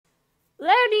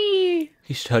Lenny!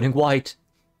 He's turning white.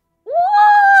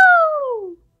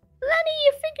 Whoa! Lenny,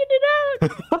 you figured it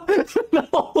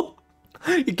out! No!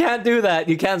 You can't do that.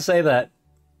 You can't say that.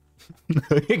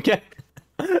 You can't.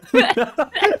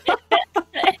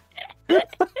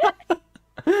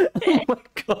 Oh my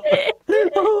god.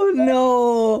 Oh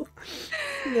no.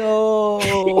 No.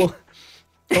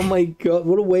 Oh my god.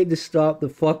 What a way to stop the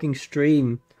fucking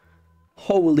stream.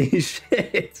 Holy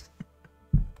shit.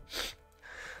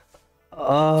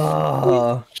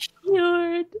 Ah.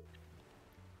 Cured.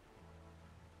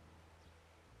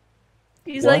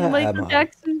 He's Where like Michael am I?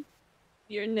 Jackson.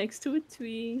 You're next to a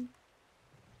tree.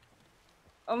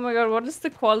 Oh my god, what is the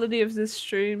quality of this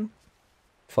stream?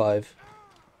 5.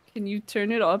 Can you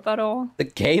turn it up at all? The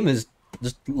game is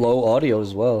just low audio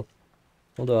as well.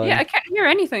 Hold on. Yeah, I can't hear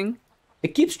anything.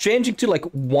 It keeps changing to like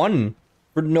 1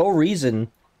 for no reason.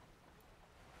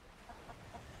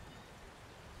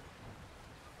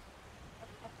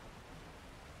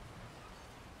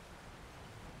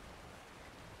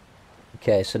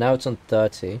 Okay, so now it's on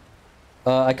 30.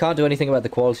 I can't do anything about the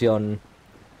quality on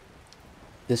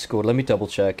Discord. Let me double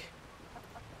check.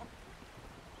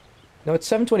 No, it's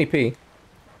 720p.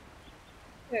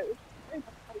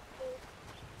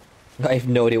 I have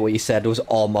no idea what you said. It was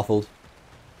all muffled.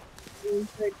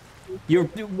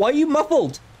 Why are you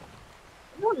muffled?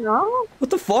 I don't know. What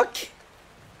the fuck?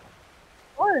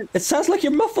 What? It sounds like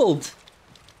you're muffled.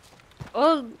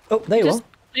 Well, Oh, there you just are.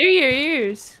 clear your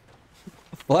ears.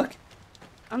 Fuck.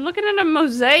 I'm looking at a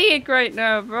mosaic right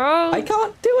now, bro. I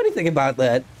can't do anything about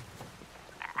that.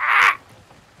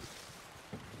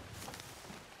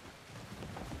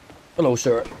 Hello,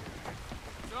 sir.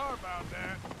 Sorry about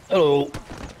that. Hello.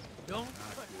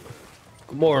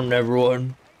 Good morning,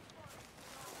 everyone.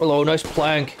 Hello, nice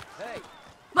plank. Hey,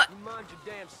 What? you mind your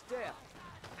damn step.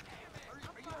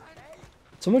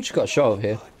 Someone just got shot over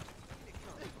here.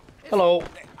 Hello.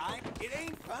 It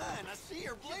ain't fine. I see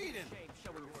her bleeding.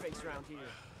 Showing your face around here.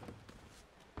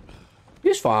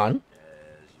 He's fine.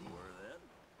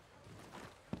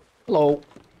 Hello.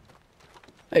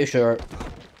 Hey, sir.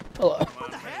 Hello.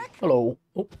 What the heck? Hello.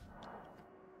 Oh.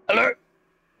 Hello.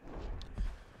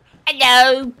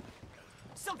 Hello.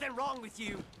 Something wrong with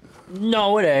you.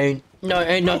 No, it ain't. No,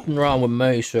 ain't nothing wrong with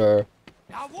me, sir.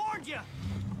 I warned you.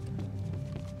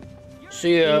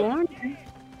 See You ya. warned me.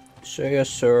 See ya,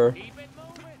 sir. Keep it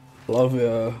moving. Love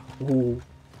ya. Ooh.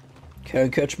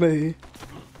 Can't catch me.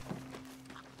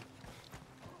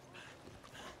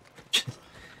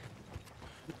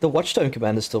 The watch time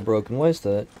command is still broken. Why is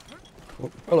that?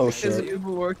 Oh, hello, Because sir. it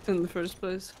overworked in the first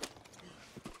place.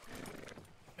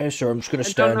 Hey, sir. I'm just gonna I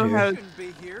don't stand know here. how Shouldn't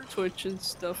be here. Twitch and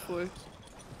stuff works.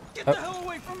 Get the hell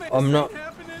away from me. I'm This not- ain't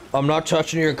happening. I'm not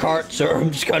touching your cart, sir.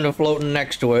 I'm just kind of floating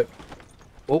next to it.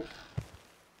 Oh.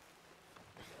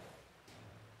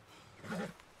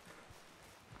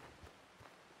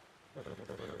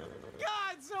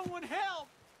 God, someone help.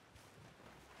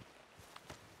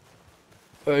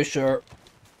 Hey, sir.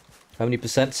 How many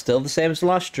percent? Still the same as the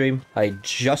last stream. I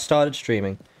just started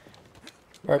streaming.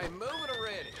 Right. Hey, move it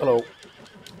already. Hello.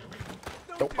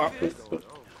 Don't Oh, do this.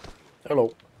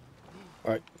 Hello.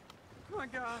 Alright. Oh my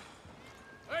God.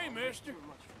 Hey, mister.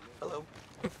 Hello.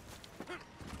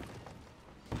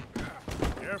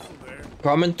 Careful there.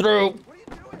 Coming through. What are you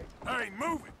doing? Hey,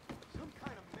 move it. Some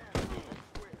kind of man.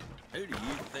 Who do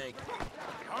you think?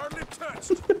 Hardly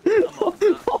touched.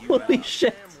 Holy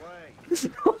shit. His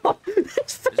face.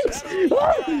 Let's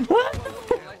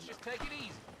just take it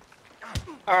easy.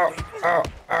 Ow, ow,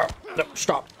 ow. No,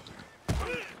 stop.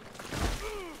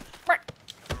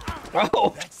 Oh,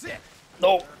 That's it.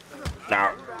 no.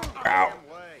 No. Ow.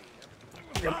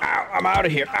 Ow, I'm out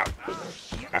of here. Ow.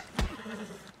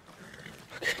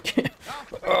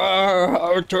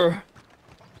 Arthur.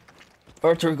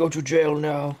 Arthur, go to jail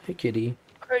now. Hey, kitty.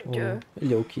 Oh,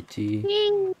 hello, kitty.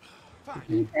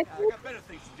 Fine. I got better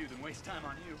things to do than waste time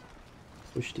on you.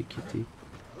 Push the kitty.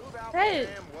 Hey,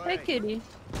 hey, kitty.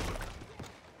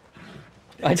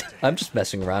 I'm just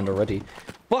messing around already.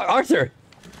 What, Arthur?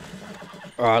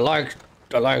 I like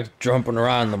jumping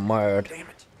around the mud. Damn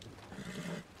it.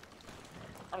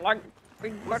 I like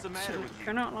big What's butts the matter and with you?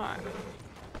 cannot lie.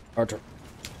 Arthur.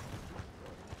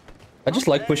 I just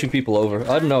like pushing people over.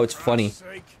 I don't know, it's funny.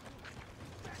 Sake.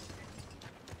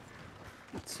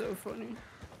 It's so funny.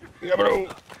 Yeah, bro.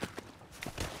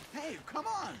 Hey, come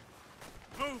on.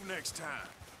 Move next time.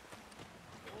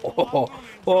 Oh,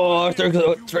 Arthur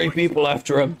got 3 people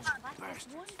after him.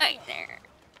 Hey there.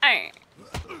 Hey.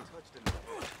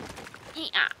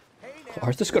 Yeah.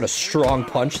 Arthur's got a strong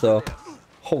punch, though.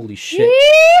 Holy shit.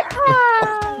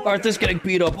 Yeehaw! Arthur's getting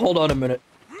beat up. Hold on a minute.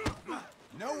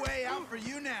 No way out for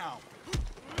you now. now.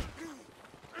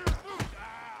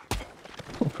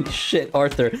 Holy shit,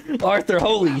 Arthur. Arthur,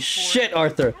 holy shit,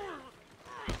 Arthur.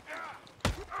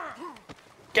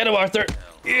 Get him, Arthur.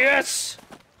 Yes.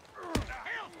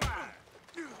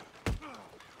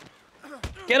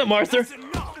 Get him, Arthur.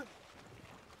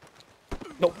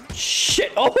 No,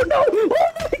 shit. Oh, no.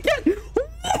 Oh, my God.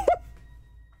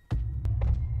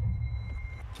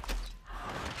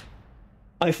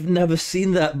 I've never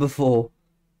seen that before.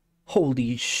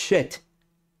 Holy shit.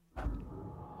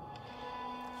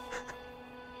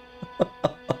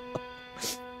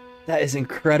 That is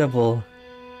incredible.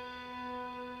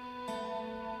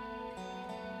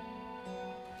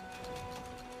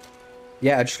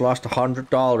 Yeah, I just lost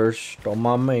 $100. Don't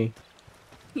mind me.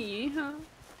 Yeah.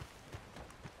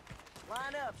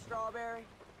 Line up, Strawberry.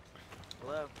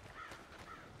 Hello.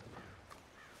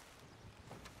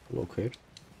 Hello, kid.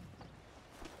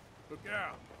 Look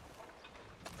out.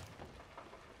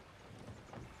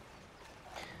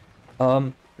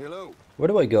 Hello. Where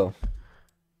do I go?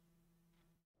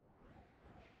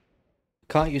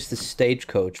 Can't use the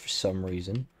stagecoach for some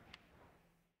reason.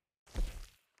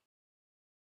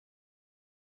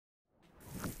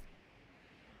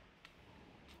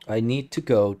 I need to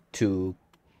go to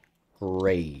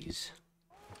Graze.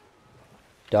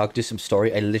 Dog, do some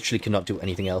story. I literally cannot do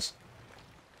anything else.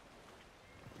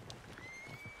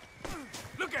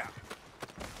 Look out.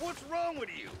 What's wrong with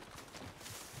you?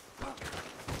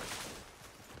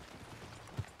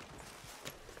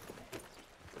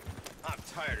 I'm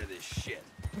tired of this shit.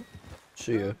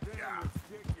 See ya.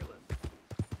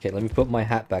 Okay, let me put my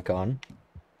hat back on.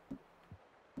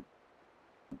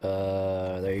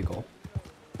 There you go.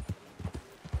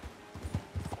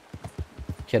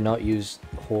 Cannot use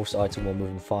horse item while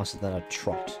moving faster than a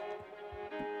trot.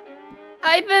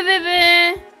 Hi,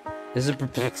 baby. This is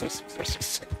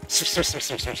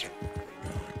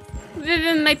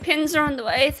Vivian, my pins are on the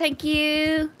way. Thank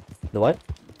you. the what?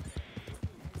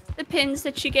 The pins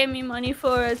that she gave me money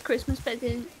for as Christmas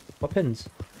present. What pins?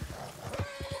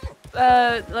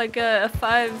 Like a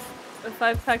five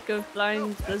pack of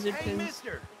blind blizzard Hey, pins.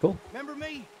 mister. Cool. Remember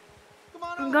me? Come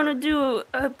on I'm over. gonna do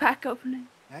a pack opening.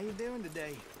 How you doing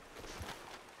today?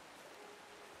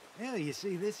 Well, you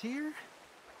see this here?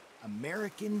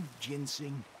 American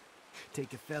ginseng.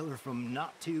 Take a feller from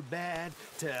not too bad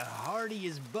to hardy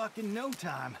as buck in no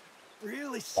time.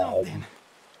 Really something.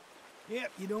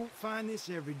 Yep, you don't find this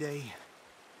every day.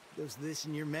 Goes this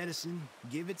in your medicine,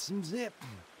 give it some zip.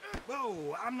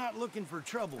 Whoa, I'm not looking for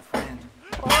trouble, friend.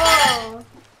 Oh!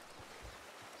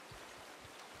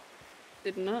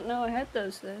 Did not know I had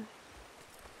those there.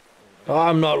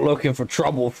 I'm not looking for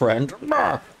trouble, friend.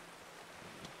 Nah.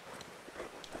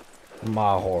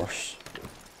 My horse.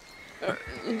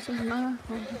 This is my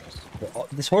horse.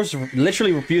 This horse is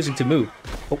literally refusing to move.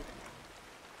 Oh.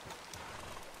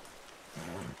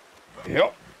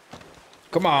 Yep.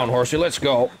 Come on, horsey, let's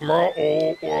go.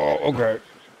 Okay.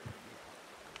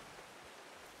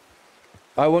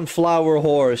 I want flower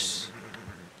horse.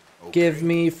 Give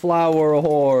me flower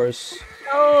horse.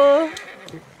 Oh!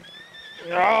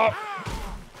 Yeah.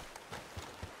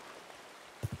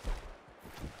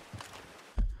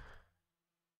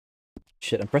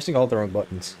 Shit, I'm pressing all the wrong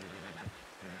buttons.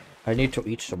 I need to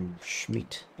eat some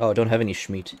schmeat. Oh, I don't have any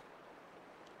schmeat.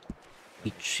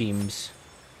 Eat cheems.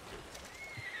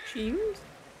 Cheems?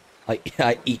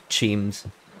 I eat cheems.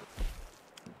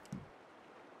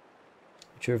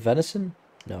 Your venison?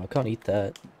 No, I can't eat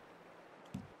that.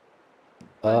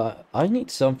 I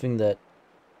need something that...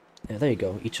 Yeah, there you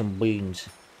go. Eat some beans.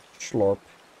 Slurp.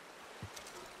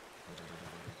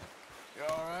 You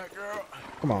alright, girl?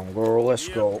 Come on, girl, let's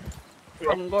go.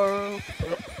 Girl.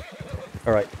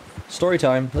 Alright, story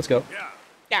time. Let's go.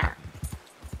 Yeah.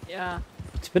 Yeah.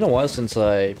 It's been a while since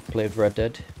I played Red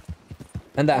Dead.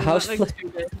 And that house Like flip... 2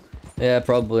 days. Yeah,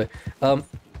 probably.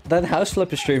 That house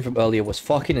flipper stream from earlier was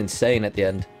fucking insane at the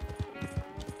end.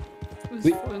 It was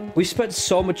fun. We spent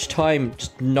so much time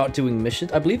just not doing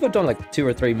missions. I believe I've done like 2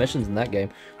 or 3 missions in that game.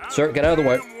 Sir, get out of the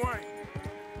way.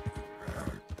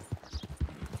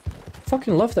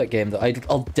 Fucking love that game though.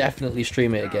 I'll definitely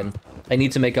stream it again. I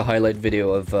need to make a highlight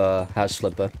video of House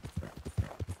Flipper.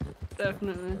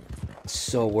 Definitely. It's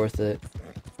so worth it.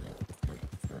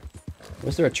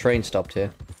 Was there a train stopped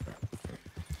here?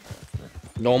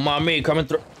 No, mommy, coming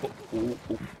through. Ooh,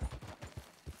 ooh.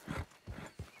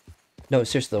 No,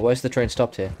 seriously though, why is the train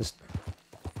stopped here? Is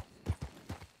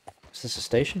this a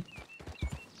station?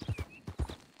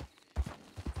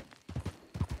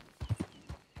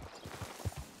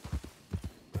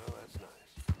 Oh, that's nice.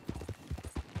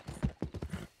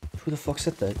 Who the fuck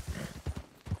said that?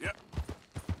 Yep.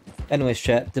 Anyways,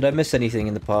 chat, did I miss anything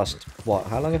in the past? What?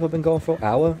 How long have I been going for?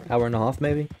 Hour? Hour and a half,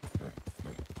 maybe?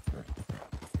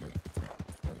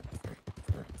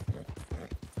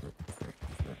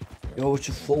 Yo, it's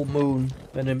a full moon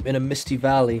in a misty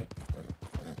valley.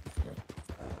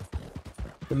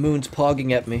 The moon's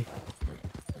pogging at me.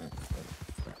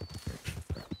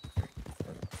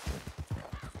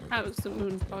 How is the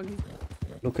moon foggy?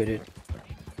 Look at it.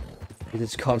 It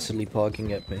is constantly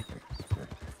pogging at me.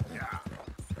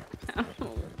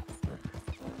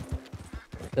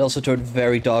 It also turned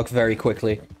very dark very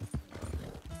quickly.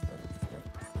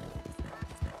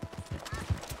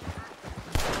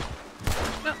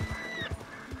 No.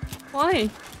 Why?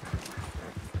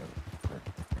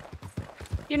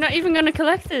 You're not even gonna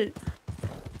collect it.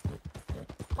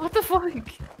 What the fuck?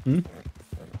 Hmm?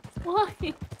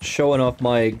 Why? Showing off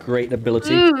my great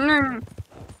ability.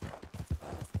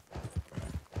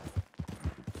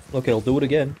 Look, it'll do it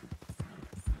again.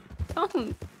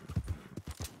 Don't.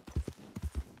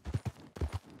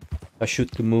 I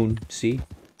shoot the moon, see?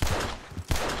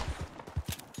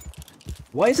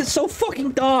 Why is it so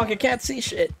fucking dark? I can't see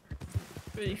shit.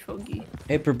 Really foggy.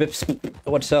 Hey, Perbips,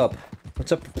 what's up?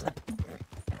 What's up?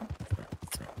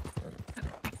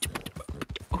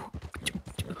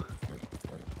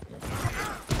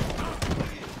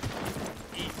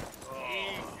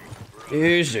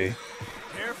 Easy.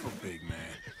 Careful, big man.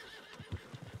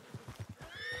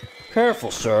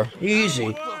 Careful, sir.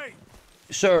 Easy.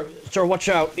 Sir, watch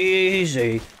out.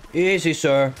 Easy. Easy,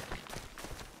 sir.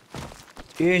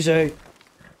 Easy.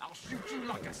 I'll shoot you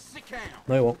like a sick hound.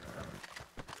 No, you won't.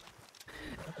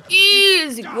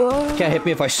 Easy, go. Can't hit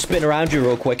me if I spin around you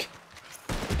real quick.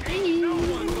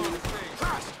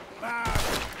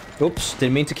 Oops,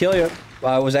 didn't mean to kill you.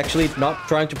 I was actually not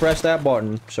trying to press that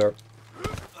button, sir.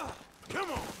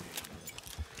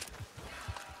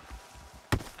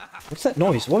 What's that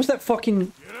noise? What was that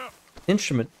fucking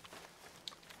instrument?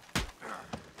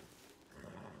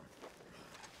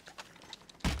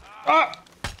 Ah!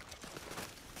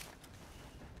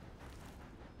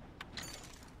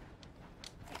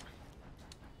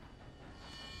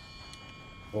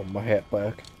 Oh, my hat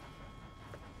back.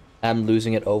 I'm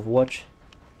losing at Overwatch.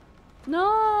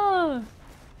 No.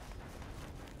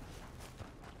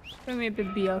 Come here,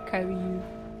 baby. I'll carry you.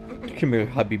 Come here,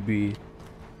 Habibi.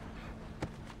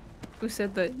 Who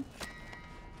said that?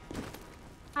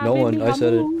 No one, Habibi I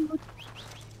said it. Hamoud.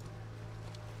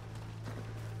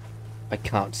 I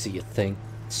can't see a thing.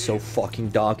 It's so fucking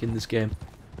dark in this game.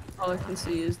 All I can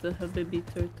see is the Habibi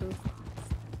turtle.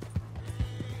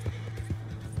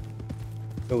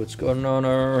 Oh, what's going on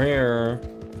over here?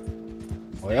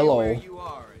 Oh, Stay hello. where you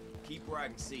are and keep where I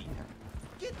can see you.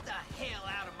 Get the hell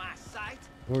out of my sight.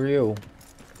 Who are you?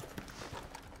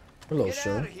 Hello, Get out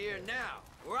sir. of here now,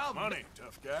 or I'll... Money,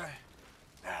 tough guy.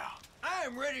 Now. I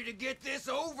am ready to get this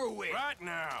over with. Right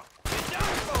now. Get down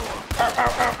for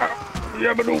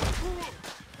Yabadoo.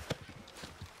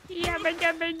 Yabba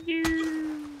dabba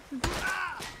doo.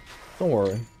 Don't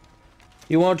worry.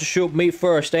 You want to shoot me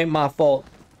first, ain't my fault.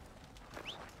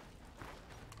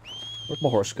 Where'd my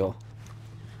horse go?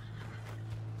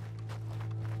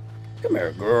 Come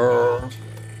here, girl.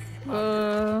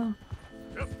 Oh,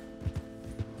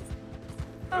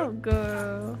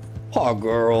 girl. Paw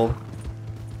girl.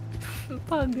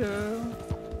 Poor girl.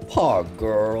 Paw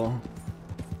girl.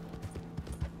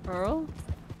 Earl?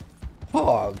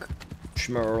 Hog.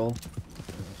 Schmerl.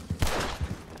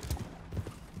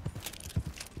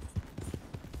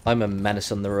 I'm a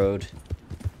menace on the road.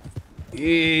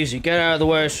 Easy, get out of the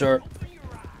way, sir.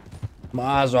 My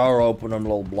eyes are open, I'm a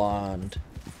little blind.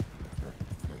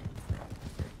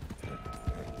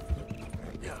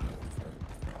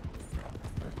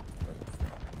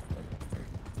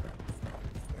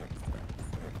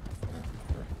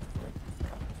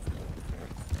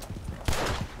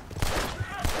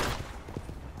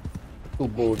 Two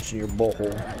bullets in your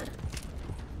butthole.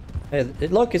 Hey,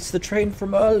 look, it's the train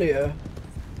from earlier.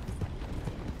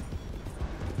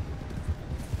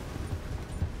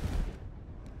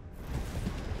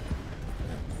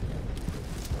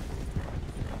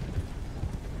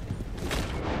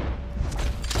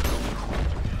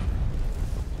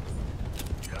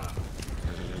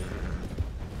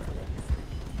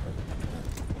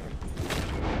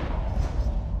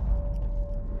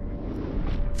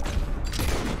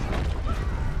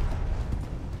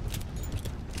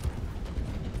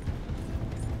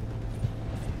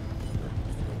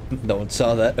 No one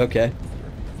saw that, okay.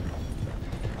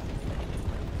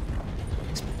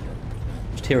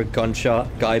 Just hear a gunshot,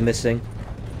 guy missing.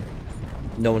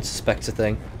 No one suspects a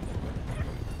thing.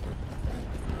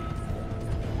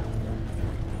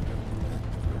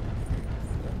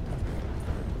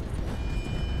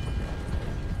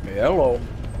 Hello.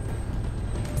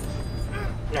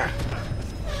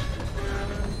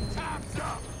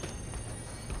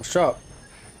 What's up?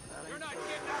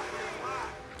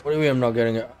 What do you mean I'm not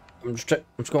getting it? I'm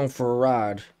just going for a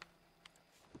ride.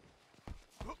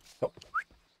 Oh.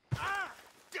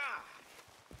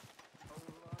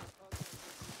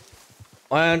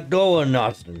 I ain't doing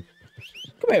nothing.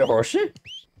 Come here, horsey.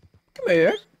 Come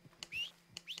here.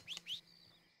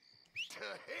 To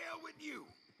hell with you.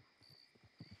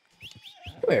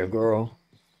 Come here, girl.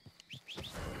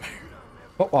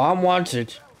 Oh, I'm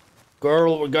wanted.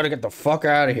 Girl, we gotta get the fuck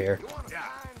out of here. You want a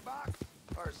pine box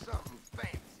or something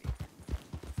fancy?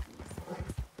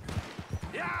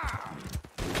 Yeah.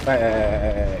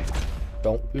 Hey.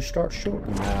 Don't you start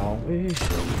shooting now. Easy.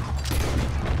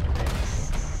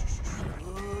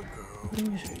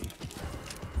 Easy.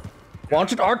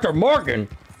 Wanted Arthur Morgan?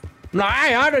 Nah,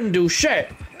 I didn't do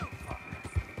shit.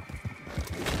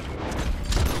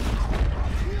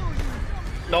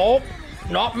 Nope,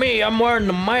 not me. I'm wearing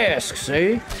the mask,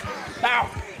 see? Ow!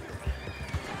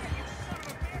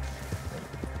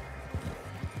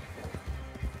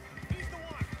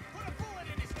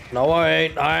 No, I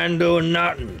ain't. I ain't doing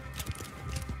nothing.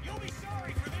 You'll be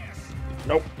sorry for this.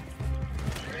 Nope.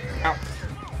 Ow.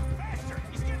 Faster.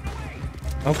 He's getting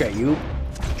away. Okay, you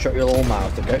shut your little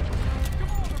mouth, okay?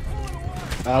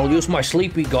 I'll use my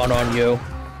sleepy gun on you.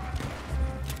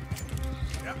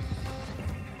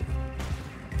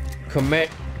 Commit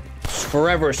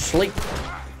forever sleep.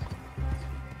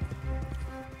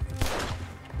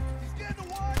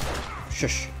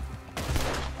 Shush.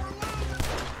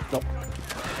 No.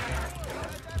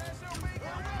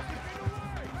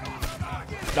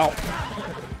 No.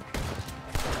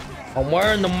 I'm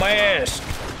wearing the mask.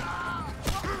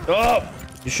 Oh,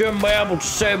 you shouldn't be able to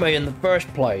see me in the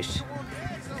first place.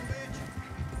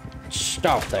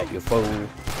 Stop that, you fool.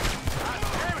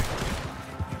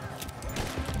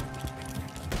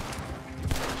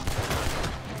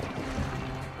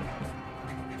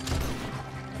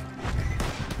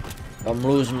 I'm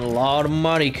losing a lot of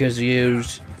money because of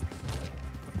yous.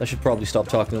 I should probably stop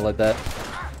talking like that.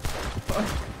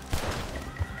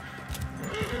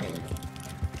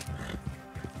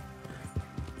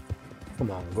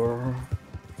 Come on, girl.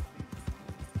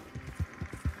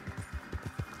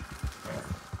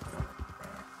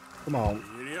 Come on.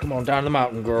 Come on down the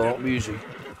mountain, girl. Easy.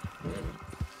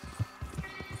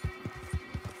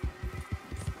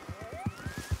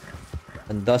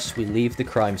 And thus we leave the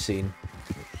crime scene.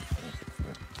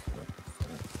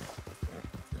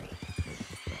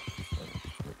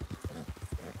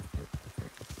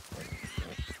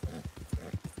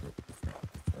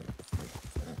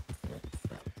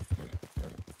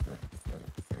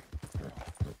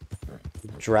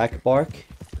 Darkbark?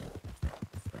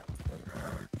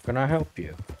 Can I help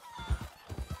you?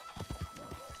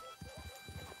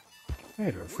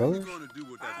 Hey there, fellas.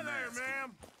 Hi there,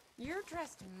 ma'am. You're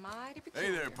dressed mighty Hey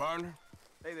peculiar. there, partner.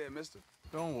 Hey there, mister.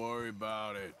 Don't worry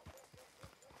about it.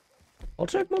 I'll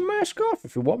take my mask off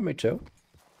if you want me to.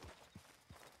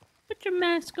 Put your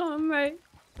mask on, right?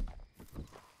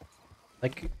 I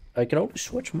can only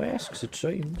switch masks, it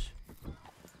seems.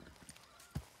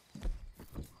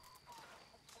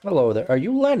 Hello there. Are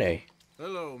you Lenny?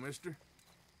 Hello, mister.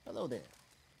 Hello there.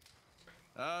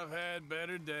 I've had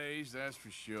better days, that's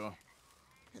for sure.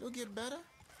 It'll get better.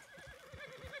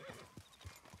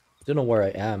 Don't know where I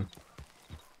am.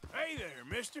 Hey there,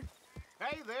 mister.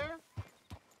 Hey there.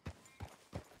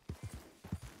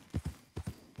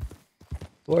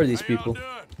 Who are these How people? y'all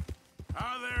doing?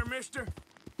 Hi there, mister.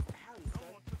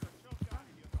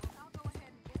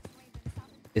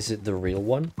 Is it the real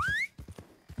one?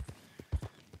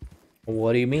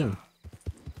 What do you mean?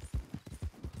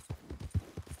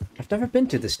 I've never been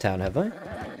to this town, have I?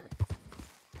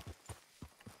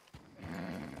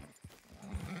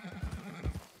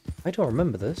 I don't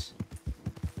remember this.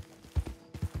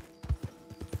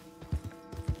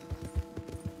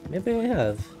 Maybe I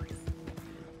have.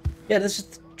 Yeah, this is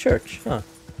the church, huh?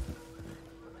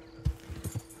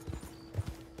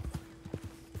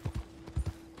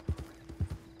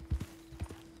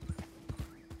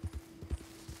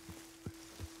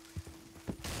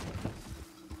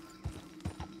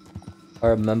 I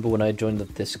remember when I joined the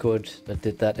Discord that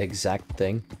did that exact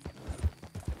thing.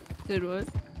 Did what?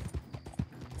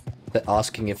 They're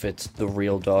asking if it's the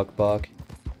real Darkbark.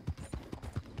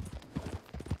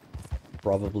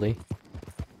 Probably.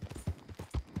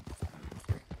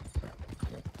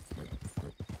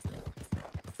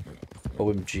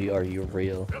 OMG, are you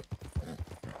real?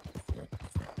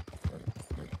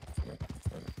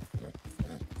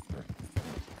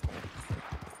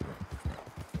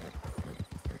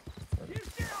 You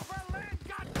still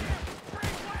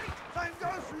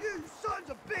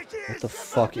What the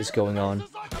fuck is going on?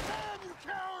 Goddamn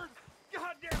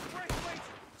breakaways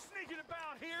sneaking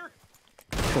about here.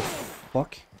 What the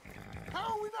fuck?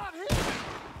 How are we not here?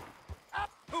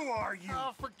 Who are you?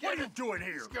 Oh, forget what are you it. doing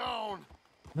here? He's gone.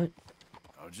 What?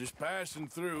 I was just passing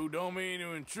through. Don't mean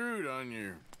to intrude on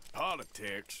your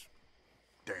politics.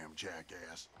 Damn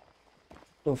jackass.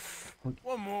 The fuck?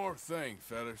 One more thing,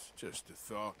 fellas. Just a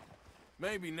thought.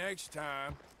 Maybe next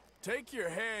time, take your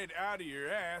head out of your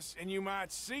ass and you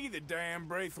might see the damn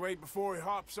Braithwaite before he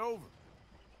hops over.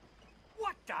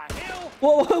 What the hell?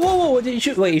 Whoa, whoa, whoa, whoa! Did you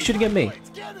shoot? Wait, you shooting at me?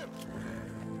 Get him.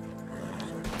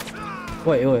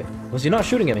 Wait, wait. Was he not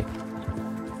shooting at me?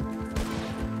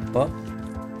 What?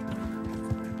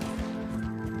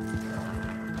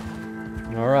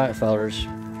 Alright, fellas.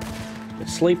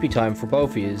 It's sleepy time for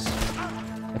both of yous.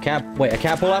 I can't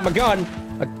pull out my gun!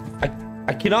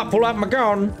 I cannot pull out my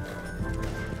gun!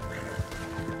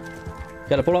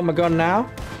 Gotta pull out my gun now?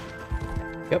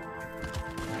 Yep.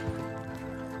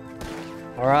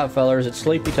 Alright, fellas, it's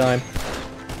sleepy time.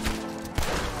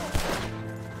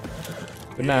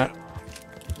 Good night.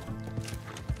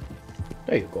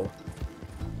 There you go.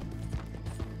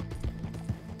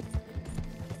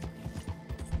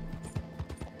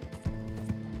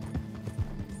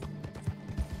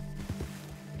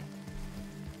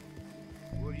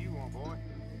 What do you want, boy?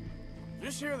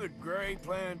 Just hear the Gray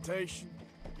Plantation?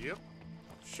 Yep.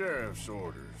 Sheriff's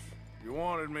orders. You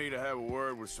wanted me to have a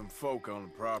word with some folk on the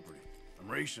property. I'm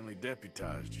recently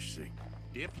deputized, you see.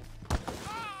 Yep.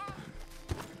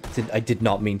 I did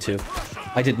not mean to.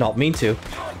 I did not mean to.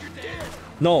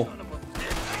 No.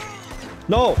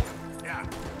 No!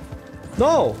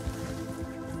 No!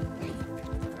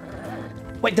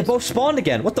 Wait, they both spawned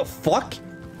again. What the fuck?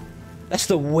 That's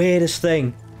the weirdest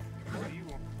thing.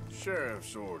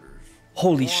 Sheriff's orders.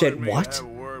 Holy You shit, wanted me to what? have a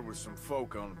word with some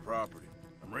folk on the property.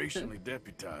 I'm recently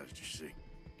deputized, you see.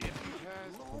 And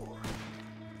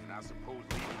I suppose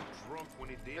he was drunk when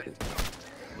he did it.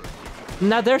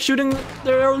 Now they're shooting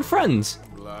their own friends.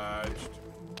 Obliged.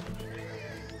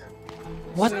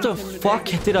 What the fuck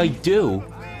did I do?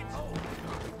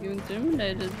 You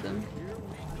intimidated them.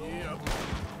 Yep.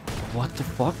 What the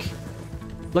fuck?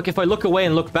 Look, if I look away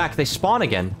and look back, they spawn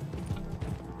again.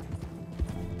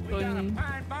 Going-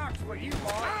 Pine box where you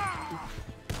are.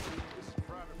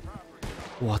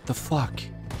 What the fuck?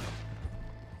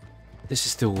 This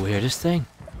is the weirdest thing.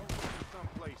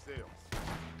 Someplace else.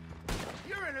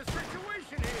 You're in a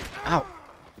situation here. Ow.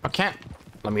 I can't.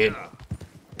 Let me in.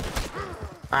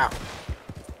 Ow.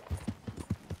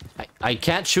 I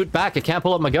can't shoot back. I can't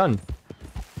pull up my gun.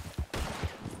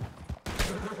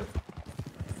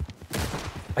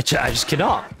 I just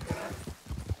cannot.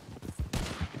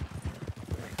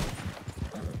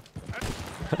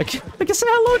 I can say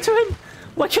hello to him.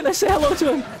 Why can't I say hello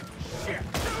to him?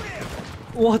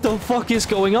 What the fuck is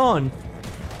going on?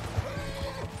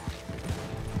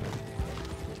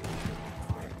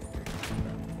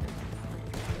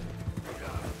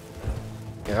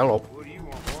 Yeah, hello. What do you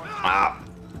want, boy? Ow.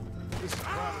 This is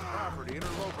private property.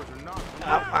 Interlopers are not.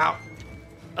 Ow, ow.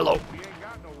 Hello. We ain't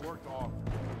got no work to offer.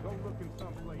 Go looking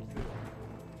someplace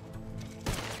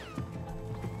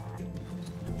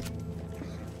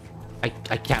else.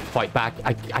 I can't fight back.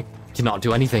 I cannot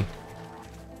do anything.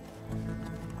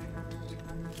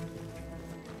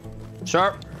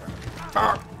 Sir.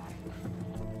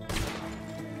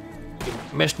 You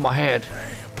missed my head.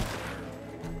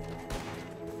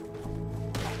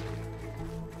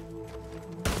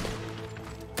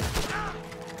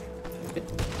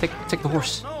 Take the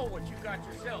horse. Know what you got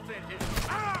yourself into.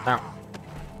 Ow.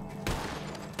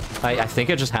 I think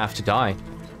I just have to die.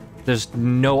 There's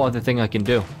no other thing I can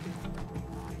do.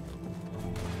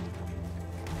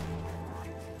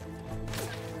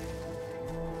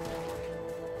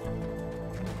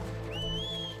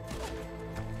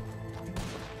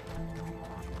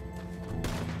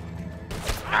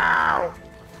 Ow!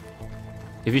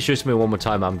 If he shoots me one more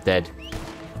time, I'm dead.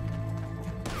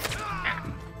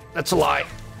 That's a lie.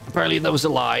 Apparently that was a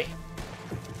lie.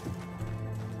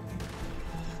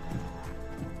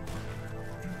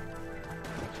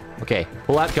 Okay,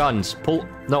 pull out guns. Pull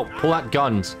out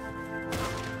guns.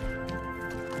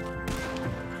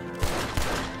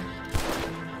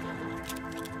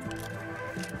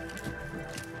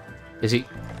 Is he?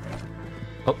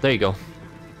 Oh, there you go.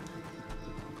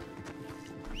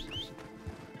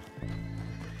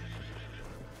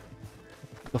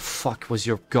 The fuck was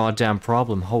your goddamn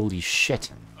problem? Holy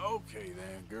shit. Okay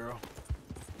then, girl.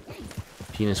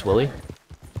 Penis Willie.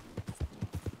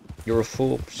 You're a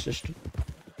fool, sister.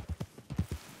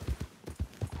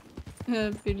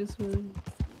 Yeah, penis one.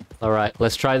 Alright,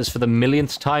 let's try this for the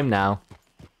millionth time now.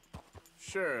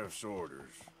 Sheriff's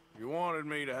orders. You wanted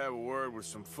me to have a word with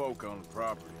some folk on the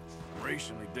property. I'm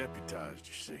recently deputized,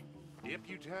 you see.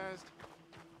 Deputized?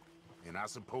 And I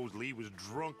suppose Lee was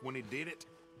drunk when he did it?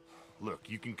 Look,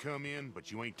 you can come in, but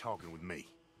you ain't talking with me.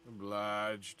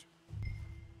 Obliged.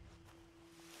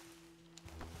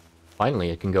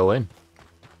 Finally, I can go in.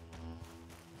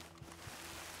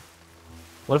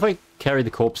 What if I carry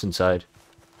the corpse inside?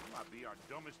 You might be our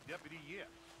dumbest deputy yet.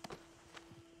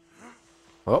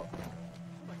 Oh.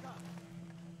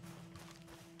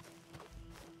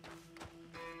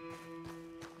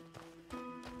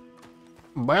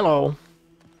 Hello.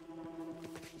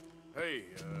 Hey,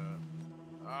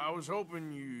 I was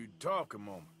hoping you'd talk a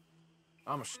moment.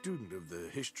 I'm a student of the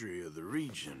history of the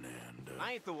region, and,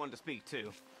 I ain't the one to speak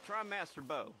to. Try Master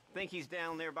Bo. Think he's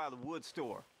down there by the wood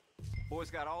store.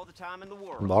 Boy's got all the time in the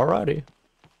world. Alrighty.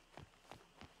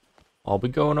 I'll be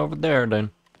going over there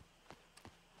then.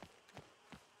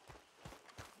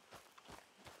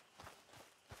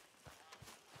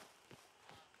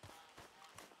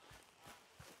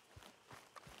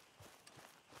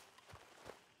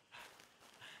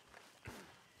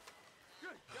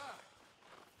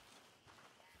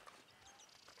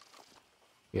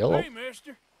 Yellow. Hey,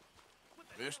 mister.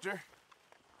 Mister.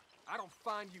 I don't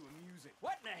find you amusing.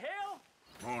 What in the hell?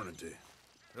 Morning to you.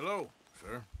 Hello,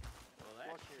 sir.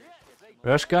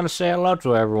 Just gonna say hello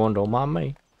to everyone, don't mind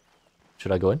me.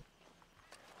 Should I go in?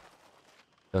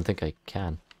 Don't think I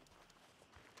can.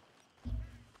 It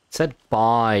said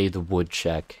by the wood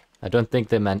shack. I don't think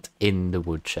they meant in the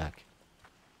wood shack.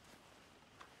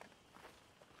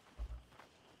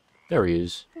 There he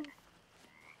is.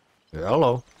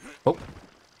 Hello. Oh.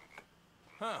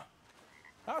 Huh.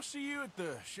 I'll see you at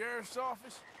the sheriff's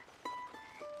office.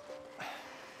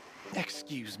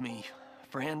 Excuse me,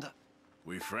 friend.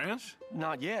 We friends?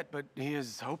 Not yet, but he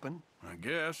is hoping. I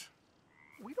guess.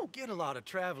 We don't get a lot of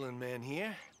traveling men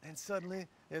here, and suddenly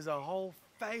there's a whole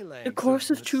phalanx The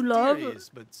course of true love? mysterious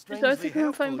but Is strangely that the kind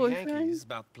of fine helpful boyfriend? Yankees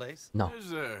about the place. No.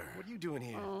 Is there? What are you doing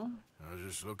here? Oh. I was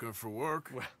just looking for work.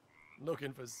 Well,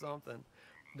 looking for something.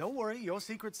 Don't worry, your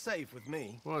secret's safe with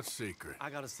me. What secret?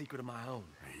 I got a secret of my own.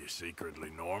 Are you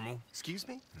secretly normal? Excuse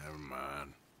me? Never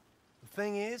mind. The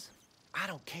thing is, I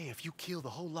don't care if you kill the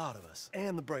whole lot of us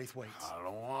and the Braithwaites. I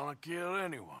don't want to kill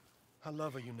anyone. I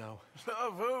love her, you know.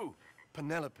 Love who?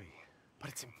 Penelope. But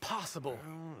it's impossible.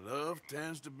 Well, love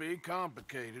tends to be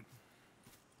complicated.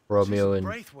 Romeo She's a and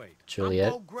Braithwaite. Juliet.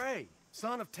 I'm Bo Gray,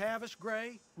 son of Tavish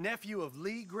Gray, nephew of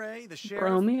Lee Gray, the sheriff,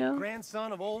 Romeo?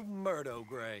 grandson of old Murdo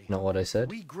Gray. Not what I said.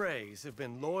 We Grays have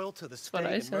been loyal to the what state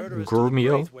I and said. murderers to the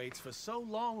Romeo. Braithwaites for so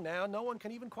long now, no one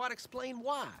can even quite explain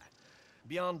why.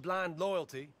 Beyond blind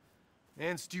loyalty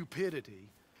and stupidity,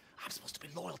 I'm supposed to be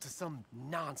loyal to some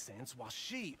nonsense while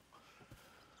she's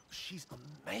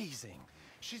amazing.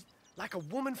 She's like a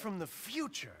woman from the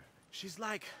future. She's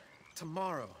like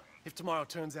tomorrow, if tomorrow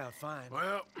turns out fine.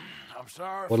 Well, I'm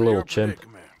sorry What a for little your chimp.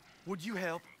 predicament. Would you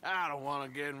help? I don't want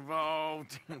to get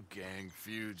involved. Gang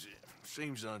feuds.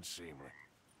 Seems unseemly.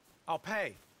 I'll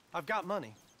pay. I've got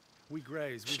money. We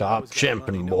Grays. we've Stop always got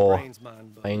money, chimping, no boy. brains,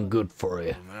 mind, but Ain't good for you.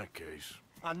 In that case,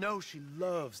 I know she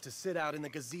loves to sit out in the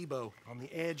gazebo on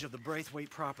the edge of the Braithwaite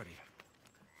property.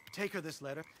 Take her this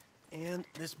letter and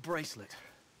this bracelet,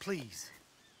 please.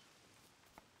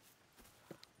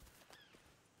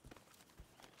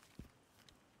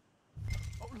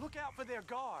 Oh, look out for their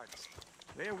guards.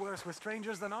 They're worse with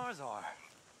strangers than ours are.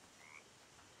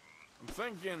 I'm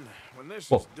thinking when this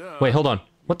Whoa. is done. Wait, hold on.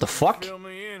 What the you fuck? Fill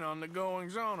me in on the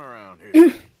goings on around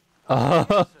here.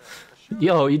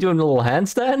 Yo, you doing a little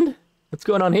handstand? What's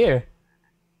going on here?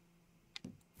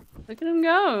 Look at him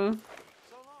go.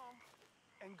 So long,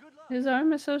 and good luck. His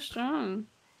arm is so strong.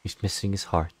 He's missing his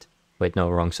heart. Wait, no,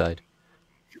 wrong side.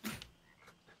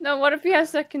 No, what if he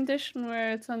has that condition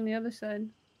where it's on the other side?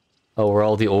 Oh, where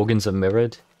all the organs are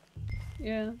mirrored?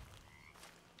 Yeah.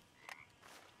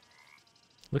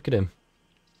 Look at him.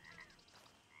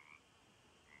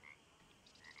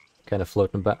 Kind of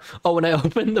floating about. Oh, when I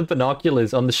open the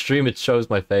binoculars on the stream, it shows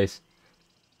my face.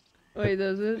 Wait,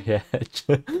 does it? Yeah, it's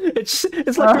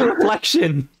like a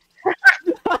reflection.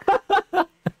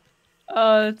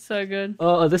 Oh, that's so good.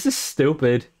 Oh, this is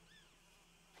stupid.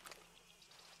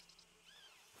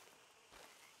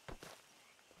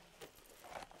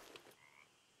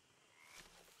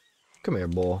 Come here,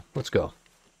 boy. Let's go.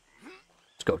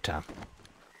 Let's go, Tom.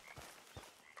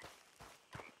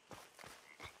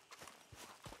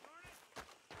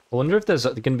 I wonder if there's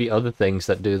gonna be other things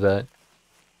that do that.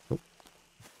 Oh.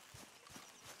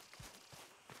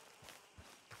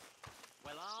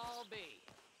 Well, I'll be.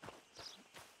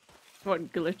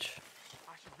 What glitch?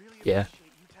 I should really Yeah.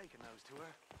 appreciate you taking those to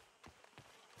her.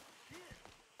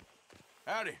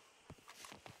 Howdy.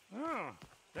 Oh,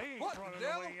 they ain't What the running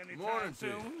devil? away anytime Morning to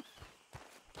you. soon.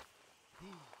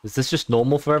 Is this just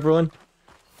normal for everyone?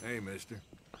 Hey, mister.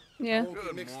 Yeah. Won't get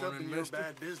Good mixed up morning, in your mister.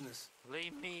 bad business.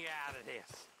 Leave me out of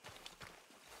this.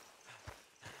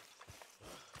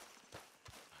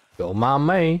 Don't mind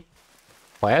me.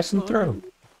 Passing through.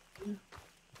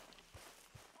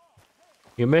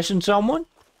 You missing someone?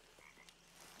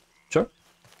 Sure.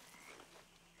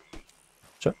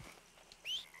 Sure.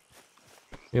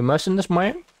 You missing this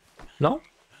man? No?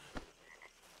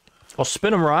 I'll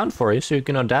spin him around for you so you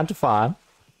can identify him.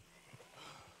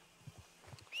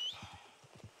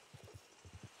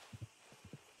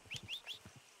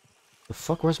 The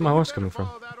fuck, where's my horse coming from?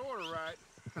 Follow that order, right?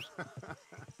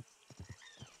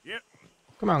 Yep.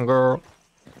 Come on, girl.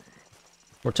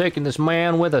 We're taking this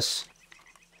man with us.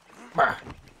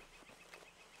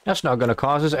 That's not gonna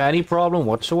cause us any problem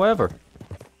whatsoever.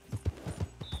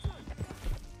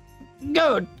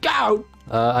 Good, go!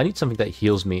 I need something that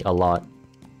heals me a lot.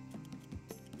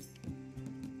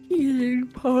 Healing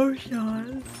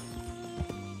potions.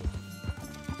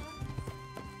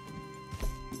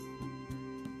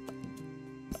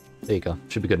 There you go.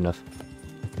 Should be good enough.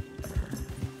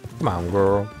 Come on,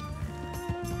 girl.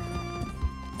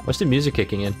 What's the music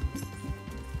kicking in?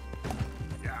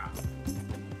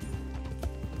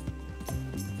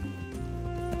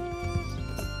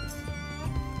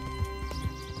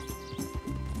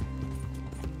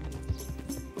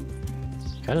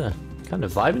 Kinda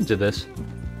vibing to this.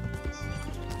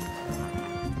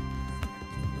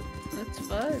 That's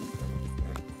fun.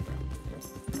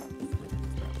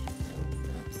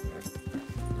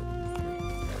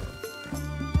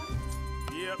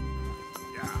 Yep.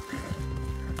 Yeah.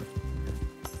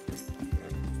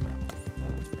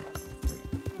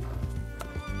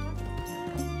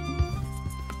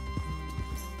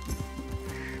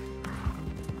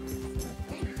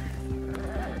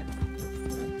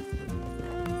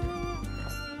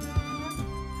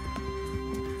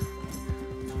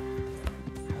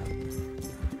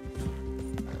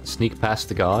 Sneak past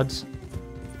the guards?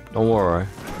 Don't worry.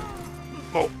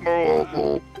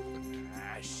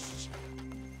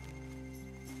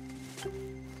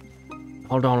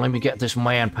 Hold on, let me get this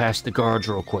man past the guards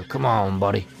real quick. Come on,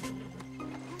 buddy.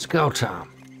 It's go time.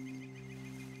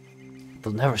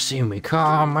 They'll never see me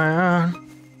coming.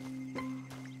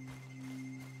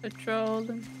 Patrol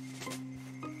them.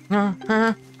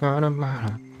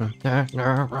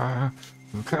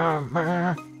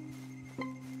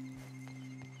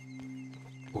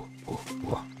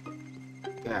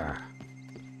 Yeah.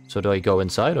 So do I go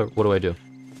inside or what do I do?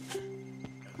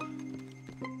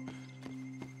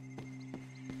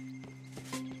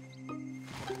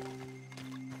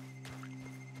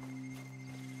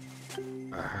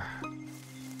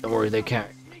 Don't worry, they can't.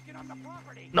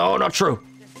 No, not true.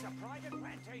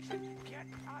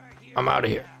 I'm out of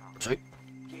here. See?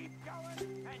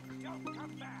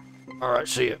 Alright,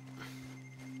 see ya.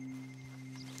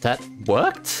 That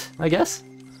worked, I guess?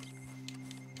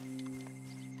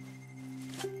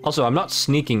 Also, I'm not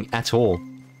sneaking at all.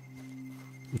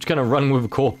 I'm just gonna run with a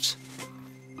corpse.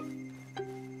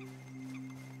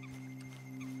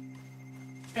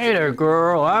 Hey there,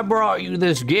 girl. I brought you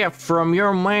this gift from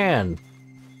your man.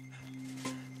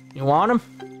 You want him?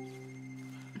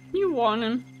 You want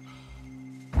him.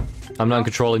 I'm not in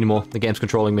control anymore. The game's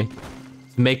controlling me.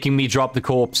 It's making me drop the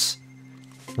corpse.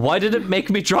 Why did it make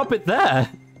me drop it there?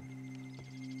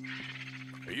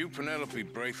 Are you Penelope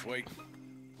Braithwaite?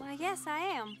 Why, yes, I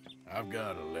am. I've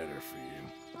got a letter for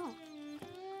you.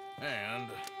 Oh. And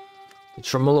It's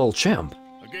from a little chimp.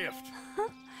 a gift.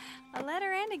 A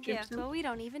letter and a gift. Gibson. Well, we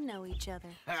don't even know each other.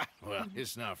 Well,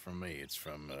 it's not from me. It's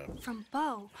from, From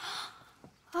Bo.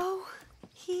 Oh,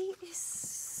 he is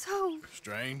so...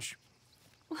 Strange.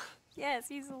 Yes,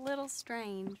 he's a little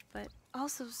strange, but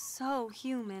also so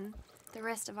human. The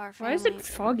rest of our Why family is it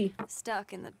foggy?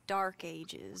 stuck in the dark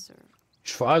ages, or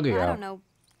It's foggy I out. don't know,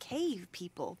 cave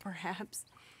people, perhaps.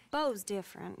 Bo's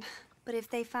different, but if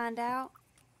they find out,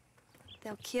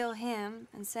 they'll kill him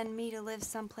and send me to live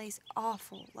someplace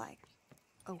awful like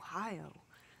Ohio.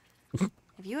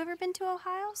 Have you ever been to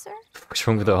Ohio, sir? What's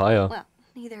wrong with Ohio? Well,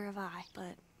 neither have I,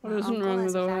 but What my isn't uncle wrong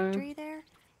has with a Ohio? factory there.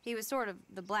 He was sort of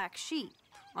the black sheep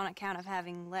on account of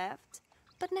having left,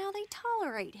 but now they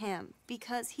tolerate him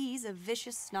because he's a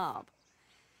vicious snob.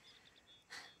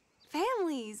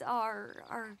 Families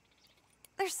are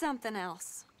there's something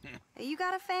else. You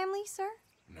got a family, sir?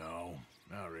 No,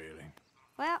 not really.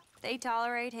 Well, they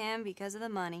tolerate him because of the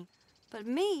money. But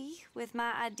me, with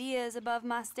my ideas above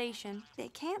my station, they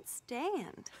can't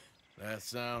stand. That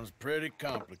sounds pretty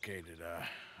complicated.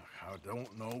 I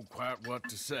don't know quite what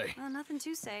to say. Well, nothing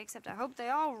to say except I hope they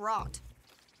all rot.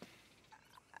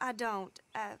 I don't.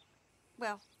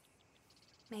 Well,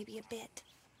 maybe a bit.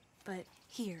 But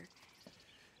here,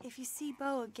 if you see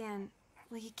Bo again,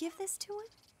 will you give this to him?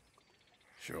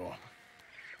 Sure.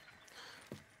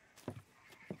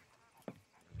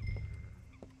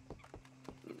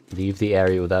 Leave the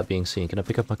area without being seen. Can I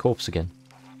pick up my corpse again?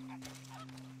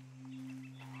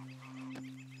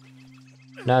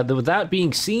 Now, the without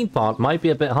being seen part might be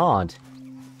a bit hard.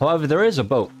 However, there is a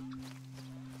boat.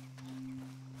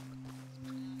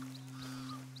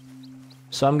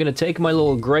 So I'm gonna take my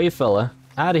little grey fella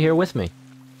out of here with me.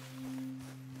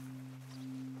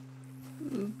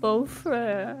 Both.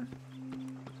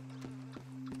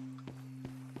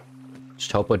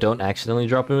 Just hope I don't accidentally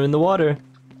drop him in the water.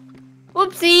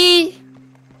 Whoopsie!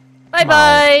 Bye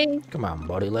bye! Come on,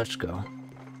 buddy, let's go.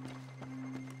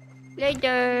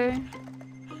 Later.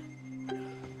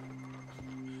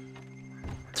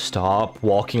 Stop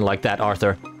walking like that,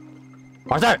 Arthur.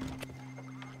 Arthur!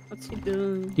 What's he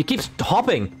doing? He keeps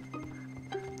hopping.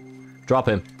 Drop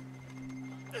him.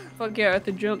 Fuck yeah,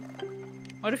 Arthur, jump.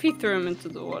 What if he threw him into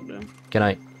the water? Can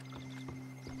I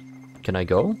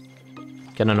go?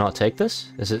 Can I not take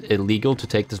this? Is it illegal to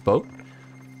take this boat?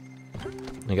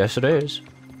 I guess it is.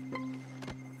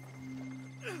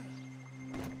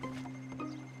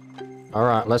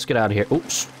 Alright, let's get out of here.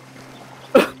 Oops.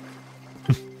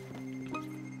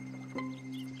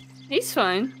 He's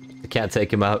fine. I can't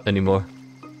take him out anymore.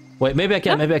 Wait, maybe I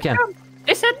can, maybe I can.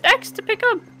 They said X to pick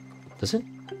up. Does it?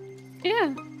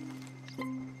 Yeah.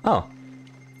 Oh.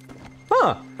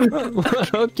 Huh.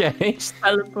 Okay.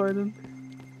 Teleport him.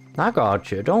 I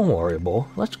got you. Don't worry, boy.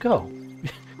 Let's go.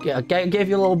 Yeah, I gave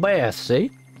you a little bath,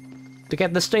 see? To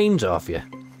get the stains off you.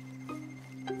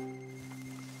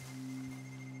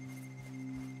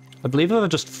 I believe if I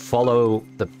just follow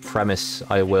the premise,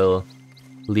 I will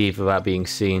leave without being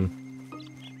seen.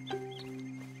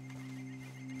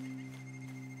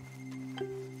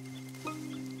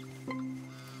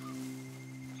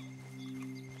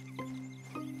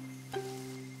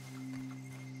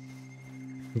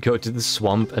 Go to the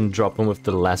swamp and drop him with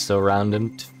the lasso around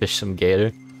him to fish some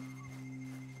gator.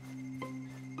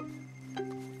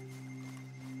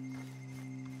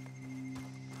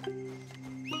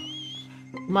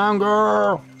 Come on,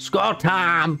 girl! Score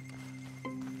time!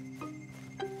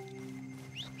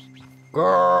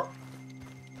 Girl!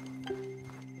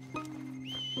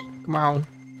 Come on.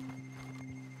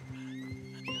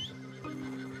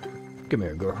 Come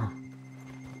here, girl.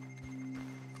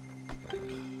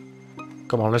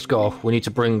 Come on, let's go. We need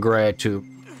to bring Gray to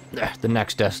the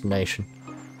next destination.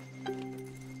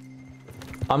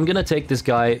 I'm gonna take this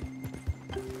guy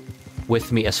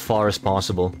with me as far as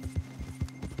possible.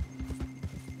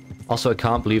 Also, I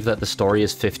can't believe that the story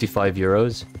is 55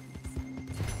 euros.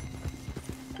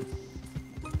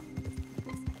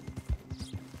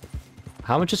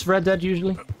 How much is Red Dead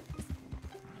usually?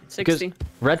 60. Because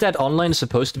Red Dead Online is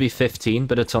supposed to be 15,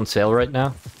 but it's on sale right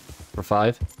now for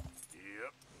 5.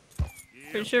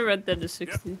 Pretty sure Red Dead is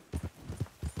 60.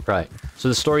 Right. So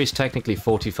the story is technically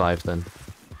 45 then.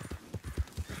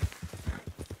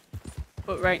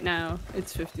 But right now,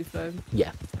 it's 55.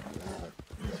 Yeah.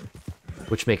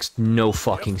 Which makes no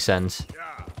fucking sense.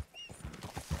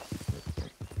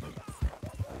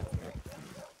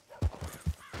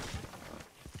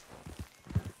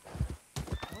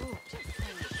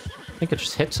 I think I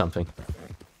just hit something.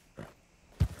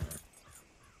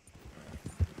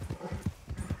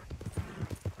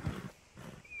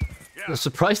 I'm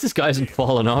surprised this guy hasn't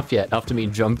fallen off yet after me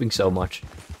jumping so much.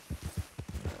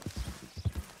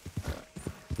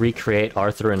 Recreate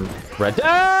Arthur and Red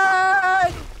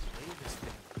Dead!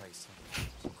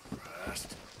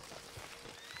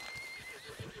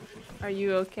 Are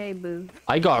you okay, boo?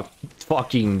 I got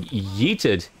fucking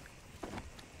yeeted.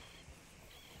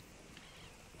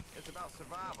 It's about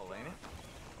survival, ain't it?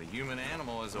 The human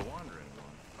animal is a wandering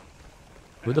one.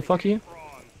 Who the fuck are you?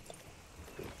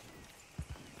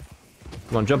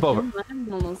 Come on, jump over.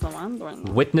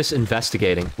 Witness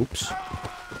investigating. Oops.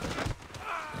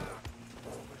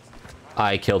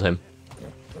 I killed him.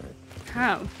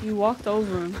 How? You walked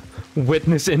over him.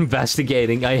 Witness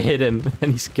investigating. I hit him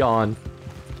and he's gone.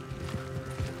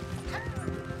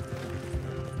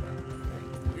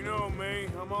 You know me,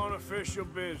 I'm on official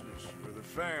business for the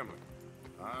family.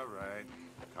 All right,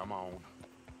 come on.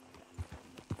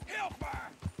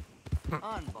 Hellfire!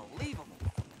 Unbelievable.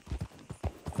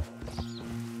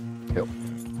 Yep.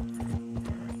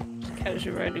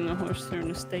 Casually riding a horse through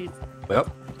an estate. Yep.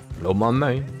 No my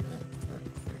man.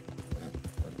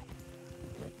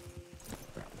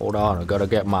 Hold on, I gotta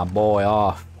get my boy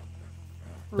off.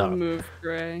 No. Remove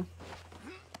gray.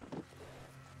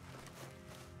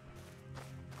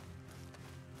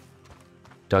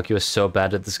 Doc, you are so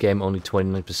bad at this game, only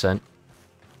 29%.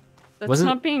 That's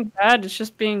not being bad, it's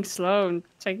just being slow and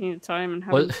taking your time and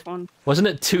having fun. Wasn't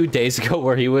it 2 days ago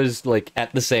where he was, like,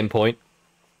 at the same point?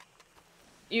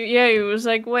 Yeah, he was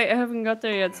like, wait, I haven't got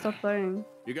there yet, stop playing.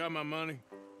 You got my money?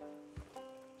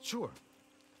 Sure.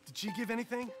 Did she give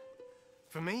anything?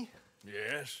 For me?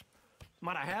 Yes.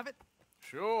 Might I have it?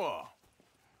 Sure.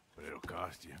 But it'll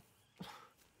cost you.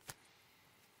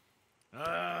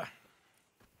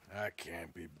 I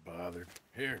can't be bothered.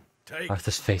 Here, take.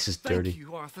 Arthur's face is dirty. Thank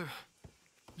you, Arthur.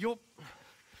 You're...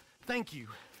 Thank you.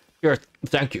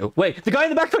 Thank you. Wait, the guy in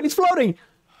the background, he's floating!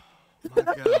 My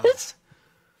God. Yes!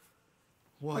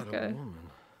 What a woman.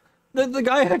 The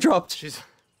guy I dropped. She's...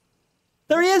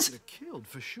 There he is! Killed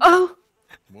for sure. Oh!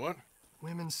 What?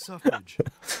 Women's suffrage.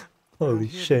 Holy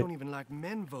Here, shit. They don't even like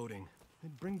men voting.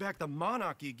 They'd bring back the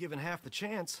monarchy given half the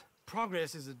chance.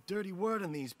 Progress is a dirty word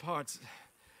in these parts.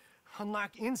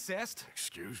 Unlike incest.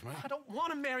 Excuse me? I don't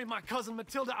want to marry my cousin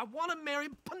Matilda. I want to marry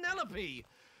Penelope.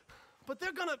 But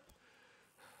they're gonna...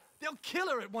 They'll kill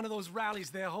her at one of those rallies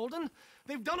they're holding.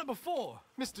 They've done it before.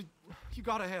 Mister, you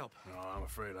gotta help. No, I'm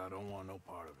afraid I don't want no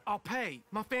part of it. I'll pay.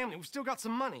 My family, we've still got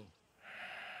some money.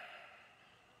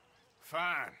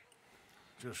 Fine.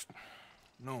 Just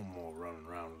no more running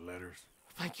around with letters.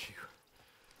 Thank you.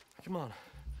 Come on.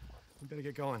 We better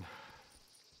get going.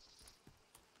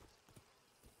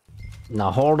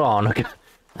 Now hold on. Okay.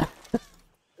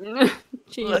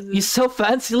 Jesus. He's so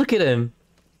fancy, look at him.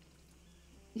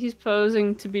 He's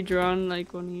posing to be drawn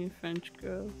like one of you French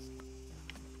girls.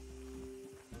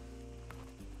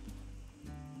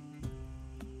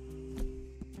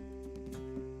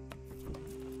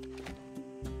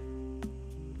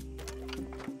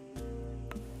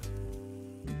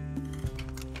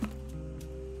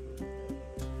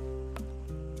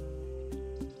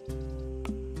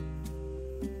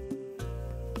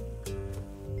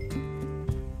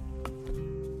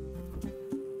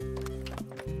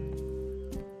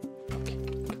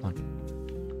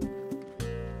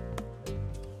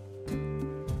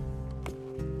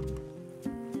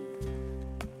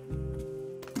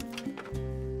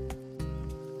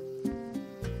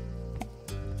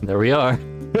 There we are.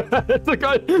 Look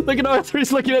at Arthur,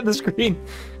 he's looking at the screen.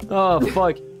 Oh,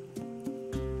 fuck.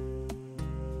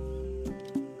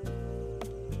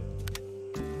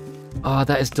 Oh,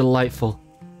 that is delightful.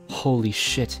 Holy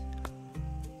shit.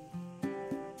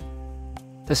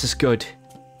 This is good.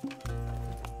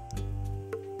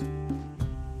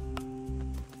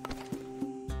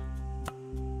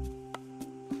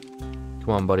 Come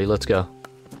on, buddy, let's go.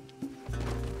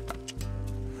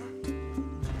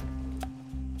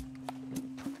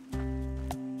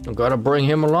 I gotta bring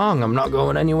him along. I'm not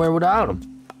going anywhere without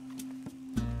him.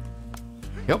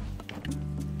 Yep.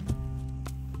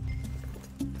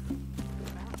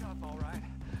 Mount up, all right.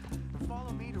 And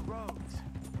follow me to Rhodes.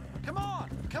 Come on!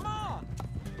 Come on!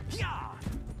 Yeah!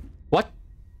 What?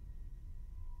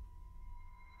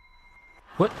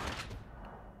 What?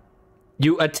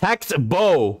 You attacked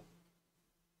Bo.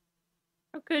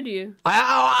 How could you?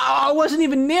 I wasn't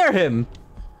even near him.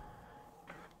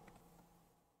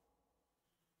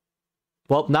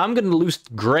 Well, now I'm gonna lose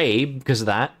Gray because of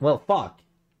that. Well, fuck.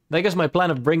 I guess my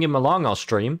plan of bringing him along I'll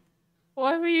stream.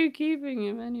 Why were you keeping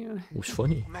him anyway? It was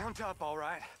funny. Mount up, all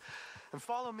right. And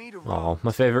follow me to Rhodes. Oh,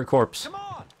 my favorite corpse. Come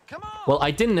on! Come on! Well,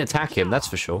 I didn't attack him, that's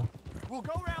for sure. We'll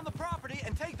go around the property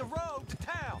and take the road to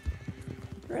town.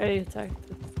 Ray attacked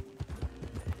him.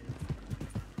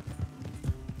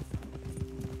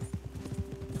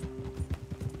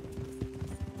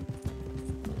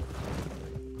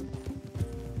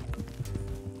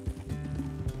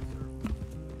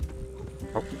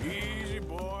 Easy,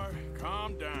 boy.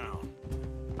 Calm down.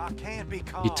 I can't be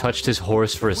calm. He touched his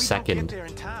horse for a If we don't get second. there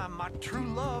in time, my true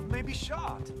love may be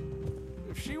shot.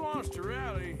 If she wants to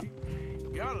rally,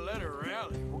 you gotta let her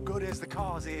rally. Well, good as the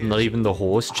cause is. Not even the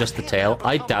horse, just the tail.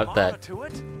 I doubt that.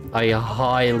 I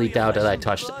highly doubt that I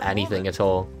touched anything at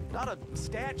all. Not a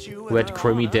statue. We had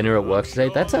crummy dinner at work today.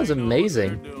 That sounds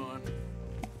amazing.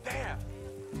 There.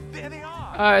 There they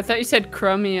are. Oh, I thought you said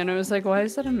crummy, and I was like, why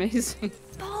is that amazing?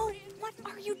 Bo, what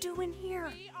are you doing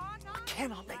here? I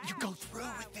cannot let you go through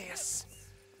with this.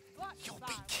 You'll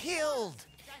be killed.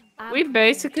 We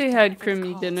basically had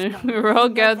crummy dinner. We were all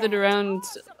gathered around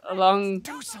a long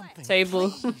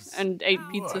table and ate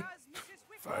pizza.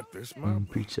 Fight this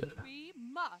mob. Pizza.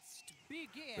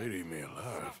 They'd eat me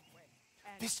alive.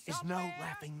 This is no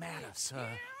laughing matter, sir.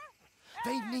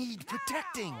 They need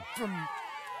protecting from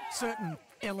certain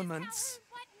elements.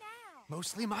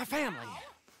 Mostly my family.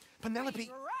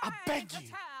 Penelope, I beg you.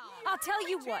 I'll tell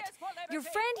you what. Your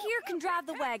friend here can drive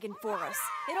the wagon for us.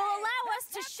 It'll allow us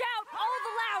to shout all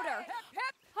the louder.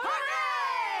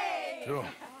 Hooray! Sure.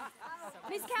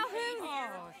 Miss Calhoun!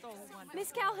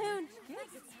 Miss Calhoun!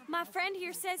 My friend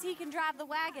here says he can drive the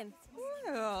wagon.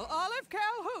 Well, Olive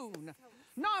Calhoun.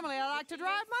 Normally I like to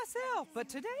drive myself, but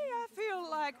today I feel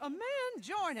like a man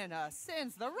joining us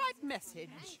sends the right message.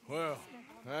 Well,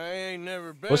 I ain't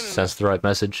never been. What's sense the right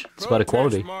message? It's about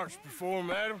equality. March before,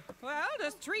 madam. Well,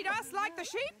 just treat us like the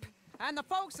sheep, and the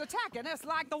folks attacking us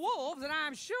like the wolves, and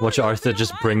I'm sure. Watch Arthur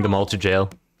just bring them all to jail.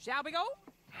 Shall we go?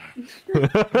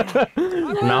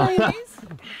 No.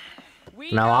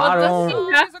 No, I Doesn't don't.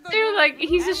 he have to? Like,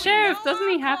 he's a sheriff. Doesn't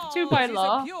he have to by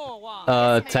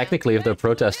law? Technically, if they're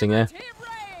protesting, yeah.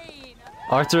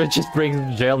 Arthur just brings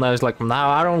them to jail now. He's like, no,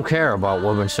 I don't care about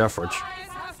women's suffrage.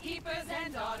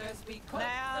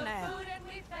 Now.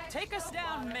 Take us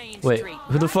down Main Wait, Street.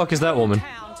 who the fuck is that woman?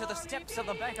 Down to the steps of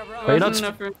the Bank of Rome. Wait, not.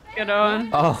 Enough for get on.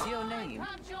 Oh, What's your name?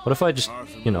 what if I just,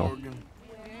 you know?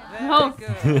 No,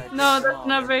 Good. no, that's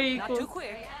not very Not too equal.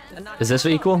 quick. and not Is this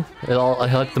equal? I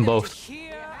like them both.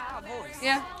 hear our voice.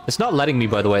 Yeah. It's not letting me,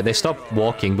 by the way. They stopped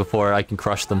walking before I can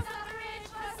crush them.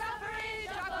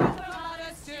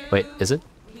 Wait, is it?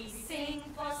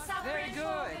 Very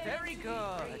good, very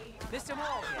good. Mr.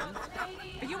 Morgan,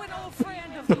 are you an old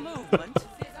friend of the movement?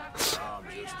 I'm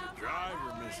just a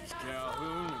driver, Mrs.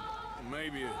 Calhoun, and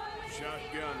maybe a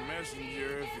shotgun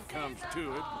messenger if it comes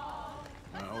to it.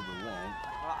 I hope it won't.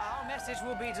 Well, our message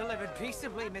will be delivered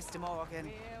peaceably, Mr.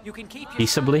 Morgan. You can keep your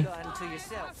Peaceably? gun to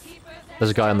yourself.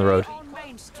 There's a guy on the road. On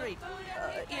Main Street.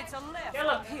 It's a left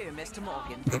up here, Mr.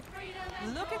 Morgan.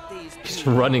 Look at these He's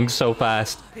people. running so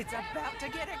fast. It's about to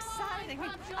get exciting.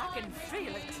 I can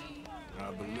feel it.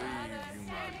 I believe you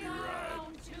might be right.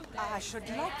 I should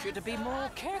like you to be more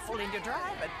careful in your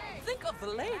driving. Think of the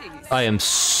ladies. I am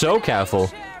so careful.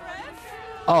 Sheriff,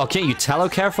 Oh, can't you tell how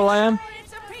careful I am?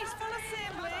 it's a peaceful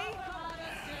assembly.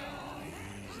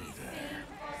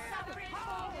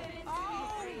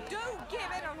 Oh, do give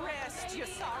it a rest, you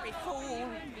sorry fool.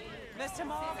 Mr.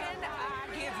 Morgan, I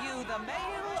give you the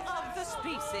male of the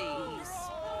species.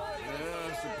 Yeah,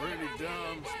 it's a pretty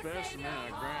dumb specimen, I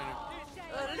grant it.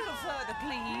 A little further,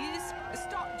 please.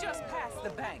 Stop just past the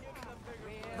bank.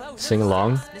 Those Sing are the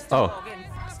along? steps, Mr. Oh. Morgan.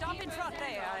 Stop in front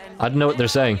there and I don't know what they're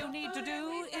saying. all you need to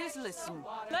do is listen.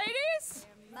 Ladies,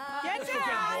 get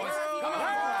down. Go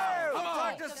home!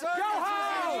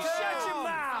 Shut your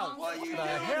mouth! What are you doing?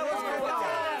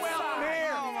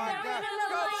 Oh my God!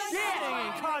 Go shitting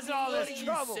and cause all this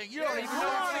trouble. You don't even know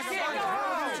what's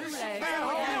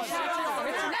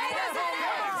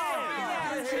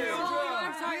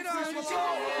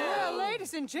Well,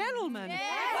 ladies and gentlemen,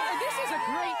 this is a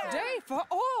great day for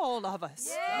all of us.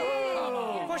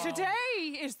 For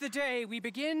today is the day we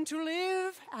begin to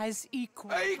live as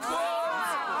equals.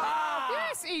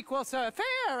 Yes, equal, sir.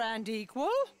 Fair and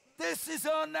equal. This is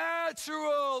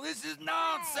unnatural. This is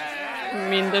nonsense. I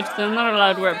mean, they're still not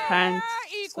allowed to wear pants.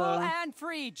 Fair, equal, So. and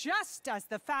free, just as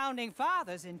the founding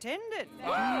fathers intended.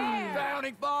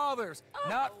 Founding fathers,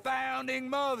 not founding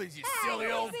mothers, you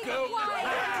silly old goat.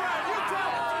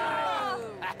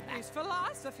 Is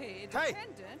philosophy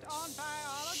dependent on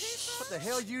biology? What the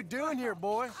hell you doing here,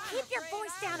 boy? Keep your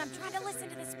voice down. I'm trying to listen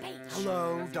to the speech.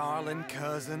 Hello, darling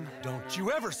cousin. Don't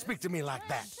you ever speak to me like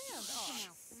that.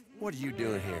 What are you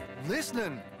doing here?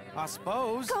 Listening, I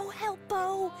suppose. Go help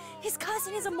Bo. His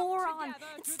cousin is a moron.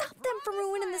 And stop them from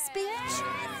ruining the speech.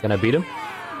 Can I beat him?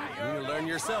 You need to learn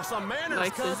yourself some manners,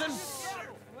 Like this. cousin.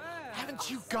 Haven't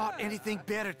you got anything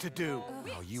better to do?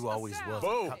 Oh, you always was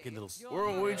Bo. a cocky little...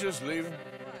 Weren't we just leaving?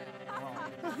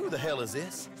 Who the hell is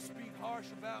this?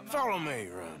 Follow me,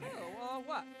 Ronnie.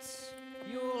 What?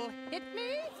 You'll hit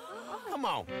me? Come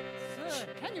on. Sir,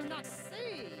 can you not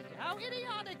see how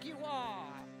idiotic you are?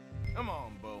 Come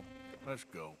on, Bo. Let's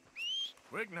go.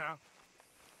 Quick now.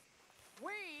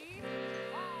 We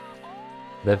are all...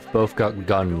 They've both got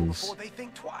guns. Before they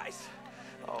think twice.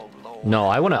 Oh, Lord. No,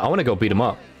 I wanna go beat him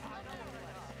up.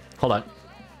 Hold on.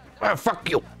 Ah, fuck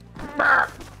you.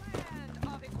 Ah.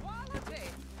 of equality,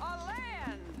 a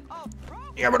land of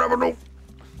progress. Yeah, but I don't know.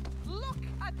 Look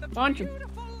at the Don't you?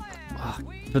 beautiful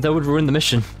land. But that would ruin the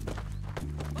mission.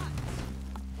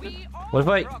 We all What if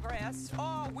I- progress,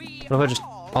 or we What if I just...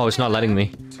 all Oh, it's not letting me.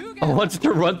 together. I wanted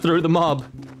to run through the mob.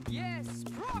 Yes,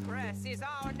 progress is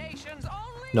our nation's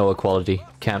only No equality.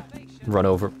 Can't run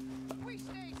over. We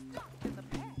stay stuck in the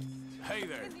past. Hey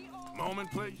there. Moment,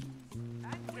 please.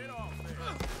 Get off there.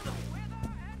 The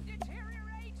weather and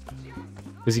deteriorates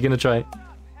just Is he gonna try?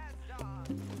 has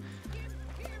done.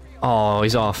 Oh,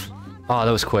 he's off. Oh,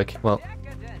 that was quick. Well,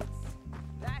 Decadence.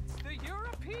 That's the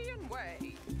European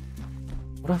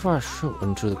What if I shoot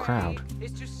into the crowd?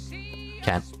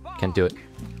 Can't do it.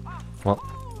 Well.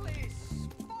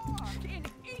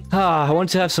 I want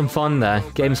to have some fun there.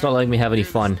 Game's not letting me have any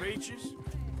fun.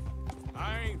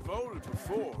 I ain't voted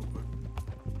before,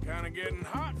 but kind of getting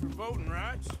hot for voting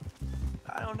rights.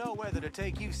 I don't know whether to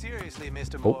take you seriously,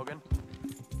 Mr. Morgan.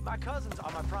 My cousins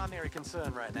are my primary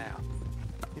concern right now.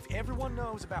 If everyone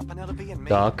knows about Penelope and me...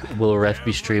 Doc, will Ref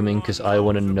be streaming? Because I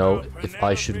want to know if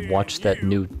I should watch that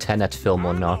new Tenet film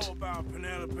or not.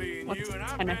 What's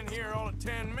Tenet?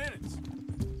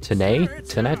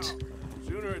 Tenet?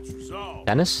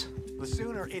 Dennis? The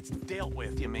sooner it's dealt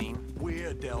with, you mean?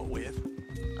 We're dealt with.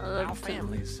 Our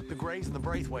families, the Greys and the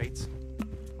Braithwaites,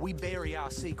 we bury our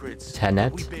secrets.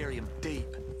 Tenet? We bury them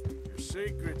deep. Your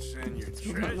secrets and your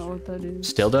I don't know what that is.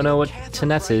 Still don't know what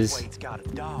Tenet is. Braithwaite's got a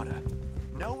daughter.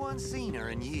 No one's seen her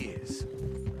in years.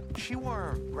 She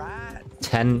weren't right.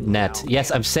 Tenet. Yes,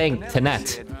 I'm saying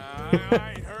Tenet.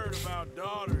 I ain't heard about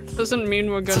daughters. Doesn't mean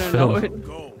we're gonna know it.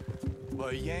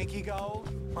 Well, Yankee Gold?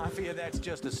 I fear that's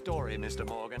just a story, Mr.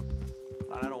 Morgan.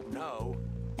 I don't know.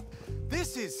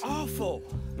 This is awful.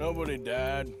 Nobody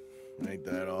died. Ain't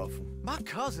that awful? My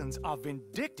cousins are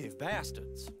vindictive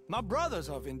bastards. My brothers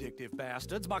are vindictive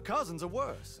bastards. My cousins are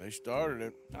worse. They started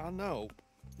it. I know,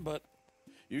 but...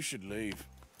 You should leave.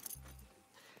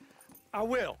 I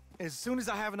will, as soon as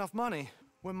I have enough money.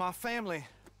 When my family...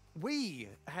 We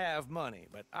have money,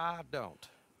 but I don't.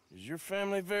 Is your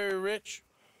family very rich?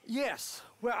 Yes,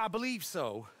 well, I believe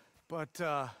so. But,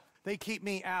 they keep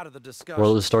me out of the discussion.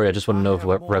 Moral of the story, I just want to know if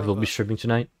Rev will be streaming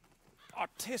tonight.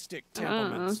 Artistic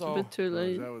temperament, It's a bit too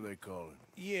late. Is that what they call it?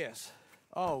 Yes.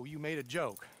 Oh, you made a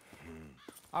joke.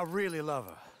 I really love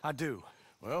her. I do.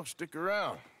 Well, stick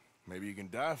around. Maybe you can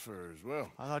die for her as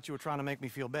well. I thought you were trying to make me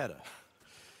feel better.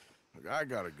 Look, I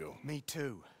gotta go. Me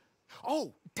too.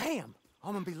 Oh, damn!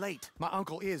 I'm gonna be late. My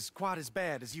uncle is quite as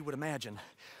bad as you would imagine.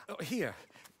 Here,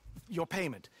 your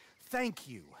payment. Thank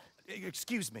you.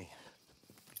 Excuse me.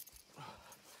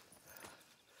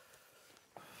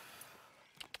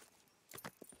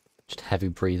 Just heavy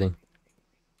breathing.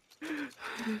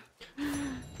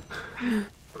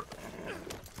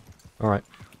 Alright.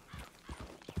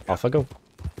 Off I go.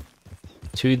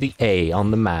 To the A on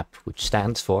the map, which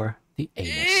stands for the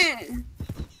anus. It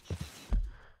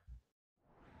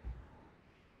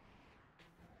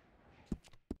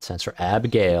stands for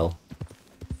Abigail.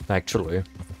 Actually.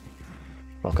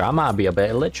 Look, I might be a bit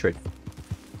illiterate.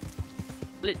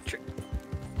 Literally.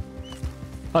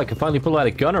 Oh, I can finally pull out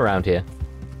a gun around here.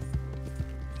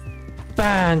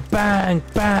 Bang, bang,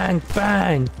 bang,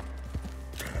 bang!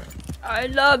 I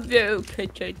love you,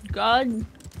 kitchen gun.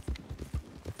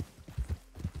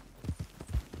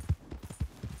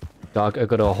 Dog, I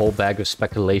got a whole bag of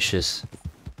speculatious.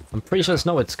 I'm pretty sure that's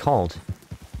not what it's called.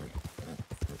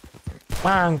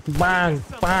 Bang, bang,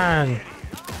 bang!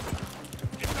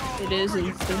 It is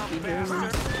in Stinky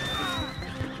German.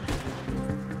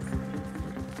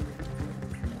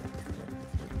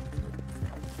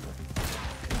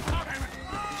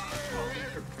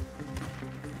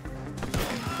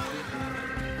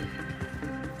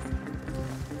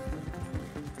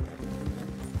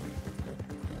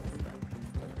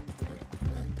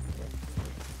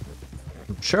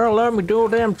 Sure, let me do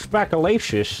them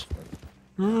speculatious.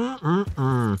 Yo,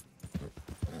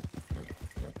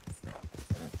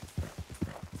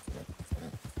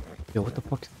 what the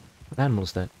fuck? What animal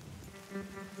is that?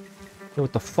 Yo,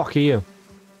 what the fuck are you?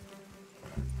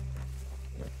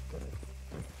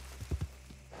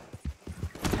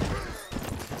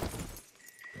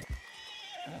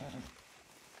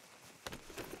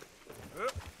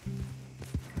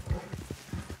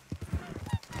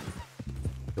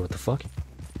 Yo, what the fuck?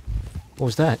 What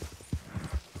was that?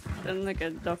 Sound like a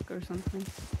duck or something.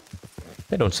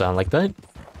 They don't sound like that.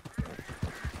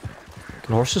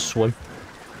 Can horses swim?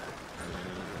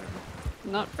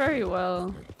 Not very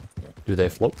well. Do they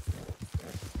float?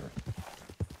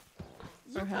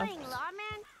 You Perhaps. playing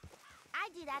lawman? I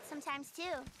do that sometimes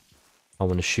too. I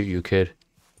want to shoot you, kid.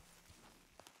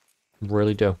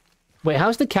 Really do. Wait,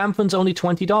 how's the camp funds only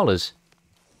 $20?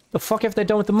 The fuck have they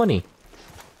done with the money?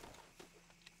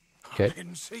 Okay. I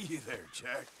didn't see you there,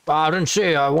 Jack. I didn't see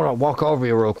you. I want to walk over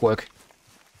you real quick.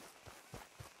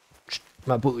 Just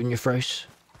my boot in your face.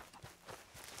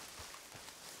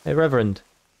 Hey, Reverend.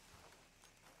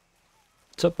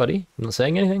 What's up, buddy? I'm not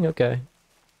saying anything? Okay.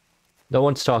 No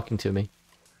one's talking to me.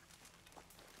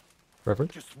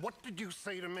 Reverend? Just what did you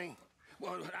say to me?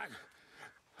 Well,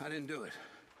 I didn't do it.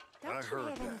 Don't I you heard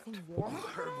have that. anything warm?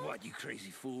 Heard what, you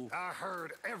crazy fool? I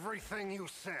heard everything you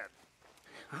said.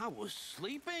 I was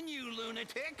sleeping, you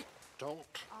lunatic. Don't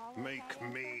make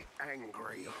me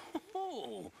angry.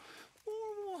 Oh,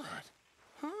 or what?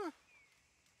 Huh?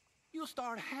 You'll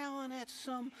start howling at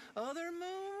some other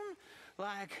moon?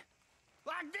 Like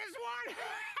this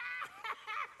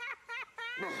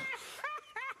one?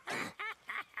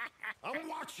 I'm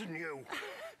watching you.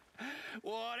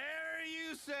 Whatever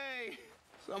you say.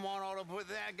 Someone ought to put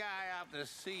that guy out to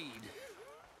seed.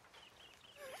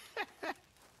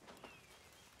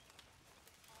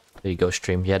 There you go,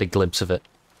 stream. You had a glimpse of it.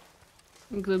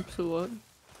 A glimpse of what?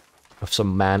 Of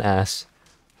some man ass.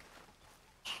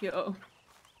 Yo.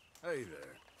 Hey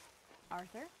there.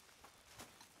 Arthur?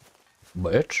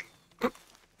 Bitch.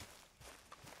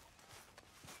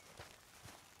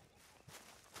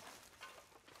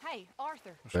 Hey,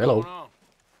 Arthur. Hello.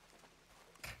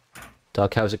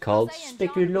 Doc, how's it called? Jose and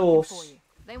Stick John your are looking nose. for you.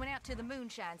 They went out to the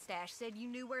moonshine stash, said you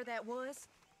knew where that was.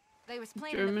 They was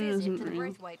planning a German visit isn't to the real.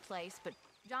 Braithwaite place, but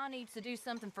John needs to do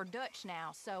something for Dutch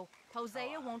now, so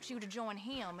Hosea wants you to join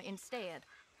him instead.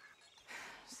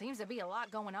 Seems to be a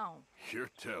lot going on. You're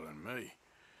telling me.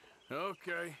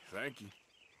 Okay, thank you.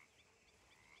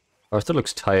 Arthur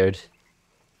looks tired.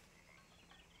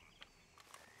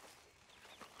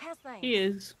 How's things? He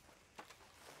is.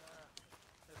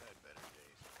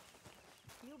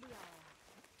 You'll be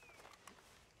all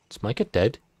Is Micah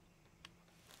dead?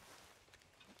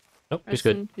 Nope, he's Rest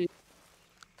good. in peace.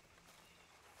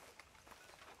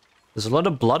 There's a lot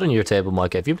of blood on your table,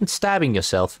 Micah. Have you been stabbing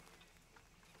yourself?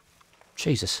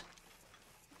 Jesus.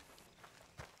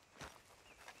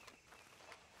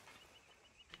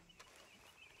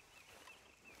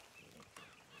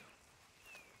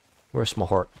 Where's my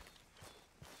heart?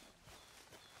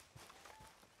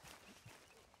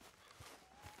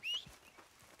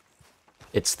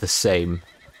 It's the same.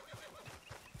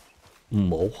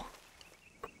 Mo.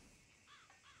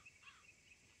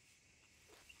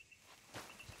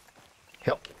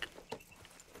 Help.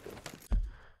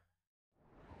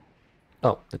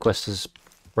 Oh, the quest is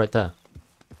right there.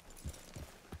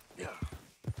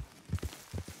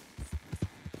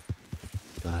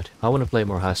 God, I want to play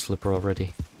more House Flipper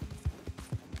already.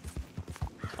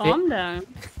 Calm down.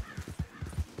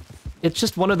 It's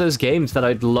just one of those games that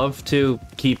I'd love to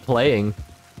keep playing.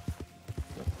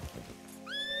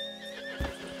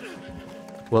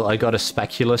 Well, I got a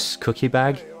speculous cookie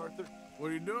bag. Hey, Arthur.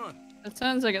 What are you doing? That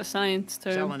sounds like a science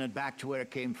term. Selling it back to where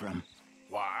it came from.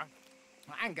 Why?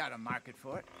 I ain't got a market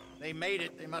for it. They made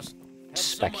it. They must have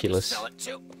Speculous. someone to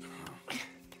sell it to.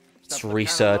 It's Stuff look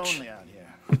research. kinda lonely out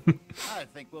here. I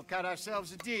think we'll cut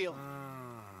ourselves a deal.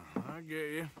 I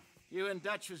get you. You and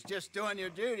Dutch was just doing your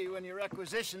duty when you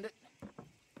requisitioned it.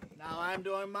 Now I'm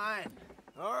doing mine.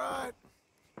 All right.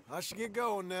 I should get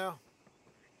going now.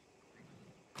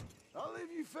 I'll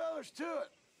leave you fellas to it.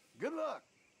 Good luck.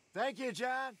 Thank you,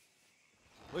 John.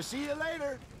 We'll see you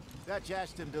later. Dutch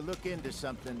asked him to look into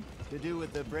something to do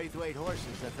with the Braithwaite horses,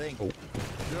 I think.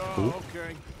 Oh,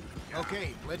 okay. Okay,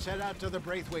 let's head out to the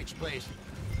Braithwaite's place.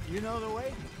 You know the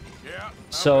way? Yeah.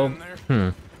 So,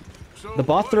 So the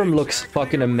bathroom looks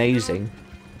fucking amazing.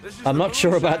 I'm not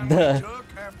sure about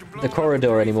the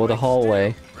corridor anymore, the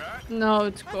hallway. No,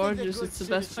 it's gorgeous. It's the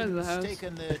best part of the house.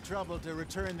 Taken the trouble to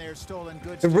return their stolen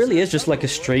goods It to really is just Saratoga, like a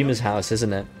streamer's house,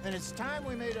 isn't it? And it's time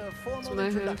we made a formal my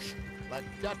house. introduction, like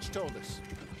Dutch told us.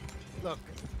 Look,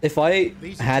 If I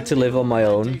these are had two to live on my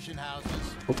own, plantation houses.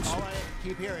 Oops. All I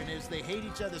keep hearing is they hate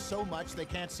each other so much they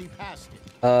can't see past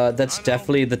it. that's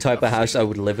definitely the type of house I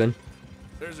would live in.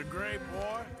 There's a gray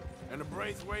boy and a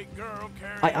Braithwaite girl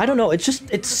carrying. I don't know, it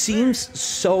seems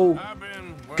so I've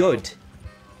been, well, good.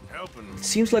 helping them. It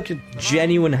seems like a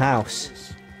genuine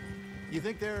house. You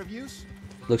think they're of use?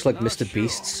 Looks like Not Mr. sure.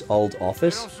 Beast's old They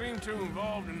office. don't seem too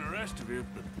involved in the rest of it,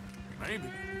 but maybe.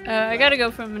 I gotta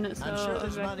go for a minute, so I'm sure I'll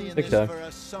there's be back money in in- Big this time. for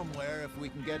us somewhere if we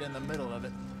can get in the middle of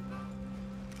it.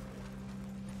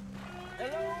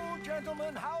 Hello,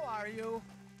 gentlemen. How are you?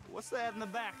 What's that in the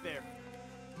back there?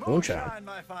 Moonshine.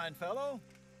 My fine fellow.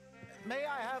 May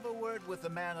I have a word with the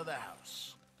man of the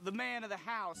house? The man of the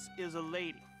house is a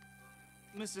lady.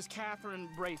 Mrs. Catherine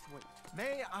Braithwaite.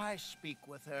 May I speak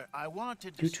with her? I want to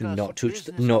You discuss do not touch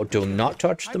the, business no, of do day. not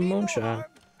touch I the mean moonshine.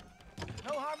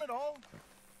 No harm at all.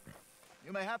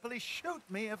 You may happily shoot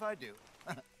me if I do.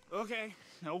 Okay,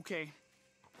 okay.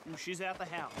 She's at the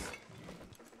house.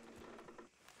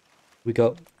 We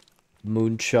got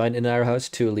moonshine in our house,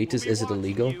 2 liters. Is it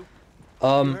illegal?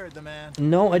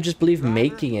 No, I just believe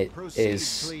making it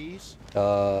is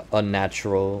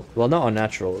unnatural. Well, not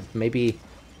unnatural. Maybe.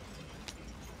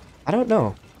 I don't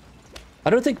know. I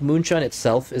don't think moonshine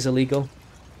itself is illegal.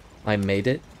 I made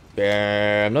it.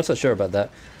 Yeah, I'm not so sure about that.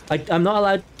 I'm not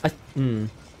allowed.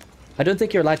 I don't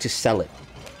think you're allowed to sell it.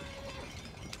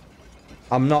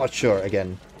 I'm not sure,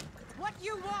 again. What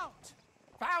you want?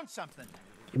 Found something.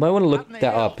 You might want to look Up in the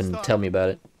that up hills, and though. tell me about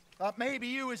it. Thought maybe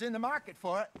you was in the market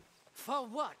for it. For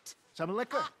what? Some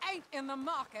liquor. I ain't in the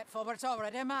market for what's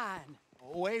already mine.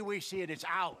 The way we see it, it's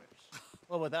ours.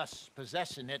 Well, with us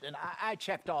possessing it, and I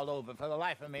checked all over. For the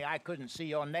life of me, I couldn't see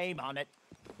your name on it.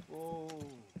 Oh.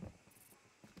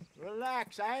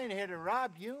 Relax, I ain't here to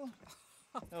rob you.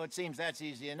 No, it seems that's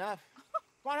easy enough.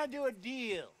 Wanna do a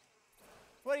deal?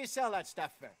 What do you sell that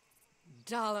stuff for?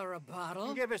 $1 a bottle?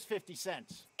 You give us 50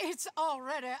 cents. It's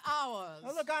already ours.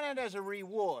 Well, look on it as a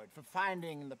reward for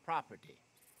finding the property.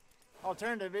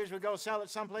 Alternative is we go sell it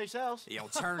someplace else. The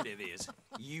alternative is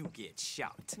you get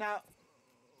shot. Now,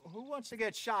 who wants to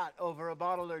get shot over a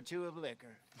bottle or two of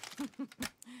liquor?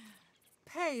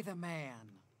 Pay the man.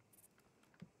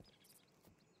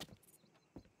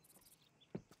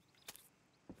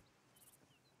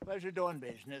 Pleasure doing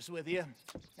business with you.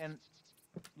 And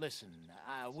listen,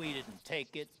 we didn't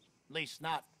take it. At least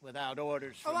not without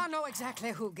orders from... Oh, I know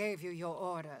exactly who gave you your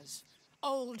orders.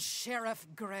 Old Sheriff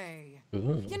Gray.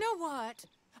 Ooh. You know what?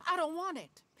 I don't want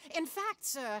it. In fact,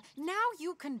 sir, now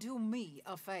you can do me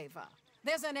a favor.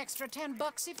 There's an extra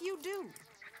 $10 if you do.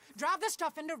 Drive the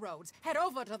stuff into Rhodes, head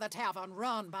over to the tavern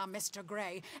run by Mr.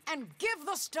 Gray, and give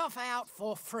the stuff out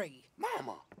for free.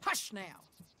 Mama! Hush now.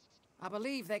 I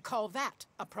believe they call that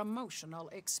a promotional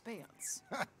expense.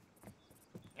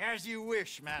 As you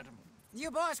wish, madam.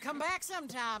 You boys come back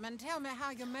sometime and tell me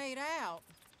how you made out.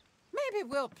 Maybe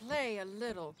we'll play a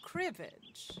little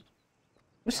cribbage.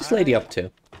 What's this lady up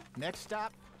to? Next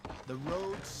stop, the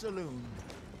Rhodes Saloon.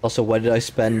 Also, why did I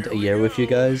spend a year with you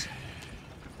guys?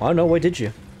 I don't know, why did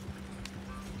you?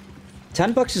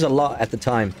 $10 is a lot at the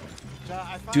time.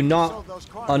 Do not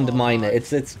undermine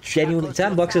it. It's genuinely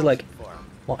 $10 is like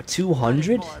what,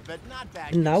 200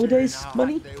 in nowadays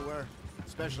money?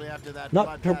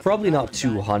 Not probably not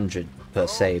 200 per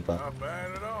se, but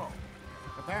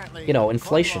you know,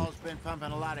 inflation. Been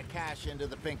pumping a lot of cash into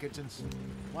the Pinkertons.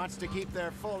 Wants to keep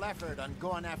their full effort on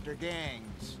going after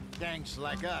gangs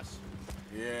like us.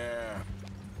 Yeah.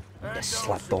 The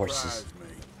slap horses.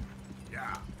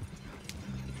 Yeah.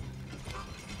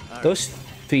 Those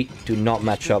feet do not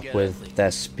match up with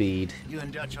their speed. You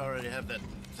and Dutch already have that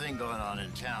thing going on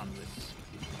in town with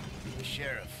the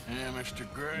sheriff. Yeah, Mr.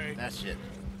 Gray. That's it.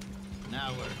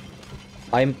 Now we're...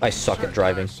 I suck at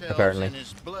driving, apparently.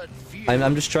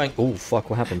 I'm just trying... Oh, fuck,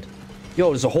 what happened? Yo,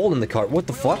 there's a hole in the cart. What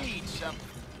the fuck?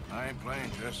 I ain't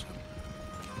playing, Jesse.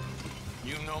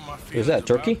 You know my What is that,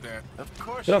 turkey? Of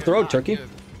course Get off the road, turkey.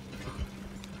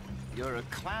 You're a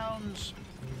clown's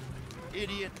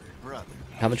idiot brother.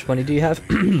 How much money do you have?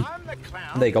 I'm the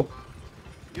clown. There you go.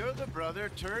 You're the brother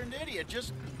turned idiot.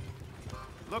 Just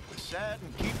look sad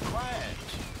and keep quiet.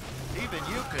 Even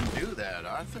you can do that,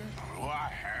 Arthur. Oh,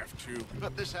 I have to.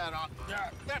 Put this hat on.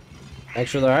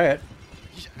 Thanks for the riot.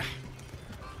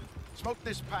 Smoke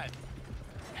this pipe.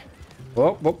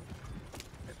 Whoa, whoa.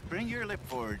 Bring your lip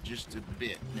forward just a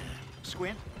bit.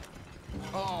 Squint.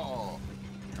 Oh,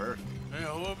 perfect. Hey,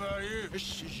 what about you?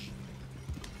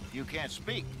 You can't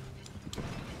speak.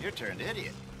 You're turned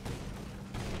idiot.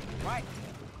 Right.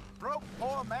 Broke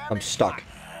poor man. I'm stuck.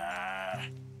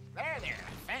 There,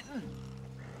 Fenton.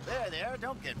 There,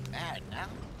 don't get mad now.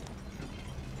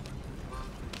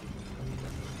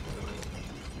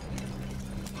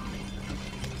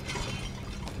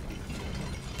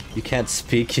 You can't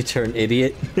speak, you turn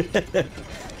idiot. There's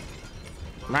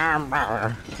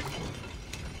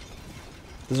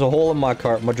a hole in my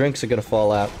cart. My drinks are gonna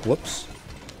fall out. Whoops.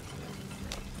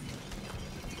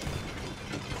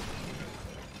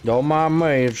 Don't mind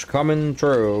me, it's coming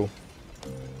through.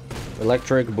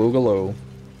 Electric Boogaloo.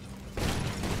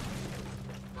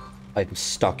 I'm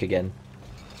stuck again.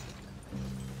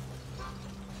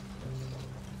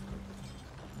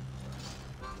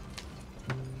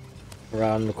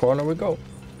 Around the corner we go.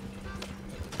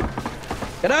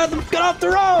 Get off the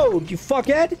road, you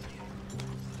fuckhead!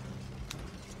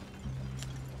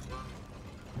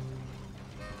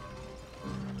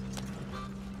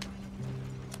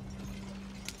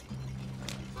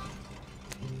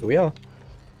 Here we are.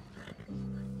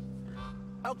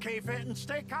 Okay, Fenton,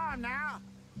 stay calm now.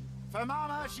 For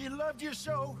Mama, she loved you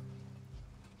so.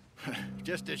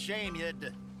 Just a shame you had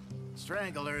to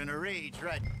strangle her in a rage,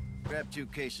 right? Grab 2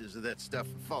 cases of that stuff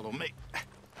and follow me.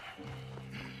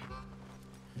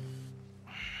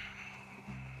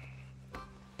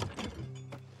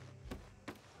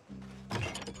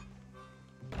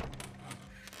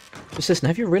 Just listen,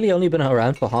 have you really only been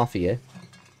around for half a year?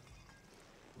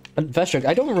 And Vestrik,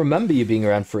 I don't remember you being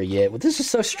around for a year. Well, this is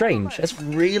so strange. It's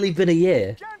really been a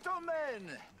year.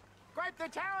 Gentlemen, quite the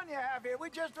of town you have here. We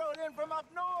just rode in from up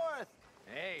north.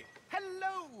 Hey.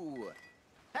 Hello.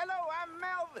 Hello, I'm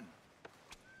Melvin.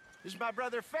 This is my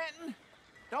brother Fenton.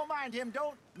 Don't mind him,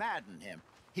 don't madden him.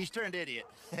 He's turned idiot.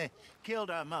 Killed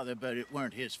our mother, but it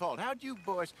weren't his fault. How'd you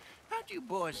boys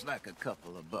like a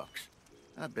couple of bucks?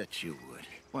 I bet you would.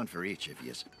 One for each of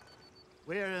you.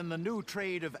 We're in the new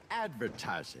trade of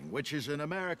advertising, which is an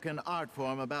American art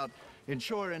form about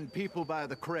ensuring people buy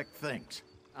the correct things.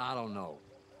 I don't know.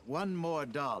 $1 more.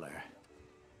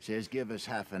 Says give us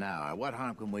half an hour. What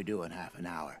harm can we do in half an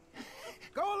hour?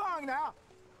 Go along now.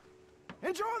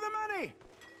 Enjoy the money.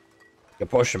 You're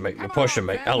pushing me. You're pushing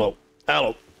me. Hello.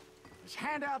 Hello. Just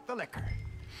hand out the liquor.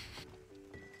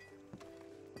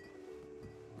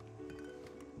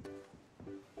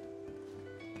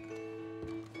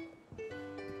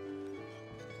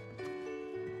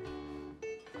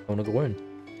 I wanna go in.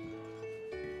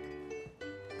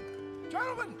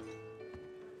 Gentlemen!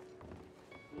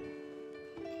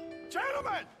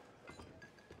 Gentlemen!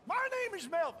 My name is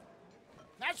Melvin.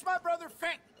 That's my brother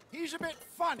Fenton. He's a bit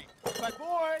funny, but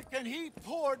boy, can he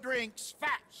pour drinks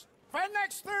fast. For the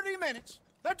next 30 minutes,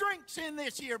 the drinks in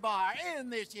this here bar, in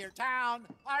this here town,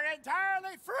 are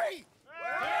entirely free.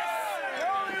 The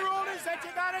only rule is that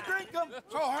you gotta drink them,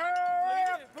 so hurry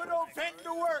up, put old Fenton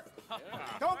to work.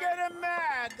 Don't get him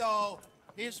mad, though.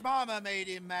 His mama made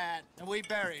him mad, and we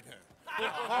buried her.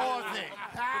 Poor thing.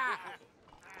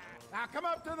 Now come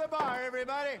up to the bar,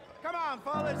 everybody. Come on,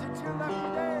 fellas, it's your lucky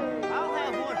day. I'll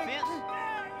have one, Fenton.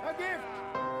 A gift.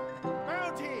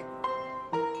 Bounty.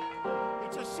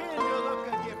 It's a sin to look a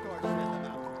gift horse in the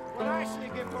mouth. When I see a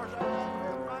gift horse, I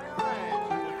look my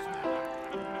eyes.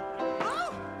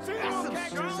 Oh, see, that's some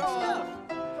strong stuff.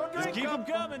 So Just keep them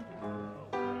coming.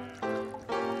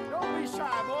 Don't be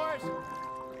shy, boys.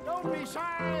 Don't be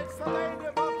shy. It's the land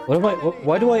of opportunity. What do I?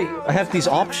 Why do I have these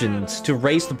options to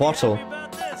raise the bottle?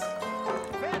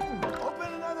 Fenton,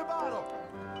 open another bottle.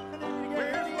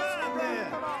 Where's mine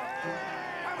then?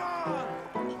 Come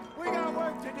on. We got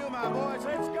work to do, my boys.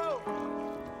 Let's go.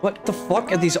 What the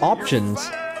fuck are these options?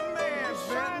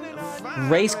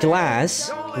 Raise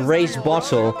glass, raise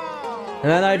bottle,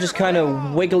 and then I just kind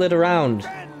of wiggle it around.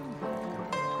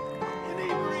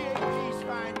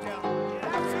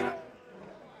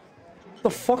 What the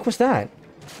fuck was that?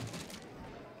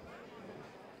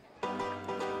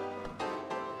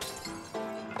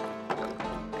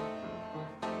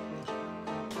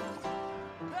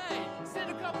 Hey, send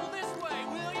a couple this way,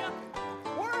 will ya?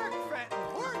 Work, Fenton.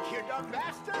 Work, you dumb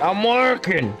bastard. I'm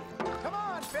working. Come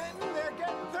on, Fenton. They're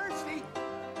getting thirsty.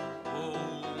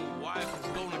 Oh, wife is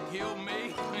gonna kill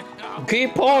me.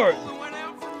 Keep pouring. Went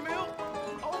out for milk.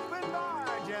 Open bar,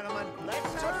 gentlemen.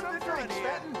 Let's serve the drinks,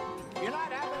 Fenton. You're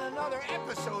not having another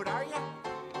episode, are you?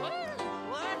 Well,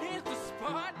 that hit the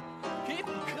spot. Keep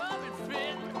them coming,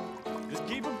 Fenton. Just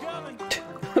keep them coming.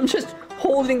 I'm just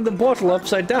holding the bottle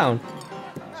upside down.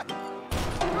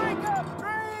 Drink up,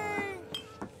 drink!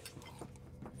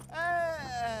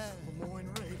 Lemoyne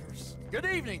Raiders. Good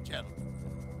evening, gentlemen.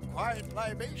 Quiet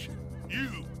libation.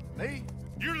 You. Me?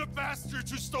 You're the bastards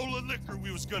who stole the liquor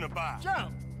we was gonna buy.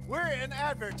 Jump. We're in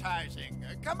advertising.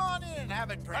 Come on in and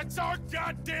have a drink. That's our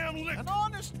goddamn liquor. An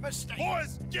honest mistake.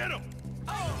 Boys, get him.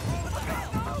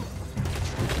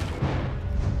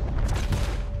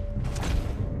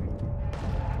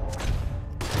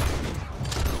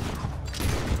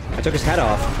 I took his hat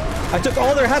off. I took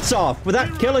all their hats off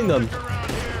without killing them.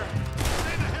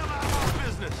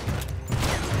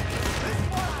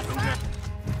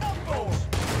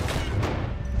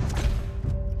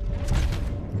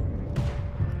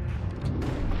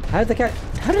 How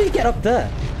did he get up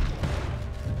there?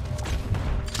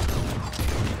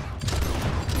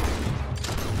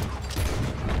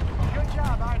 Good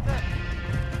job, Arthur.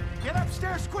 Get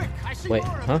upstairs quick. I see Wait,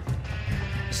 more of huh?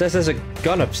 It says there's a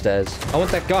gun upstairs. I want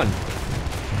that gun.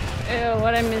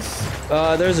 What I miss?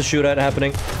 There's a shootout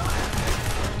happening.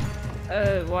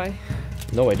 Why?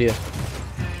 No idea.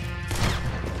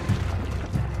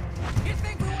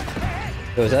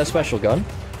 Oh, is that a special gun?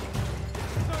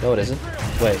 No, it isn't.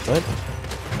 Wait, what?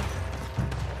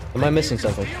 Am I missing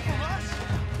something?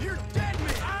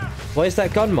 Why is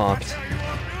that gun marked?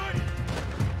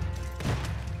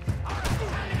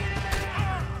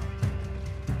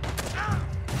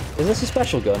 Is this a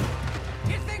special gun?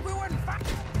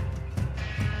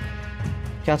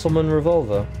 Castleman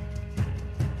revolver.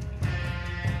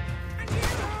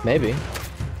 Maybe.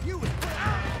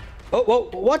 Oh, whoa,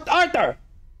 what? Arthur!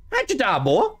 How'd you die,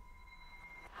 boy?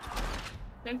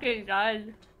 Okay, guys.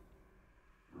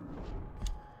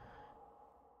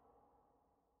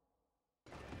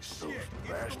 Those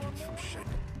bastards from shit.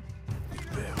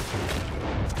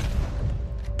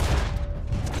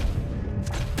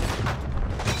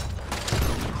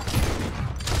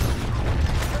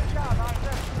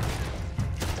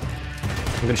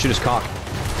 I'm gonna shoot his cock.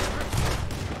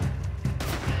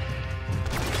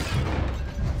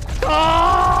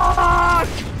 Fuck!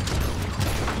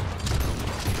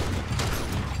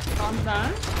 Calm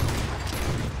down.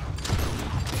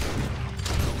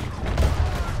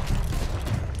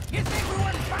 You think we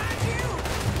wouldn't find you?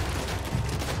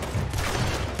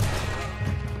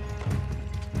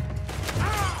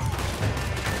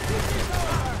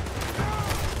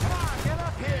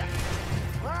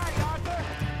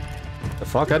 The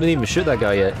fuck? I didn't even shoot that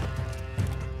guy yet.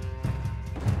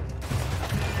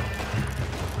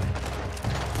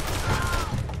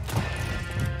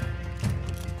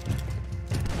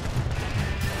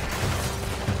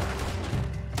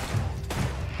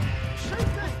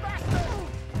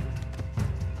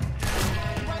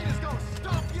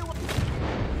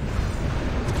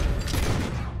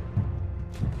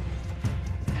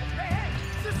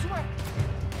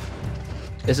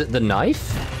 Is it the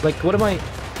knife? Like, what am I...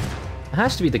 It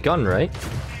has to be the gun, right?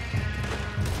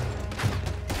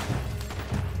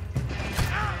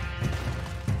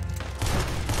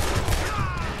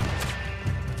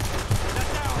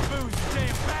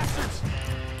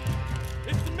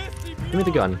 Give me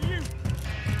the gun.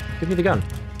 Give me the gun.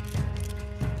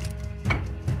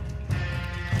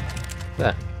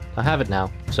 There. I have it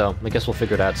now, so I guess we'll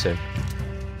figure it out soon.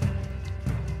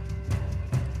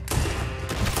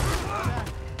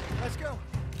 Let's go.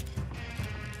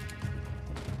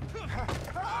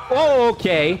 Oh,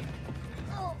 okay.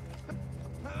 Come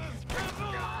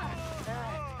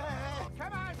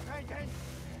on, Franklin.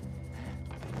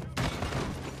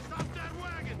 Stop that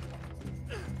wagon.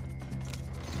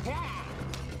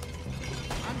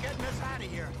 I'm getting us out of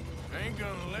here. Ain't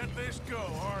gonna let this go,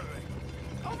 are they?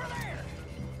 Over there!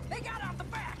 They got out the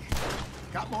back!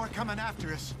 Got more coming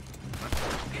after us.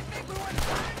 You think we wouldn't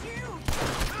find you?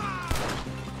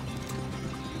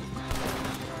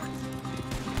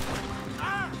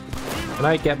 Can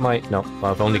I get my... No,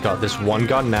 I've only got this one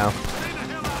gun now.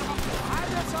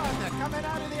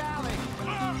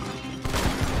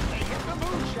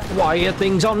 Why are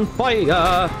things on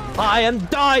fire? I am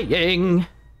dying!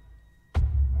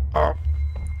 Oh.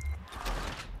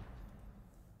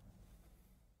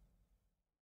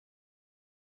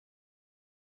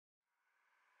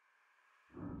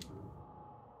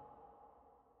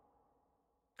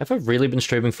 Have I really been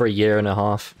streaming for a year and a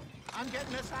half? I'm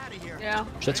getting us out of here. Yeah.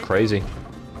 Shit's crazy.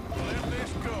 Let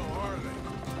this go, are they?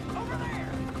 Over there!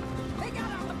 They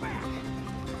got out the back!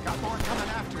 Got more coming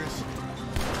after us.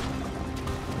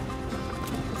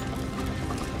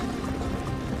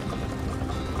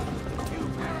 You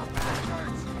pair of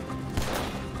bastards!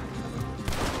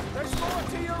 There's more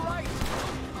to your right.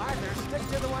 Either stick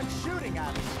to the one shooting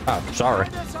at us. Oh, sorry.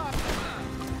 Wind us up.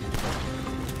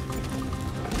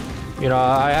 You know,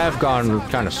 I have gone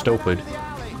kind of stupid.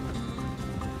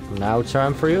 Now it's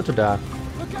time for you to die.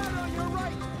 Look out on your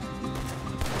right.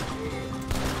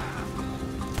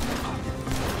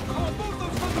 Oh, both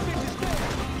those fucking bitches dead.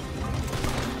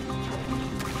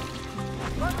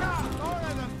 Look out, more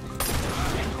of them.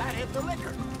 Shit, that hit the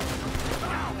liquor.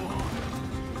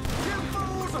 You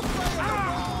fools are playing the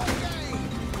wrong game.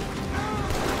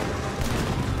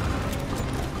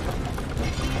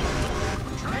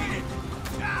 Trade it.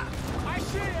 I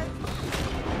see it.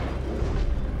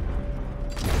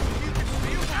 You can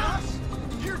steal from us?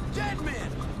 You're dead men.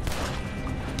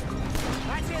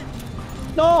 That's it.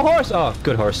 No, horse! Oh,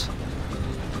 good horse.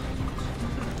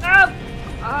 Ah!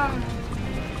 Ah.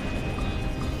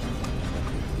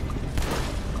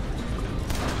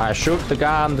 I shoot the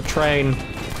guy on the train.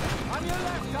 On your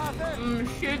left, Arthur.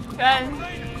 Shoot Ben.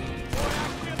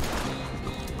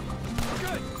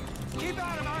 Good. Keep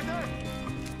at him, Arthur.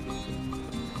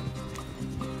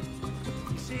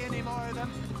 You see any more of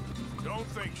them? Don't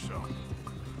think so.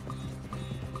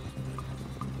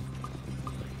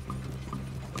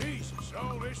 Jesus,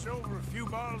 all this over a few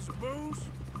bottles of booze?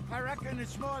 I reckon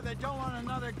it's more they don't want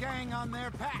another gang on their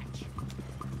patch.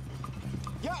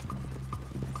 Yup.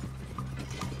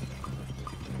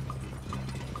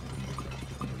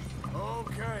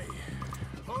 Okay.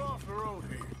 Pull off the road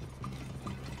here.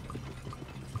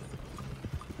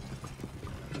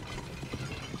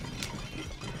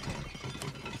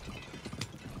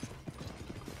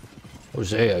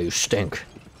 Hosea, you stink.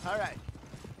 All right.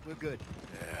 We're good.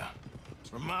 Yeah.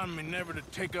 Remind me never to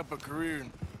take up a career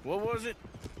in... What was it?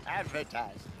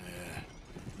 Advertise. Yeah.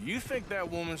 You think that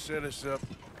woman set us up?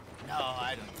 No,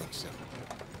 I don't think so.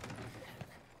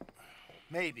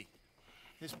 Maybe.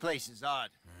 This place is odd.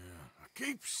 Yeah. I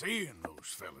keep seeing those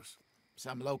fellas.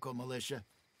 Some local militia.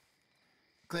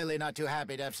 Clearly not too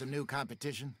happy to have some new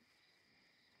competition.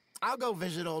 I'll go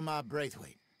visit old Ma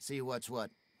Braithwaite, see what's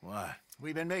what. Why?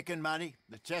 We've been making money.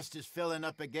 The chest is filling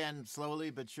up again, slowly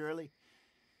but surely.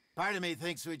 Part of me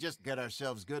thinks we just get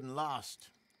ourselves good and lost.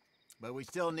 But we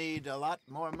still need a lot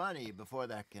more money before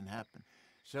that can happen.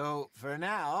 So, for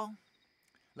now,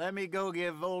 let me go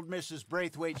give old Mrs.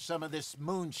 Braithwaite some of this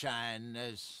moonshine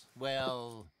as,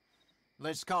 well,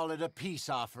 let's call it a peace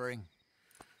offering.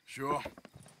 Sure.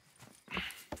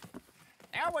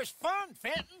 That was fun,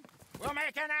 Fenton. We'll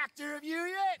make an actor of you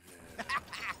yet.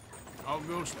 I'll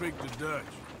go speak to Dutch.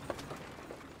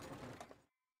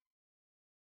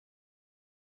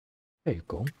 There you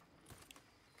go.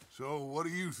 So, what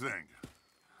do you think?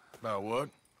 About what?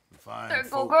 The fine There go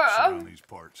folks girl. around these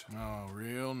parts. Oh,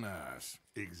 real nice.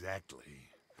 Exactly.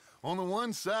 On the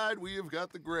one side, we have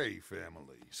got the Gray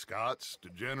family. Scots,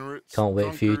 degenerates, Can't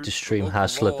wait for you to drunkards, stream the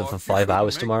House local Slipping law, for you 5 couldn't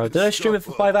hours make tomorrow. this Did I stream it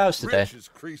for stuff 5 up. hours today? Rich as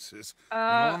Croesus.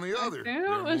 And on the I other, think it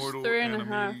their was mortal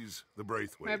 3.5. enemies, the Maybe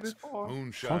Braithwaites. 4. Fucking hell.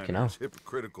 Moonshiners,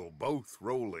 hypocritical, both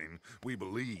rolling, we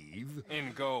believe.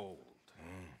 In gold.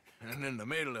 And in the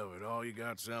middle of it all, you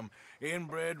got some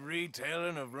inbred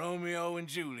retelling of Romeo and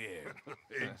Juliet.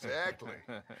 Exactly.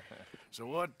 So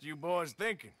what you boys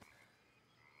thinking?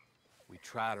 We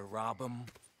try to rob them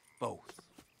both.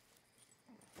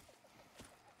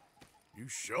 You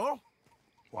sure?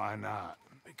 Why not?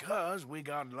 Because we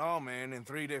got lawmen in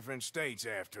 3 different states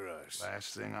after us.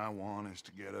 Last thing I want is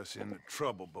to get us into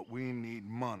trouble, but we need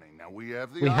money. Now, we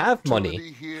have the We have money.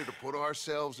 opportunity here to put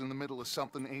ourselves in the middle of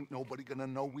something ain't nobody gonna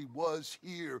know we was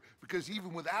here. Because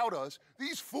even without us,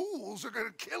 these fools are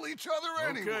gonna kill each other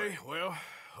anyway. Okay, well,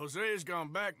 Hosea's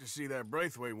gone back to see that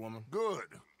Braithwaite woman.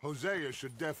 Good. Hosea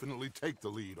should definitely take the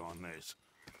lead on this.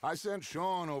 I sent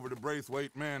Sean over to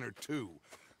Braithwaite Manor, too.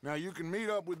 Now, you can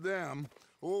meet up with them,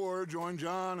 or join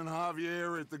John and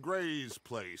Javier at the Gray's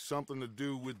place. Something to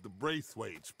do with the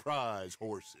Braithwaite's prize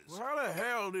horses. Well, how the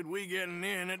hell did we get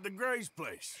in at the Gray's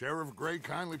place? Sheriff Gray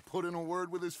kindly put in a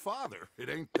word with his father. It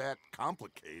ain't that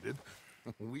complicated.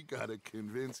 We gotta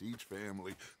convince each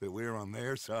family that we're on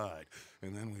their side,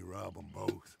 and then we rob them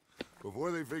both.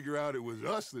 Before they figure out it was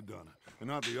us that done it, and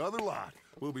not the other lot,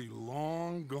 we'll be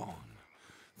long gone.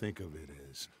 Think of it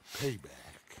as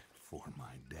payback for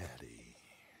my daddy.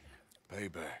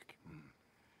 Payback.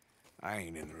 I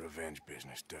ain't in the revenge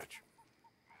business, Dutch.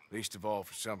 Least of all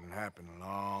for something happened a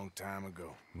long time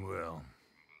ago. Well,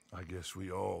 I guess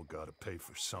we all gotta pay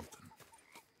for something.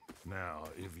 Now,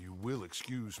 if you will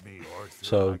excuse me, Arthur...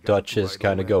 So Dutch is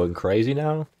kind of going crazy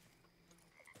now?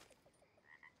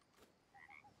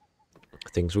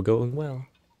 Things were going well.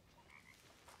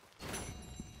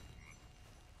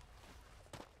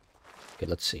 Okay,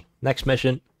 let's see. Next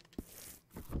mission.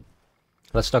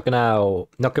 Let's knock him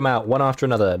out one after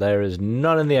another. There is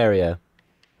none in the area.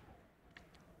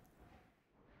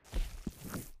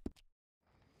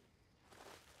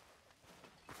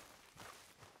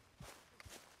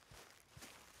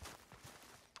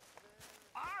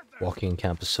 Walking in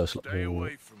campus so slow. Stay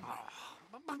away from me.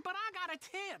 But I got a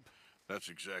tip. That's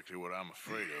exactly what I'm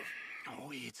afraid of.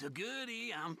 Oh, it's a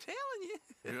goodie, I'm telling you.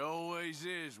 It always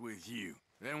is with you.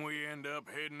 Then we end up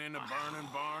heading in a burning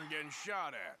barn getting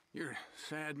shot at. You're a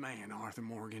sad man, Arthur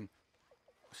Morgan.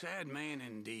 Sad man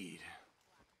indeed.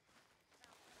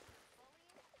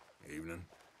 Evening.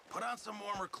 Put on some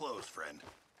warmer clothes, friend.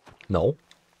 No.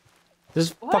 This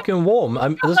is What? fucking warm.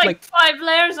 There's like 5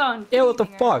 layers on. Yeah, what the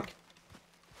fuck?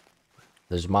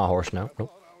 There's my horse now.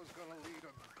 Nope.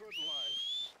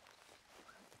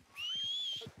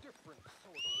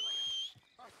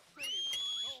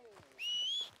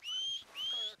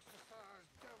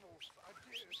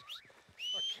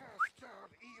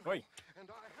 Oi.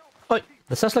 Oi,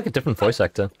 that sounds like a different voice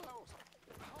actor.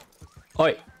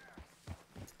 Oi.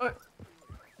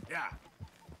 Yeah.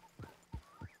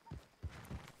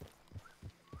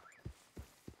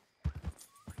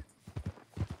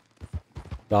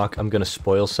 Doc, I'm gonna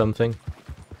spoil something.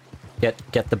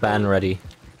 Get the band ready.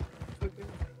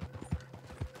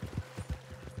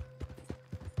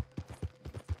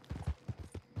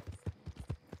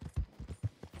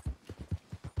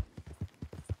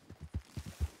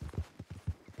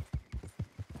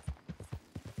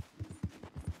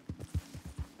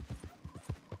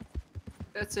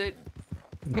 That's it.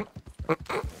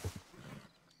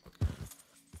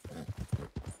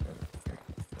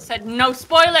 Said no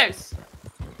spoilers.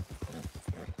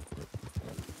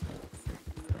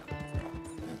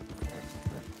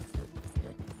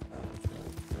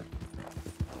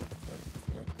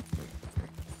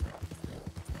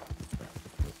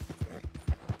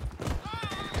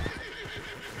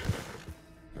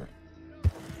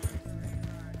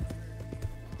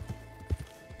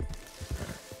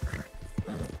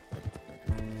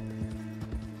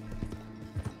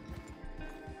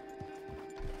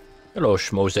 Hello,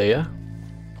 Schmozea.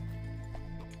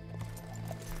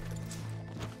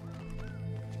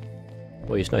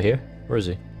 Wait, he's not here? Where is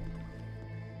he?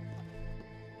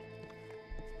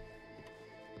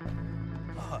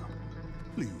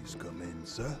 Please come in,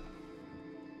 sir.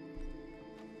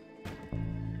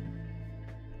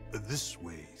 This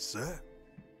way, sir.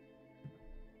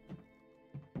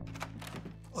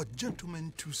 A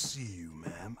gentleman to see you,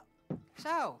 ma'am.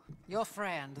 So, your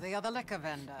friend, the other liquor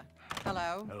vendor.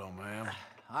 Hello. Hello, ma'am.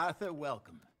 Arthur,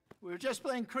 welcome. We were just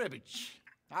playing cribbage.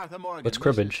 Arthur Morgan. What's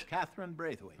cribbage? Mrs. Catherine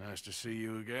Braithwaite. Nice to see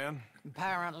you again.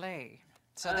 Apparently.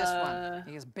 So this one,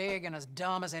 he is big and as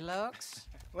dumb as he looks?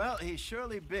 Well, he's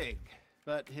surely big,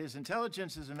 but his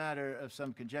intelligence is a matter of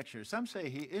some conjecture. Some say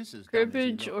he is as dumb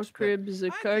Cribbage as he or looks, crib is a I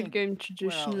card think, game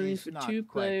traditionally he's for not 2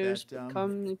 quite players, that but dumb.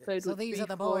 commonly played So with these are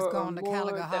the 3, boys 4, going or to more.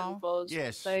 Gallagher That Hall? involves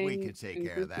Yes, we playing could take and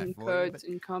care of that grouping for you, cards but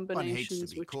in one hates to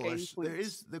combinations be which gain coarse. There points.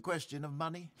 is the question of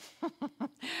money.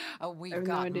 Oh, we've have no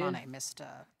got idea. money, Mr.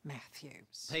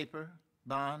 Matthews. Paper,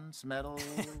 bonds, metal.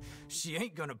 She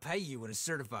ain't gonna pay you in a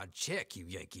certified check, you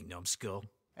Yankee numbskull.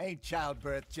 Ain't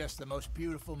childbirth just the most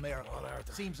beautiful miracle on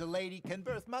earth? Seems a lady can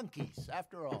birth monkeys,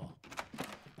 after all.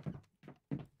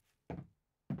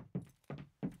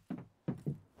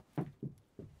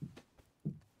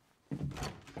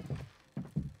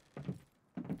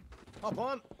 Hop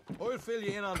on. I'll fill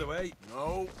you in on the way.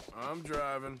 No, I'm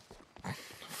driving.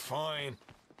 Fine.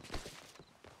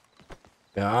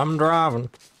 Yeah, I'm driving.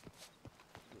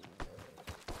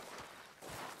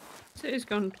 So he's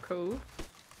gone cool.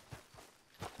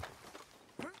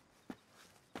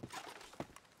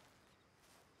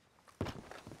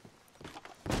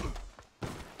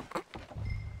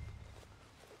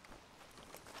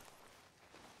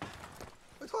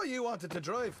 I thought you wanted to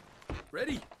drive.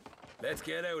 Ready? Let's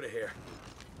get out of here.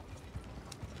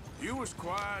 You was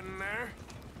quiet in there.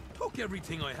 Took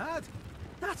everything I had.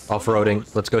 That's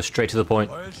Off-roading. Let's go straight to the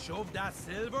point. I'll shove that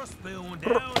silver spoon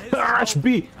down his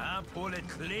RHB. throat and pull it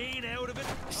clean out of it.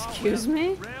 Excuse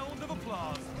me? Round of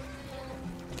applause.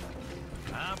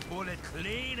 And pull it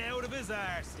clean out of his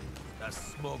arse. The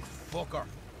smug fucker.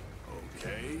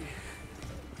 Okay.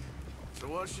 So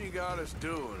what she got us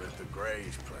doing at the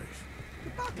Gray's place?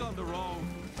 Get back on the road.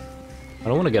 I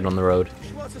don't want to get on the road.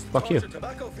 She wants us to Fuck you. torture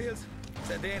tobacco fields.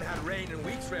 Said they ain't had rain in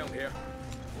weeks round here.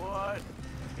 What?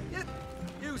 Yep,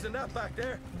 using that back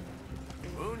there.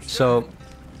 So,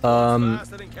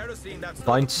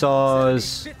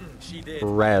 Vinesaw's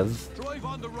Rev,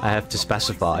 I have to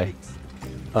specify,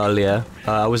 earlier,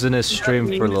 I was in his stream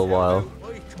for a little while,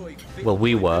 well,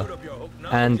 we were,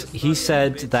 and he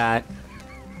said that,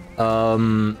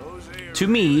 to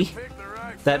me,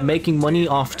 that making money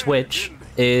off Twitch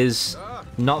is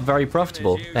not very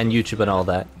profitable, and YouTube and all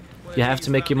that. You have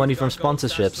to make your money from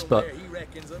sponsorships, but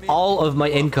all of my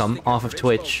income off of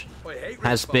Twitch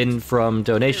has been from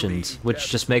donations, which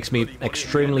just makes me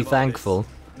extremely thankful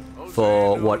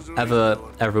for whatever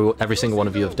every single one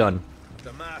of you have done.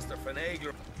 The master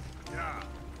finagler.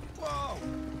 Whoa!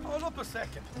 Hold up a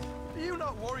second. Are you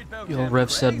not worried about Yo, them Rev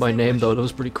said my Greys name English? though, that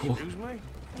was pretty cool.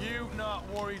 You not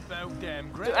worried about them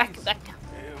Greys? In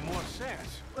what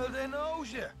sense? Well, they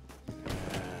knows you.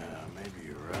 Maybe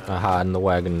you're right. I hide in the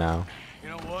wagon now. You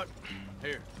know what?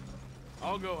 Here,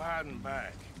 I'll go hiding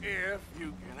back. If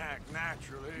you can act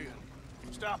naturally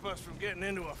and stop us from getting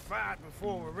into a fight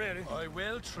before we're ready. I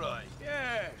will try.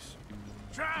 Yes.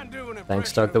 Try and do an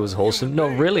Thanks, Doug, that was wholesome. No,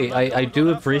 really, I do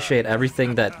appreciate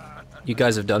everything that you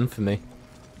guys have done for me.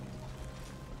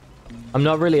 I'm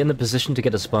not really in the position to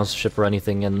get a sponsorship or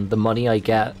anything, and the money I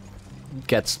get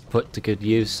gets put to good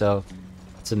use, so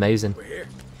it's amazing. We're here.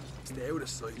 Stay out of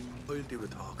sight. I'll do the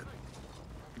talking.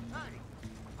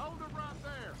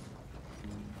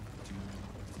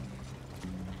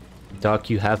 Doc,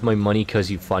 you have my money cause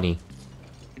you funny.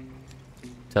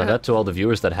 Tell that to all the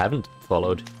viewers that haven't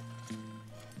followed.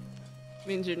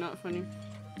 Means you're not funny.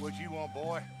 What you want,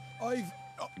 boy?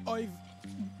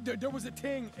 There was a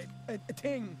thing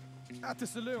at the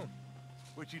saloon.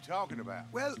 What you talking about?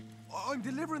 Well, I'm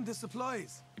delivering the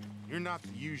supplies. You're not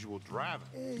the usual driver.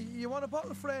 You want a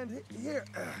bottle, friend? Here.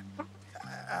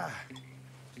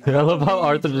 I love how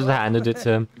Arthur just handed it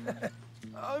to him.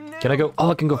 Can I go?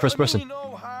 Oh, I can go first person.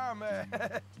 No harm.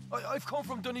 I've come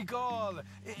from Donegal,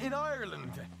 in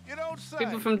Ireland. You don't say.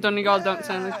 People from Donegal don't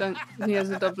sound like that. He has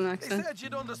a Dublin They accent. said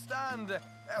you'd understand.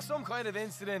 Some kind of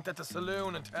incident at the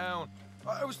saloon in town.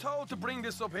 I was told to bring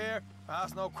this up here.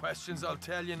 Ask no questions, I'll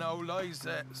tell you no lies,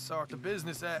 sort of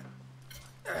business.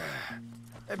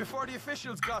 Before the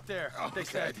officials got there, they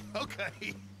said.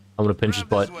 Okay. I'm gonna pinch his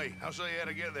butt. This way. I'll show you how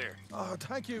to get there. Oh,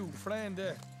 thank you, friend.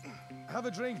 Have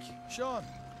a drink, Sean.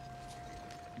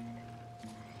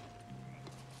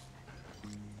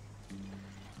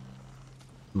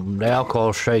 The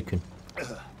alcohol's shaking.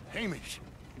 Hamish.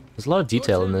 There's a lot of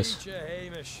detail in this.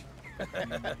 Hamish.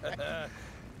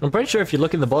 I'm pretty sure if you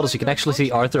look in the bottles, you can actually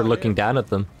see Arthur looking down at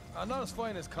them. I'm not as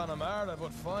fine as Connemara,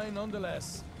 but fine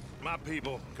nonetheless. My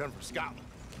people come from Scotland.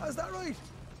 Is that right?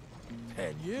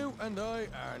 And you and I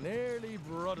are nearly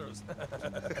brothers.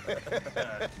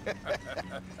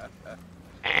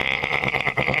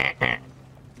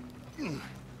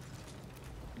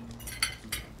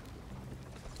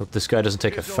 Hope this guy doesn't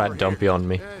take a fat dumpy on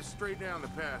me. Yeah, straight down the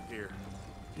path here.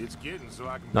 It's getting so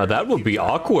I can. Now that would be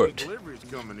awkward. Deliveries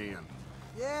coming in.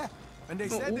 Yeah, and they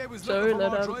said they was Sorry, looking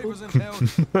for let more out drivers in town.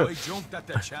 I jumped at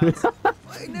the chance.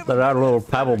 That little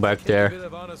pebble back there.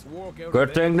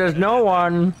 Good thing there's no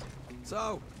one.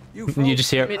 So, You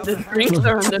just hear. Wait, the drinks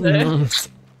are under there.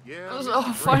 Yeah,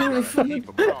 Oh, finally food.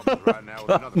 right now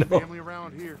with another family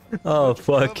around here. Oh,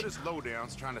 fuck. This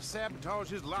lowdown's trying to sabotage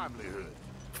his livelihood.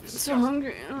 So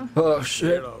hungry. Oh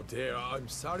shit. Oh dear, I'm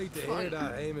sorry to hear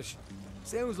that, Hamish.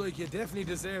 Sounds like you definitely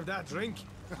deserve that drink.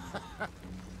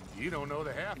 You don't know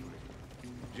the half of it.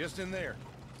 Just in there.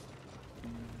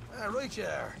 Ah, right you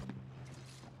are.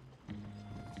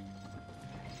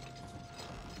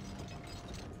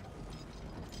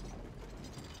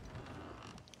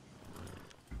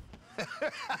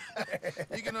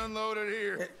 You can unload it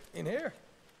here. In here?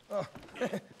 Oh,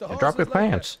 the Drop your horse is like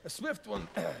pants. a swift one,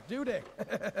 do they?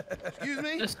 Excuse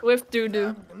me? A swift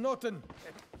doo-doo. Nothing.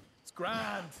 It's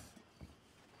grand.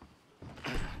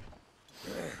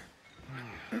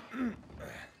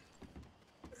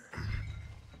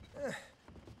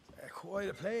 Quite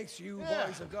a place you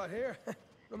boys have got here.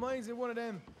 Reminds me of one of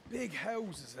them big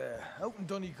houses out in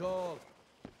Donegal.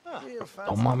 Real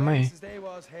fancy mind me. places they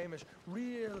was, Hamish.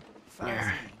 Real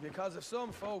fancy. Because if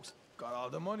some folks got all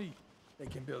the money, they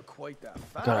can build quite that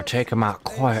fast. Gotta take him out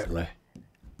quietly.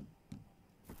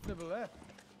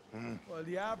 Well,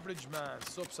 the average man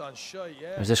sups on shite,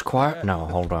 yeah. Is this quiet? No,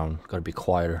 hold on. Gotta be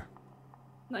quieter.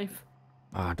 Knife.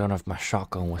 Oh, I don't have my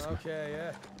shotgun with me.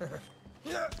 Okay,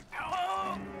 yeah.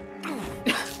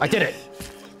 I did it!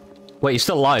 Wait, he's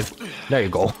still alive. There you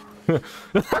go.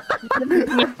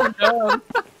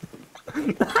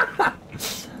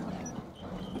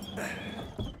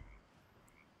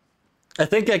 I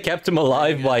think I kept him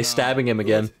alive by stabbing him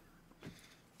again.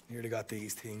 Nearly got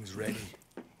these things ready.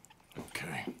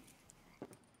 Okay.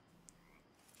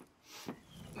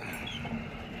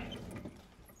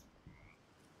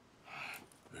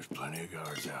 There's plenty of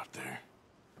guards out there.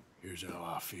 Here's how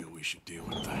I feel we should deal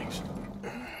with things.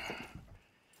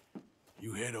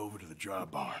 You head over to the dry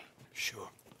barn. Sure.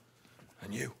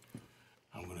 And you?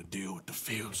 I'm gonna deal with the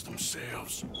fields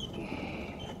themselves.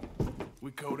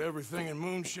 We coat everything in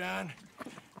moonshine,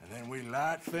 and then we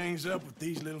light things up with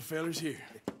these little fellers here.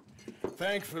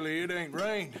 Thankfully, it ain't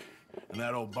rained, and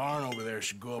that old barn over there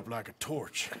should go up like a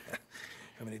torch.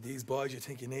 How many of these boys you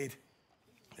think you need?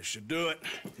 This should do it.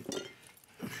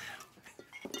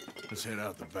 Let's head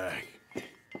out the back.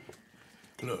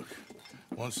 Look,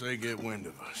 once they get wind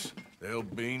of us, there'll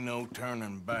be no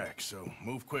turning back, so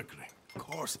move quickly. Of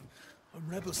course. I'm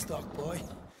rebel stock, boy.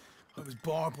 I was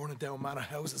born burning down manor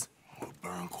houses. We'll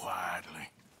burn quietly.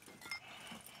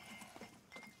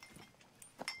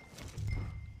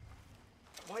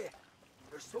 Quiet.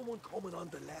 There's someone coming on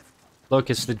the left. Look,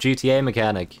 it's the GTA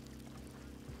mechanic.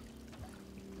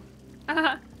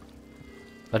 I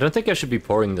don't think I should be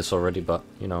pouring this already, but,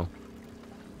 you know.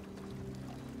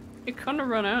 It kind of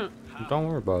run out. Don't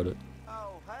worry about it.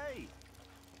 Oh, hey.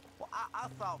 Well, I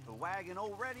thought the wagon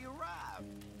already arrived.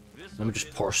 Let me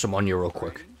just pour some on you real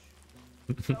quick.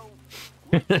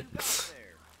 There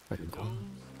you go.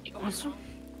 Awesome.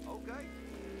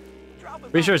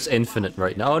 Pretty sure it's infinite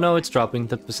right now. Oh no, it's dropping.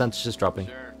 The percentage is dropping.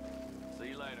 Sure. See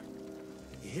you later.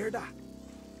 You hear that?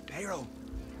 Payroll.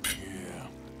 Yeah.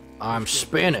 I'm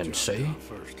spinning, see?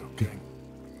 First, okay?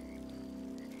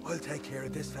 I'll take care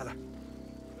of this fella.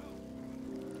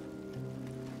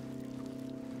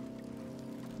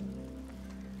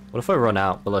 What if I run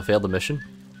out? Will I fail the mission?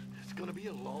 It's gonna be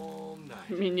a long night.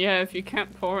 I mean, yeah, if you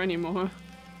can't pour anymore.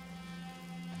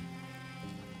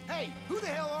 Hey, who the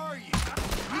hell are you?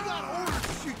 We got orders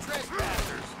to shoot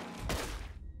trespassers.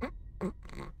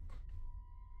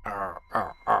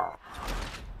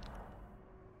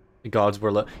 The gods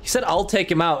were He said I'll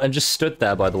take him out and just stood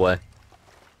there, by the way.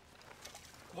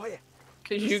 Quiet.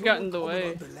 Because you got in the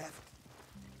way.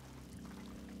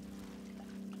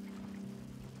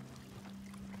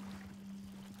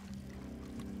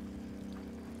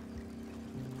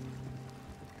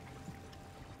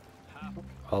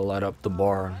 I'll light up the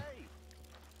barn.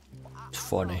 It's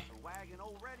funny. The wagon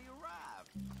already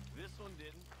arrived. This one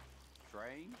didn't.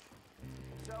 Strange.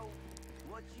 So,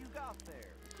 what you got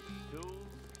there? Tools,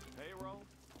 payroll.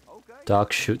 Okay.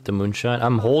 Doc, shoot the moonshine.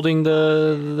 I'm holding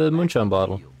the moonshine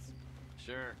bottle.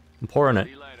 Sure. I'm pouring it.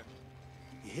 See you later.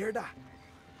 You hear that?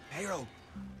 Payroll.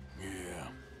 Yeah.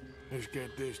 Let's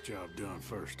get this job done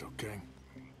first, okay?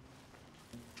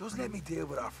 Just let me deal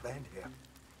with our friend here.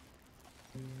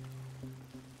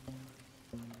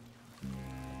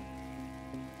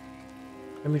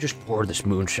 Let me just pour this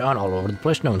moonshine all over the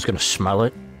place. No one's gonna smell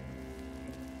it.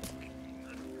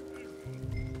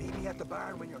 Meet me at the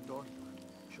barn when you're done.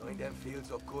 Shine them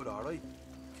fields up good, alright?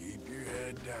 Keep your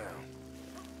head down.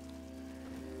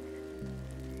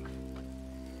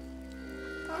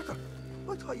 Arthur,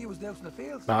 I thought you was dousing the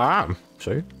fields. I am.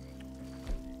 See?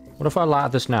 What if I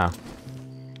light this now?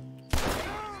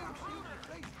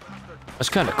 That's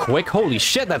kind of quick. Holy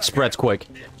shit, that spreads quick.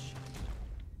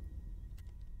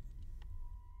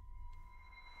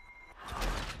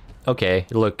 Okay,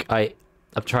 look, I'm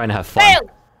trying to have fun. Fail!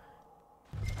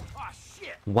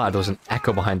 Wow, there was an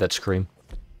echo behind that scream.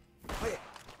 Wait,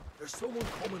 there's someone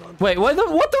coming on. Wait, what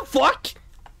the fuck?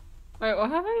 Wait,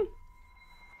 what happened?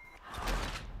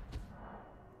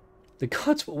 The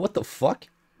gods, what the fuck?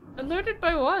 Alerted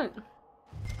by what?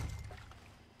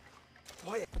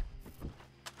 Quiet.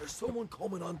 There's someone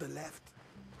coming on the left.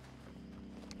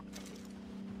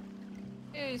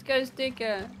 Hey, these guys dig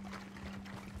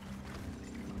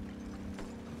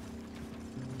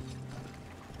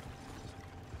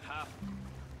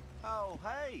Oh,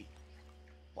 hey.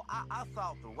 Well, I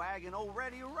thought the wagon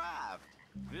already arrived.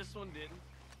 This one didn't.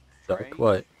 Doc,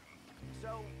 what?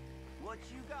 So, what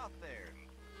you got there?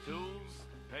 Tools,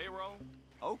 payroll.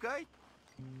 Okay.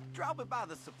 Drop it by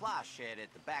the supply shed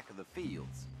at the back of the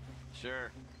fields.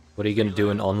 Sure. What are you gonna do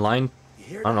in online?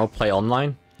 I don't know, play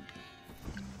online?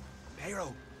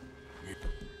 Payroll.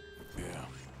 Yeah.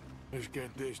 Let's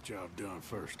get this job done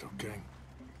first, okay?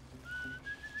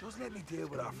 Just let me deal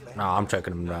with our friend. No, I'm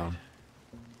taking him down.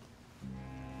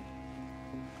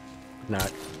 Nah.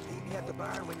 Meet me at the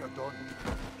barn when you're done.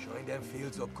 Shine them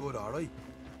fields up good, alright?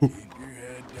 Keep your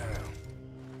head down.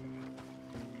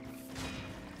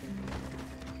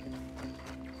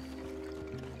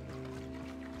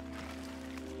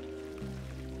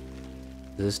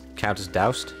 Does this count as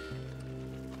doused?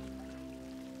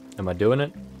 Am I doing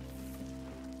it?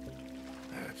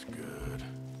 That's good.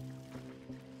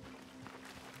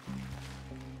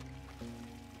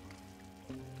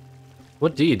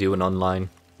 What do you do in online?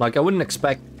 Like, I wouldn't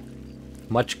expect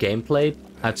much gameplay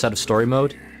outside of story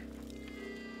mode.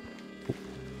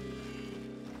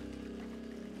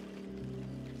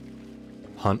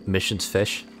 Hunt, missions,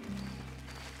 fish.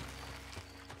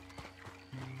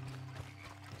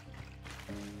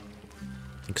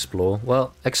 Explore.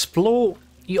 Well, explore.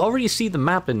 You already see the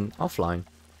map in offline.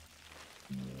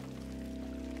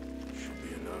 Should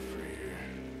be enough for here.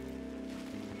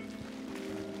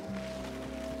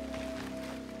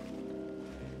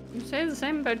 You say the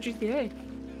same about GTA.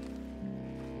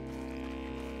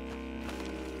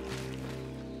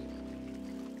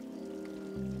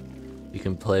 You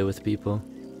can play with people.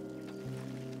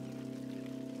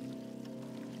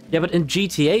 Yeah, but in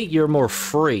GTA, you're more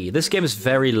free. This game is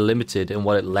very limited in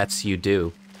what it lets you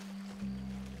do.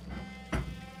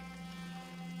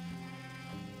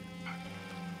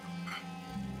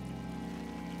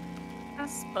 I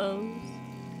suppose.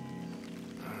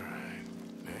 Alright,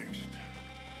 next.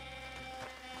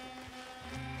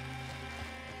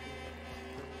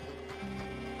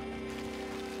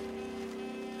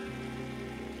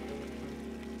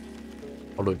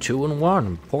 I'll do 2 in 1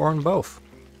 and pour in both.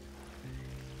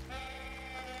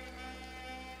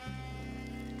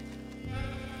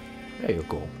 There you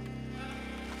go.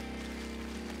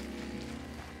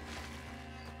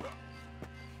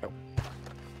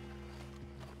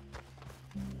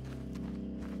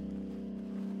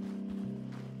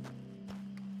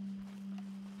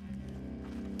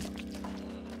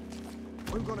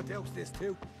 I'm gonna douse this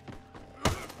too.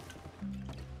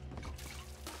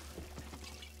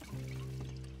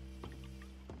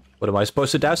 What am I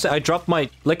supposed to douse it? I dropped my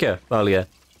liquor earlier.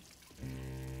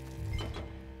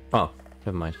 Oh,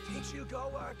 never mind. Think she'll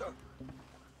go, Arthur?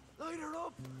 Light her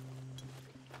up.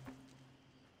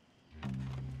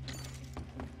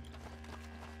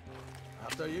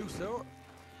 After you, sir.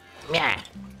 Yeah.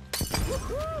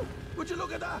 Woohoo! Would you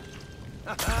look at that?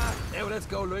 Now let's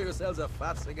go light yourselves a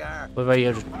fat cigar. What about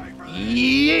you?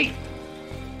 Yeet!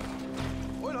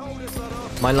 We'll hold this one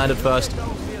up. Mine landed first.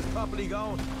 Don't see us properly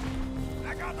going.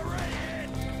 I got the redhead.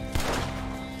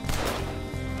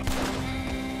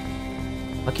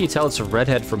 How can you tell it's a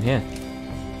redhead from here?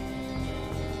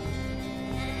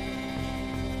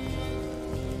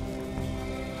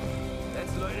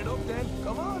 up then.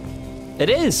 Come on. It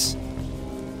is.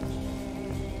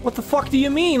 What the fuck do you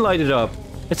mean, light it up?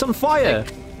 It's on fire.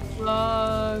 Come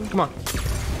on.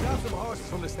 Grab some horses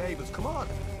from the stables. Come on.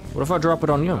 What if I drop it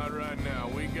on you? Not right now.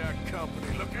 We got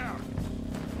company. Look out.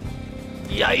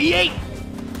 Yay!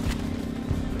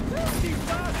 These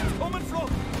bastards coming from.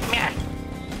 Yeah.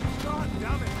 God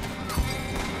damn it.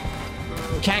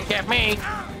 Can't get me.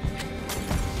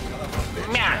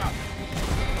 Yeah.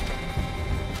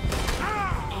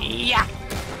 Yeah.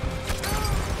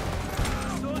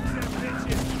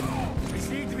 They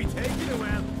seem to be taking it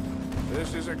well.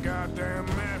 This is a goddamn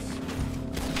mess.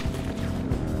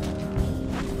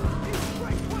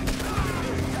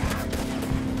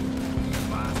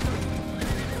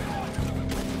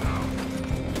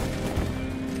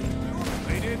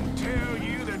 They didn't tell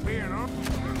you there'd be an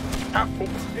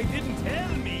They didn't tell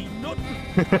me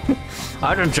nothing.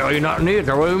 I didn't tell you nothing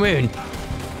either. What do you mean?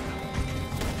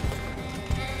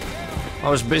 I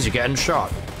was busy getting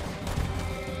shot.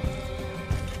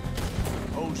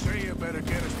 Hosea better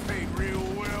get us paid real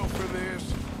well for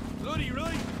this. Bloody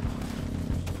right.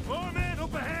 More men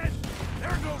up ahead.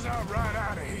 There goes our right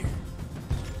out of here.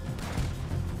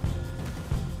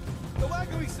 The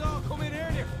wagon we saw come in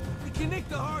earlier. We can nick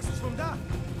the horses from that.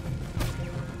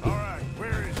 All right,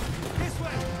 where is it? This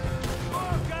way.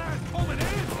 More guards coming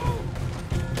in.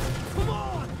 Come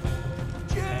on.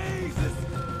 Jesus.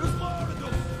 There's more of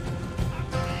them.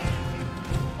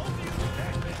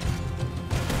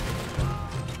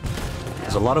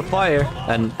 There's a lot of fire,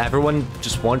 and everyone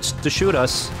just wants to shoot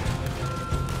us.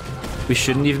 We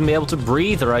shouldn't even be able to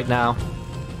breathe right now.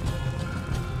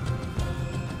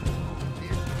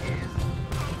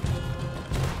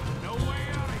 No way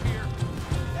out of here.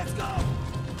 Let's go.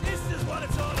 This is what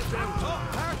it's all about.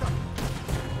 Oh, Arthur.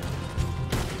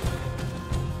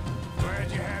 Glad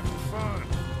you're having fun.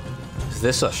 Is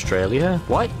this Australia?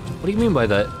 What? What do you mean by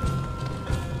that?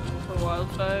 For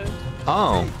wildfires.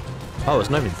 Oh. Oh, I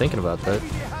was not even thinking about that.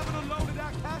 Maybe they haven't unloaded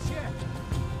that cash yet.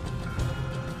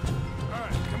 All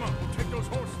right, come on, we'll take those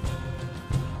horses.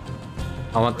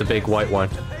 I want the big white one.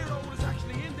 The payroll is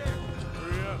actually in there.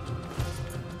 Hurry up.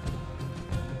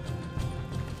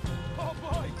 Oh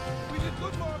boy, we did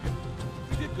good, Morgan.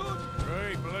 We did good.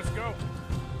 Great, but let's go.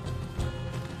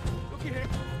 Looky here.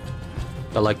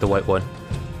 I like the white one.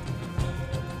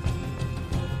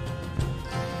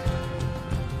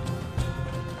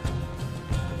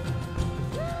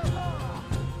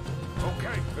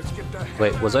 Okay, let's get the hell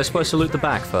Wait, was I outta supposed to loot the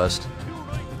back first?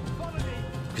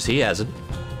 Because he hasn't.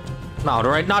 No,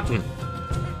 there ain't nothing. here.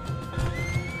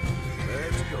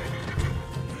 Let's go.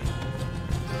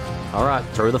 Alright,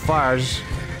 through the fires.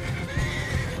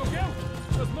 Look out.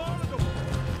 There's more of them.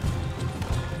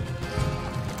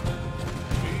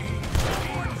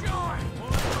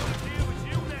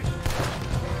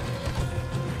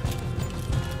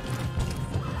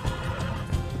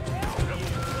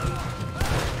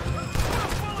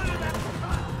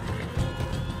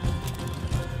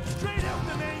 Straight out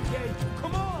the main gate.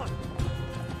 Come on.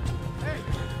 Hey.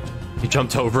 He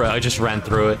jumped over it, I just ran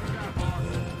through it.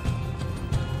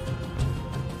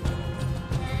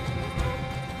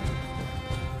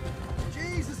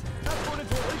 Jesus, that's going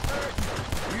into a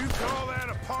research. You call that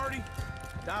a party?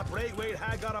 That Braithwaite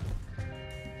had got up.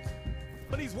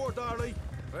 But he's worth Arlie.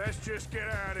 Let's just get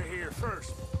out of here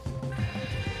first.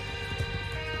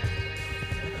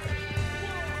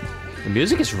 The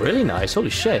music is really nice, holy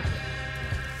shit.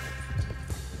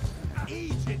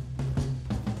 Eat it.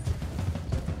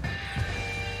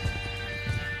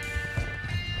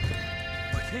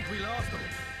 I think we lost him.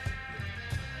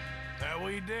 That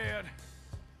we did.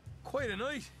 Quite a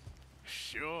night.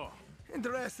 Sure.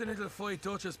 Interesting little fight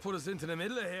Dutch has put us into the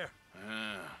middle of here.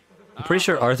 I'm pretty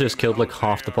sure Arthur's killed like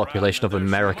half the population of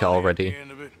America already.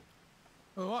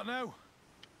 Well, what now?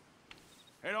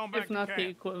 Head on back If not to the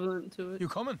camp. equivalent to it. You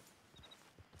coming?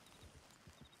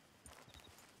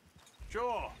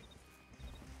 Sure.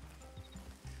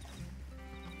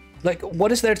 Like,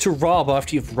 what is there to rob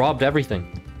after you've robbed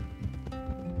everything?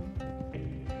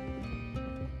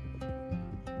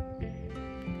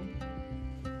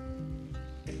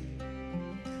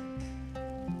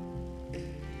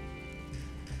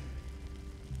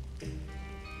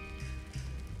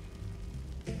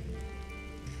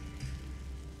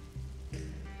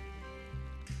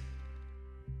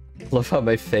 Love how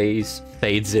my face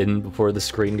fades in before the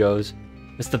screen goes.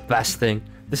 It's the best thing.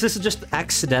 This is just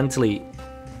accidentally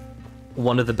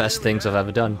one of the best things I've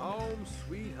ever done. Home,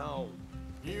 sweet home.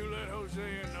 You let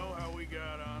Hosea know how we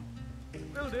got on.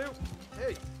 Will do.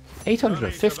 Hey.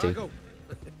 850? I'm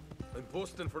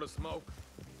busting for the smoke.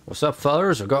 What's up,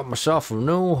 fellas? I got myself a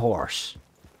new horse.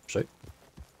 See?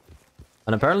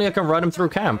 And apparently I can ride him through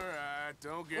camp. Alright,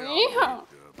 don't get all Yeah.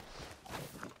 worked up.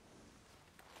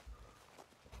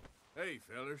 Hey,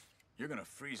 fellas. You're gonna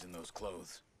freeze in those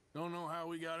clothes. Don't know how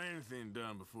we got anything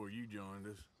done before you joined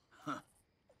us.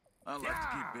 I like to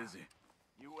keep busy.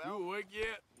 You awake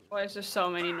yet? Why is there so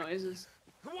many noises?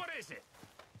 What is it?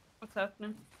 What's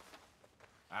happening?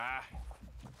 Ah,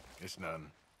 it's nothing.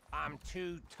 I'm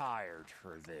too tired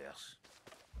for this.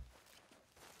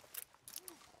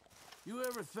 You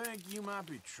ever think you might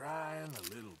be trying a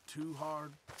little too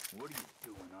hard? What are you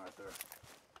doing, Arthur?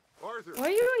 Arthur! Why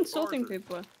are you insulting Arthur.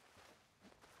 people?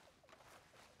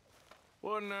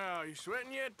 What now? You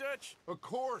sweating yet, Dutch? Of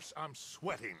course I'm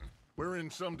sweating. We're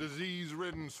in some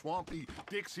disease-ridden, swampy,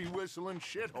 Dixie-whistling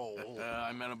shithole.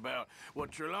 I meant about what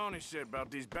Trelawney said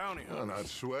about these bounty Well, hunters. not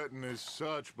sweating as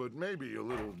such, but maybe a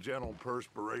little gentle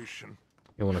perspiration.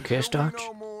 You want a kiss, Until we Dutch?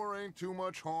 know more, ain't too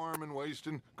much harm in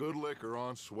wasting good liquor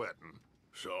on sweating.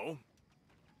 So?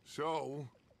 So,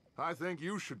 I think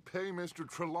you should pay Mr.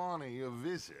 Trelawney a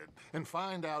visit and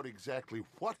find out exactly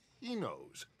what he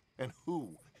knows and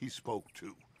who he spoke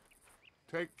to.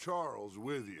 Take Charles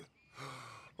with you.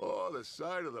 Oh, the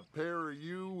sight of the pair of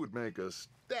you would make a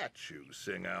statue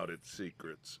sing out its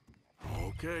secrets.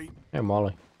 Okay. Hey,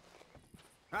 Molly.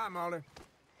 Hi, Molly.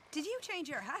 Did you change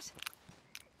your hat?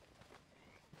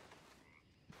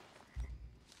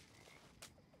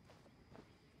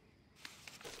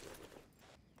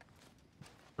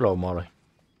 Hello, Molly.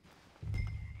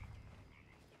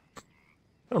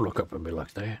 Don't look up at me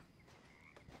like that.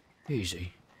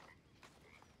 Easy.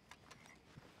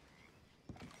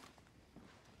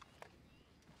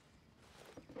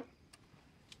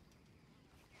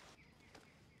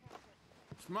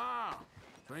 Smile.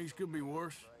 Things could be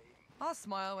worse. I'll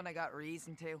smile when I got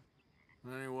reason to.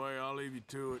 Anyway, I'll leave you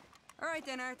to it. All right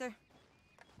then, Arthur.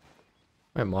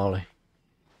 Hey, Molly.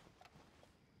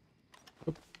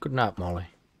 Good night, Molly.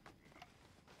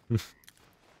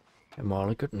 Hey,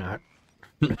 Molly. Good night.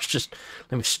 Let's just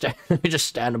let me just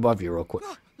stand above you real quick.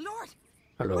 Oh, Lord.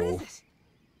 Hello. What is this?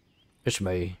 It's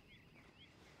me,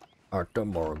 Arthur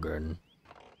Morgan.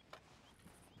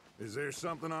 Is there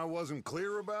something I wasn't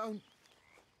clear about?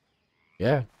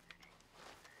 Yeah.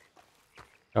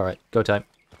 All right, go time.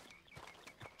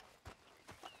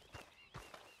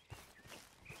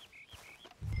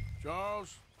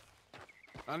 Charles,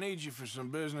 I need you for some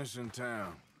business in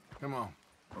town. Come on.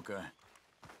 Okay.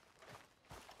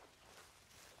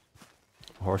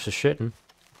 Horse is shitting.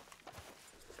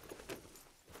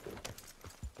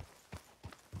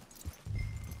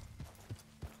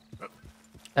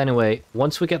 Anyway,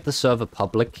 once we get the server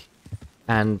public,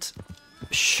 and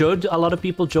should a lot of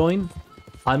people join,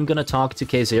 I'm gonna talk to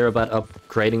KZero about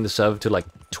upgrading the server to like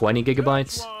 20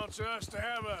 gigabytes, Wants us to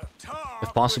have a talk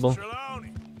if possible. with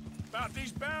Trelawney about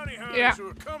these bounty hunters Yeah. who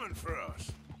are coming for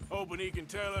us. Hoping he can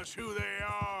tell us who they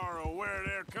are or where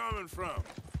they're coming from.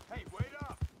 Hey, wait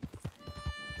up!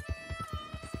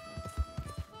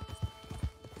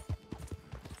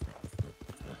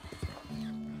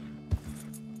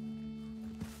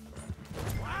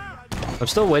 I'm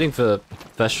still waiting for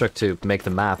Vestrik to make the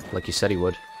map like he said he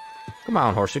would. Come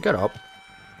on, horsey, get up.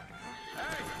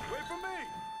 Wait for me!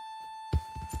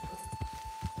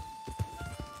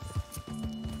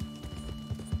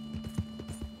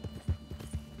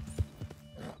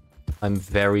 I'm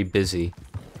very busy.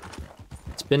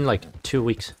 It's been like 2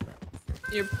 weeks.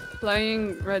 You're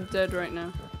playing Red Dead right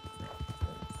now.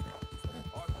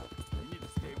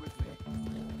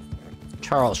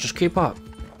 Charles, just keep up.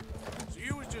 So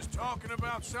you was just talking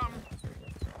about something?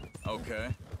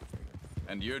 Okay.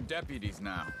 And you're deputies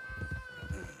now.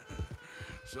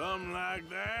 Something like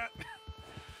that.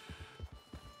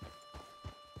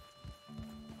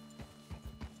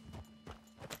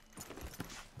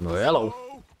 Well, hello.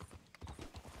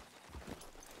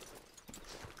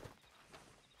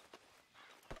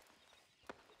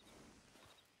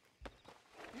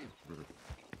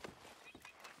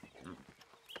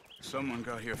 Someone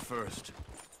got here first.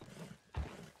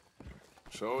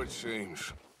 So it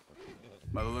seems.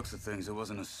 By the looks of things, it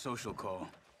wasn't a social call.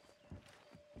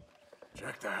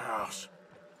 Check the house.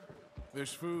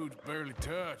 This food's barely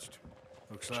touched.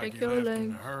 Looks like Check you your left in a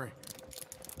leg. hurry.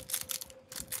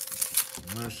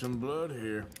 There's some blood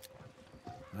here.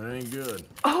 That ain't good.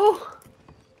 Oh!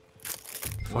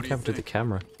 What happened to the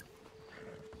camera?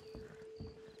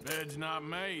 Bed's not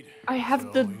made. I have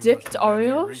so the he dipped must have been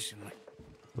here Oreos? recently.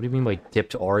 What do you mean by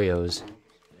dipped Oreos?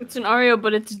 It's an Oreo,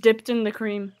 but it's dipped in the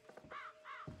cream.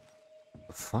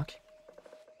 The fuck?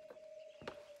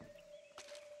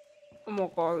 Oh my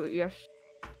god, yes.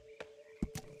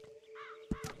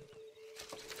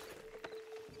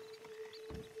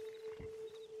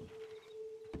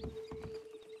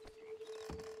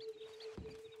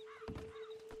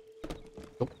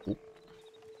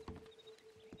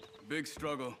 Big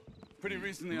struggle. Pretty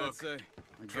recently, I'd say.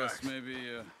 I guess maybe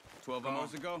 12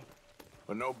 hours ago.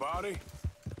 But no body?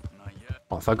 Not yet.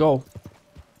 Off I go.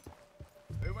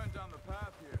 They went down the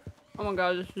path here. Oh my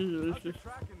god, this is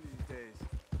Tracking these days.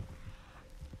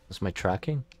 That's my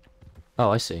tracking? Oh,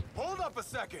 I see. Hold up a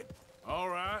second. All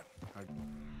right.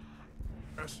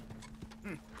 Yes.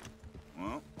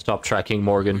 Well, Stop tracking,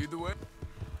 Morgan. either way,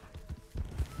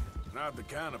 not the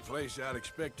kind of place I'd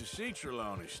expect to see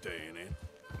Trelawney staying in.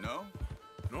 No?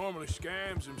 Normally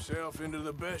scams himself into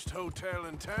the best hotel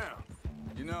in town.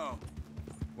 You know,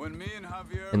 when me and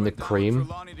Javier In the went down cream, with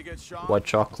Trelawney to get shot white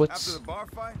after chocolates. the bar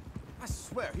fight, I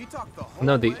swear he talked the whole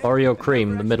No, the way Oreo and cream,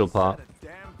 never the middle actually part. said a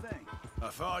damn thing. I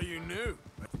thought you knew.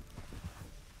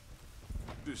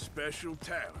 The special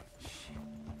talent.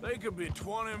 They could be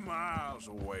 20 miles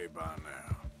away by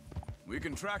now. We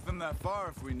can track them that far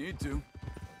if we need to.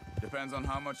 Depends on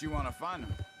how much you want to find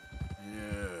them.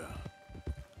 Yeah.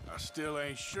 I still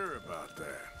ain't sure about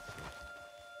that.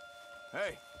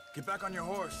 Hey, get back on your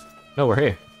horse. No, we're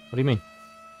here. What do you mean?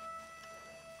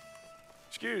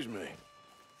 Excuse me.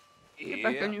 Get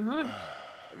back on your hunt.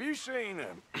 Have you seen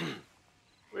him?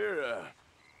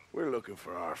 We're looking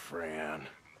for our friend.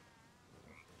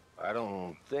 I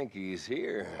don't think he's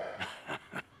here.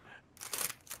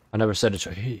 I never said it's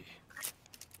a he.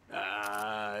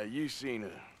 You seen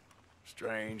a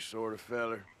strange sort of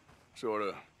feller? Sort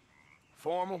of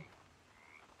formal?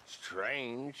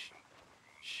 Strange?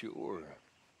 Sure.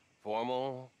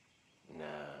 Formal? Nah.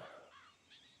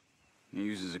 He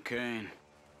uses a cane.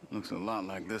 Looks a lot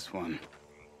like this one.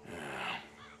 Yeah.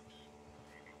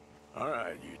 All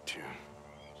right, you two.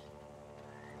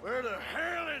 Where the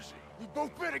hell is he? You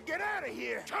both better get out of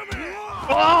here. Come here.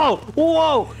 Oh!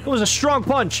 Whoa! It was a strong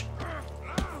punch.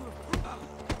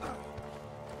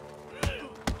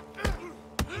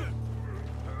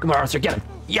 Come on, Arthur, get him.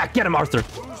 Yeah, get him, Arthur.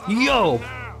 Yo!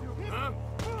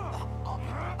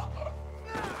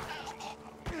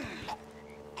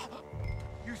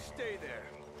 You stay there.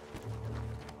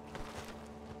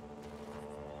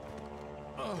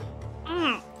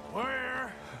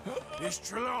 Where is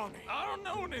Trelawney? I don't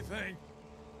know anything.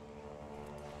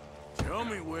 Tell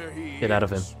me where he is. Get out of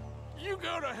him. You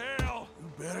go to hell.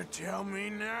 You better tell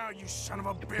me now, you son of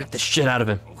a bitch. Beat the shit out of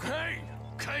him. Okay,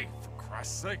 okay, for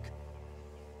Christ's sake.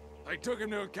 They took him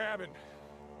to a cabin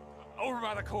over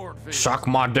by the cornfield. Suck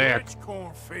my dick. Which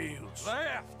cornfields?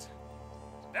 Left.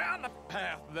 Down the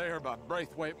path there by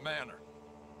Braithwaite Manor.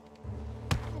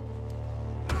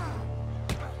 I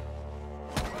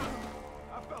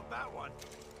felt that one.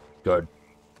 Good.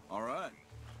 All right.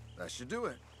 That should do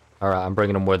it. Alright, I'm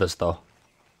bringing him with us, though.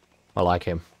 I like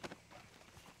him.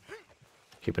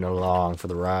 Keeping him along for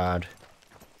the ride.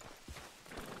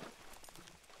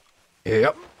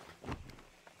 Yep.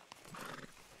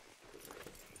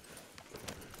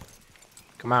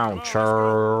 Come on,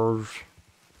 Charles.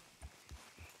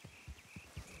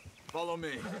 Follow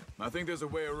me. I think there's a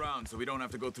way around so we don't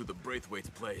have to go through the Braithwaite's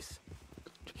place.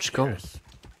 Just go. Yes.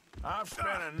 I've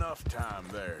spent enough time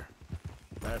there.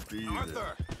 After you.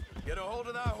 Arthur! Get a hold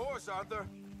of that horse, Arthur.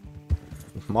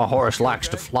 My horse likes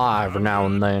to fly every now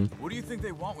and then. What do you think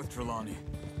they want with Trelawney?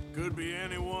 Could be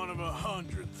any one of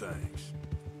 100 things.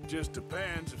 Just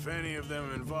depends if any of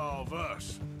them involve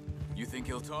us. You think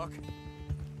he'll talk?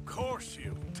 Of course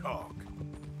he'll talk.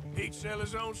 He'd sell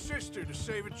his own sister to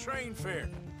save a train fare.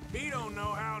 He don't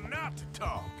know how not to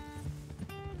talk.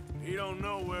 He don't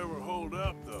know where we're holed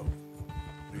up, though.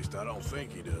 At least I don't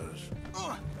think he does.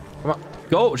 Come on.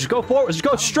 Go. Just go forward. Just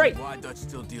go straight.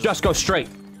 Just go straight.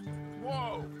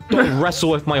 Whoa. Don't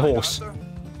wrestle with my horse.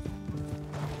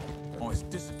 Oh, he's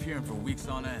disappearing for weeks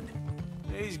on end.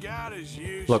 He's got his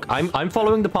use. Look, I'm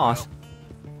following the path.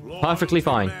 Perfectly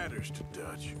fine. Matters to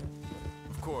Dutch.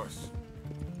 Of course.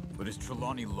 But is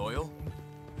Trelawney loyal?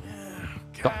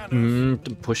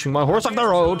 Pushing my horse off the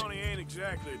road. Trelawney ain't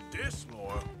exactly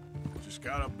disloyal. Just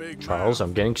got a big Charles, mouth.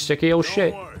 I'm getting sticky. Oh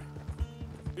shit. Don't worry.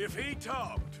 If he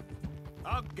talked,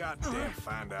 I'll goddamn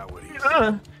find out what he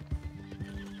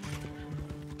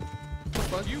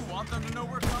Do you want them to know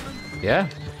we're coming? Yeah.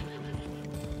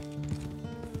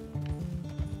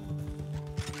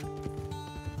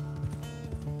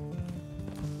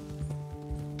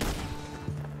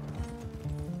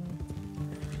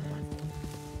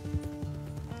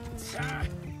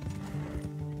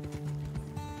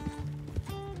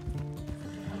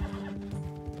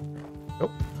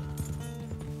 Nope.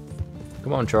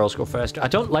 Come on, Charles, go faster. I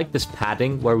don't like this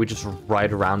padding where we just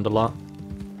ride around a lot.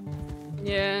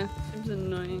 Yeah, seems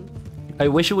annoying. I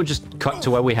wish it would just cut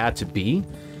to where we had to be.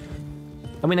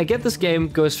 I mean, I get this game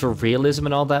goes for realism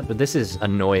and all that, but this is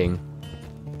annoying.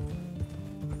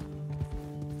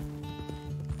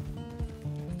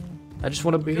 I just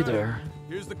want to be there.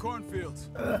 Here's the cornfields.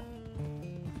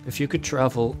 If you could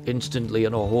travel instantly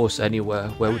on a horse anywhere,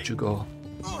 where would you go?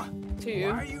 To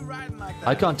you.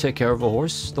 I can't take care of a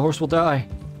horse. The horse will die.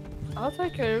 I'll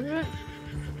take care of it.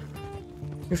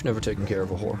 You've never taken care of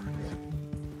a whore.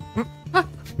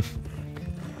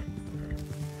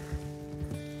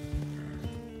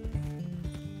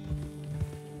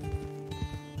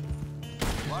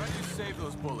 Why don't you save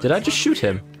those bullets? Did I just shoot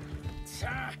him?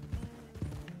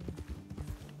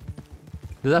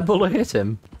 Did that bullet hit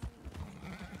him?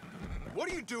 What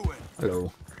are you doing?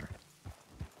 Hello.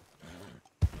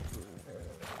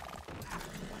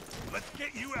 Let's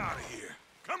get you out of here.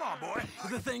 Come on, boy.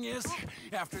 The thing is,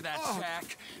 after that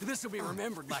shack, this will be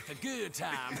remembered like a good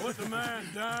time. Put the man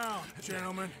down,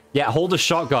 gentlemen. Yeah, hold a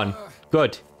shotgun.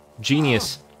 Good.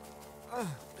 Genius. Is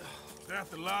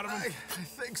that the lot of them? I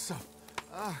think so.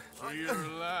 So you're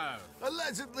alive.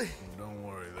 Allegedly. Don't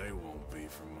worry, they won't be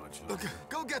for much Look, longer.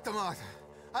 go get them, Arthur.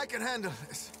 I can handle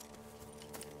this.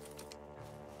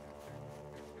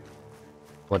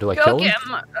 What do I Go kill them?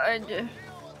 get him.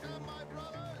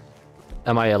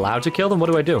 Am I allowed to kill them? What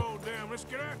do I do? Oh, damn, let's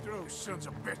get after those sons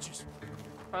of bitches.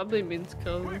 Probably means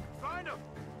kill them. Find them.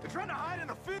 They're trying to hide in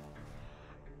the field.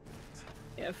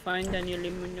 Yeah, find and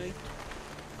eliminate.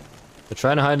 They're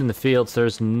trying to hide in the fields.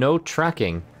 There's no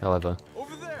tracking, however.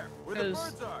 Over there, where the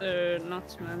Because birds are. they're not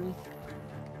smelly.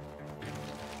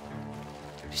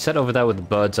 He said over there where the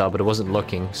birds are, but it wasn't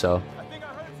looking, so. I think I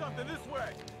heard something this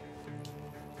way.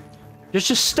 You're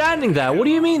just standing there. What do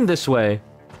you mean this way?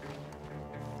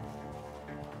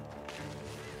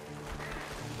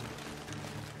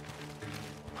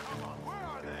 Come on, where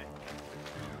are they?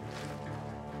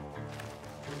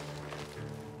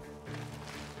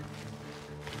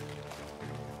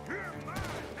 You're mine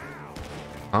now.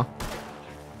 Huh?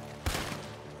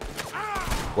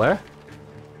 Where?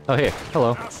 Oh, here.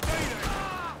 Hello. Now stay there.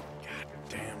 God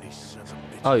damn these sons of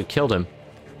bitches. Oh, you killed him.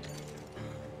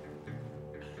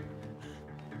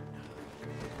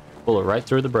 Bullet right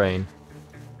through the brain.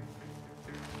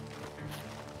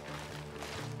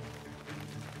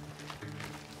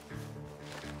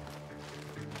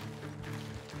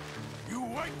 You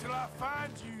wait till I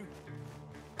find you.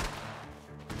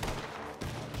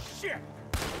 Shit.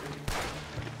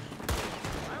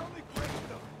 I only break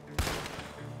them.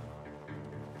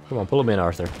 Come on, pull him in,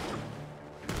 Arthur.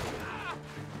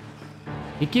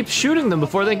 He keeps shooting them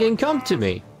before they can come to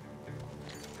me.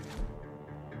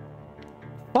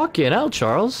 Fucking hell,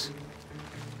 Charles.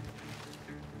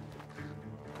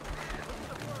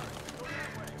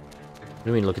 What do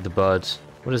you mean, look at the birds?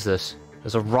 What is this?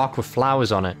 There's a rock with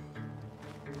flowers on it.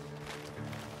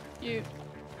 You.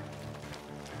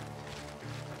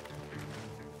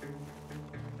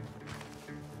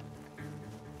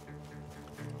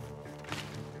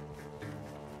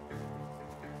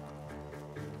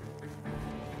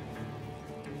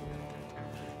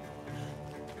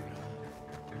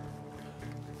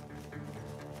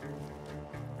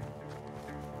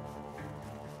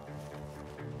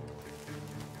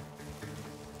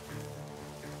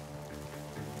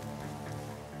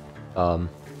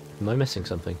 Am I missing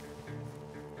something?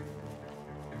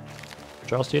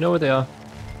 Charles, do you know where they are?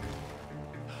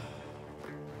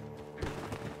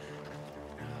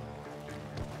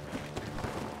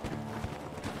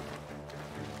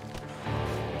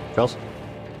 Charles?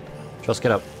 Charles,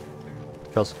 get up.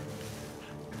 Charles.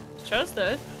 Charles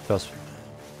dead? Charles.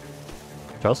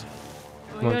 Charles?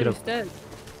 Oh Come on, my get god, up. he's dead.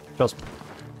 Charles.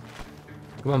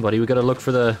 Come on, buddy, we gotta look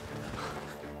for the...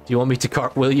 Do you want me to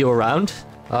cartwheel you around?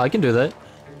 I can do that.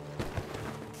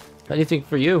 Anything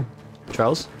for you,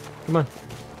 Charles. Come on.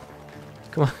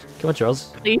 Come on. Come on,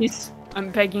 Charles. Please,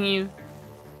 I'm begging you.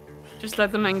 Just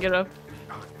let the man get up.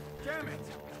 Damn it.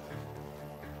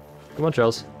 Come on,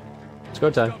 Charles. It's go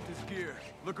time. Dumped his gear.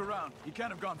 Look around. He can't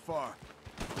have gone far.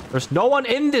 There's no one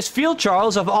in this field,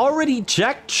 Charles. I've already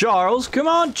checked, Charles. Come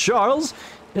on, Charles.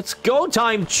 It's go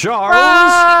time, Charles.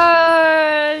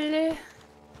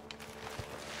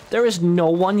 There is no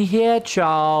one here,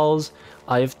 Charles.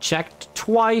 I've checked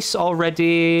twice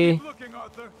already. Keep looking,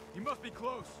 Arthur. He must be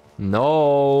close.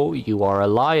 No, you are a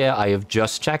liar. I have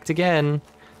just checked again.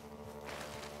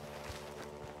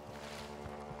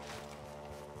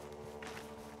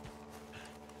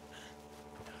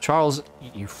 Charles,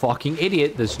 you fucking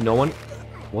idiot. There's no one...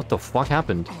 What the fuck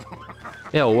happened?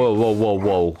 Yeah, whoa, whoa, whoa,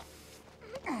 whoa.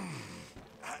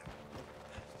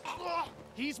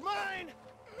 He's mine!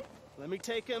 Let me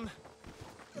take him.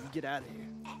 You get out of here.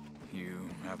 You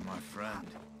have my friend.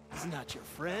 He's not your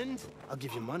friend. I'll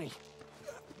give you money.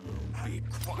 Be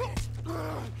quiet.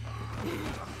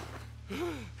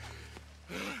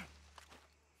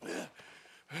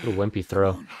 Little wimpy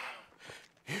throw.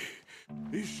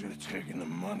 You should have taken the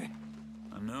money.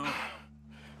 I know.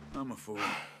 I'm a fool.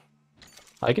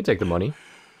 I can take the money.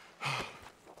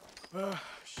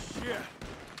 Shit.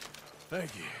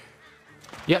 Thank you.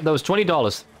 Yeah, that was $20.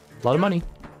 A lot of money.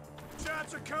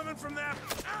 Shots are coming from that.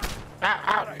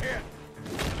 Ow.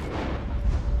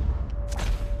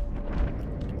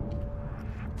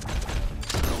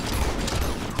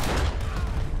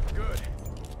 Good.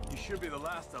 You should be the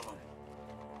last of them.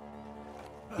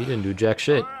 He didn't do jack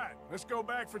shit. All right, let's go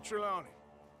back for Trelawney.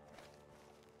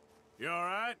 You all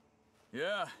right?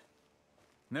 Yeah.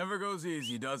 Never goes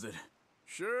easy, does it?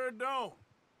 Sure don't.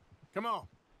 Come on.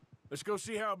 Let's go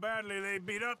see how badly they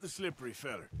beat up the slippery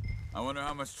feller. I wonder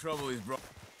how much trouble he's brought.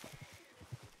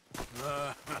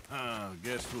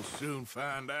 Guess we'll soon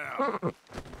find out.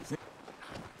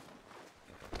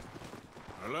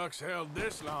 Our luck's held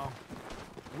this long.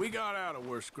 We got out of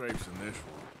worse scrapes than this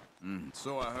one.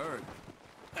 So I heard.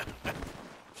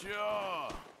 Sure.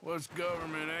 What's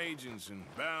government agents and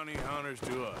bounty hunters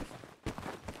to us?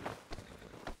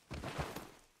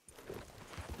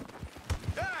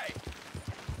 Hey!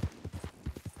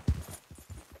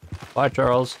 Bye,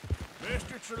 Charles.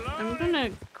 Mr. Trelawney, I'm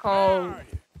gonna call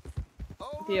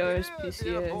the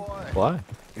OSPCA. Why?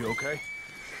 You okay?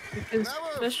 Because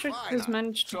District has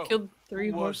managed to kill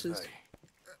 3 horses.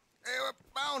 They were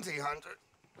bounty hunter.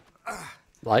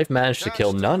 I've managed to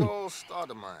kill none.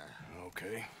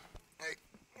 Okay. They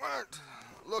weren't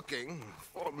looking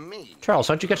for me. Charles,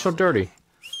 how'd you get so dirty?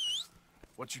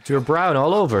 What you You're brown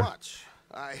all over. Much.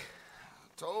 I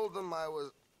told them I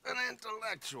was an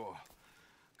intellectual.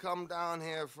 Come down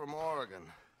here from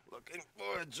Oregon, looking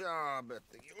for a job at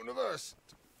the university.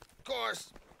 Of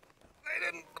course, they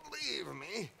didn't believe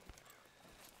me.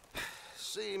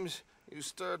 Seems you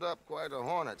stirred up quite a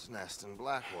hornet's nest in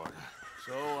Blackwater.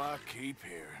 So I keep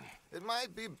hearing. It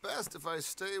might be best if I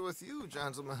stay with you,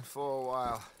 gentlemen, for a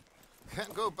while.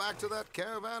 Can't go back to that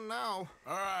caravan now.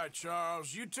 All right,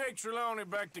 Charles. You take Trelawney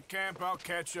back to camp. I'll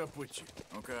catch up with you.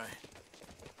 Okay.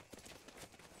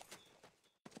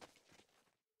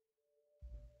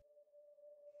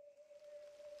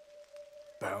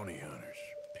 Bounty hunters,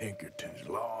 Pinkerton's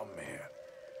lawmen.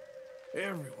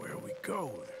 Everywhere we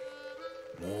go,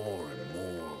 there's more and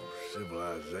more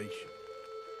civilization.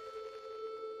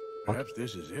 Perhaps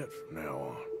this is it from now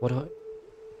on. What do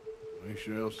We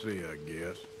shall see, I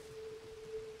guess.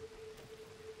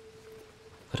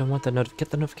 I don't want the get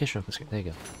the notification. There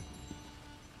you go.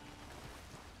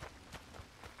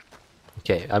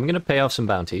 Okay, I'm gonna pay off some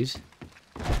bounties.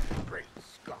 Great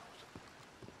Scott.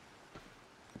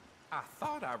 I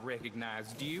thought I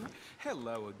recognized you.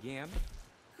 Hello again.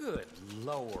 Good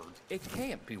Lord, it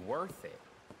can't be worth it.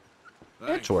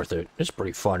 It's worth it. It's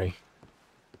pretty funny.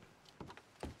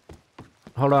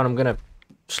 Hold on, I'm gonna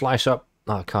slice up.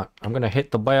 Oh, I can't. I'm gonna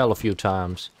hit the bell a few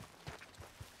times.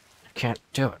 I can't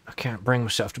do it. I can't bring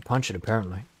myself to punch it,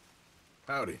 apparently.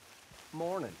 Howdy.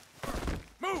 Morning.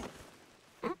 Move!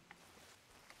 Are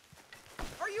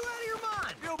you out of your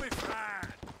mind? You'll be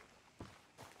fine.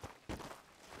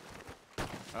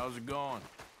 How's it going?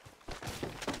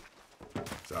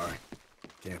 Sorry.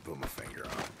 Can't put my finger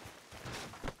on it.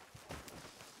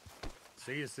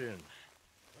 See you soon.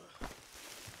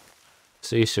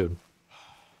 See you soon.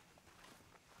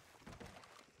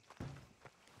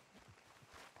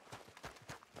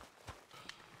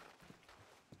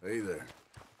 Hey there.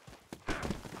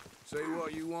 Say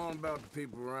what you want about the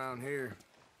people around here.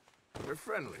 They're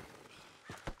friendly.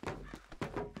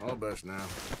 All best now.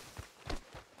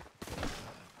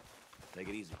 Take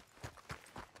it easy.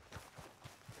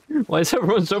 Why is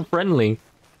everyone so friendly?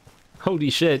 Holy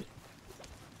shit.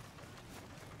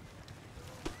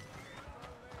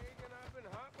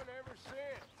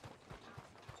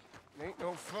 Ain't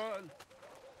no fun.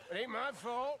 It ain't my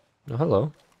fault. Oh,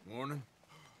 hello. Morning.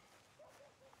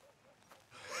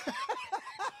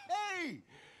 Hey!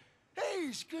 Hey,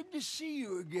 it's good to see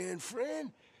you again,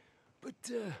 friend. But,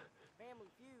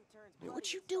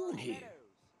 what you doing here?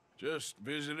 Just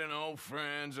visiting old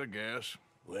friends, I guess.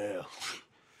 Well,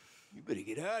 you better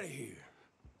get out of here.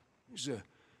 There's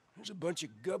a bunch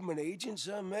of government agents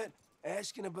I met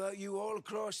asking about you all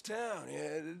across town.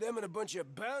 Yeah, them and a bunch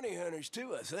of bounty hunters,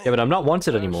 too, I think. Yeah, but I'm not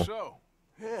wanted anymore. So?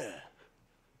 Yeah.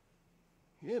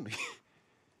 Yeah, but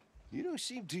you don't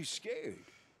seem too scared.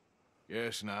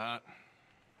 Guess not.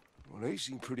 Well, they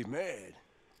seem pretty mad.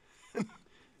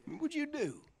 What'd you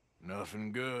do?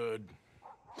 Nothing good.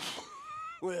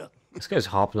 Well, This guy's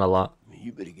hopping a lot.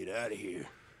 you better get out of here.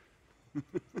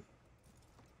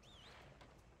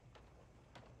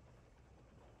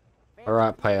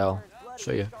 Alright, pal.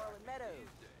 See ya.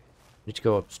 Need to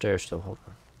go upstairs still. Hold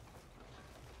on.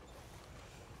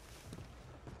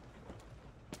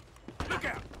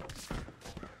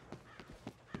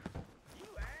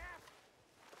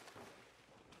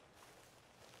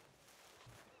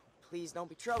 Please don't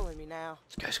be troubling me now.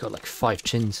 This guy's got like 5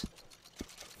 chins.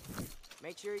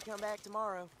 Make sure you come back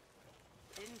tomorrow.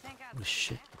 Didn't think I'd Holy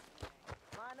shit.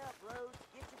 line up, Rose.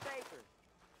 Get your paper.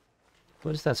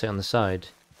 What does that say on the side?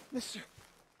 Mister.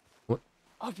 What?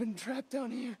 I've been trapped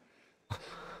down here.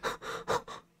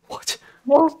 What?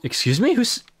 What? Excuse me?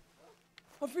 Who's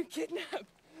I've been kidnapped.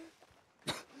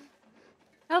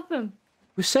 Help him.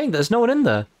 who's saying that? There's no one in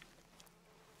there.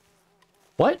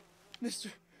 What? Mister,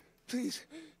 please,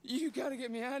 you gotta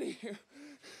get me out of here.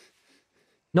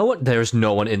 No one. There's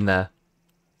no one in there.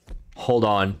 Hold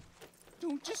on.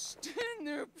 Don't just stand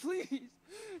there, please.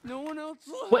 No one else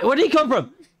will. Wait, where did he come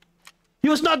from? He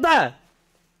was not there.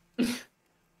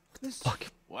 Fuck.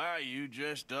 Why are you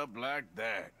dressed up like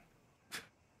that?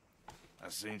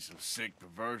 I've seen some sick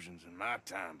perversions in my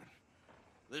time,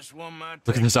 but this one might Look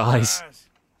at take his your eyes.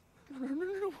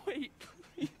 No, wait,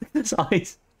 please. Look at his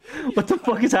eyes. What the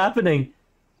fuck is happening?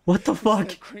 What the fuck?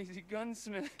 That crazy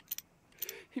gunsmith.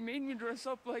 He made me dress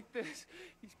up like this.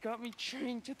 He's got me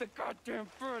chained to the goddamn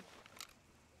bed.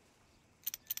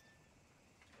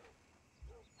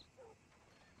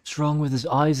 What's wrong with his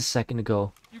eyes a second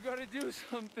ago? You gotta do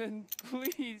something,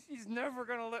 please. He's never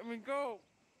gonna let me go.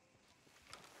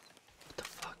 What the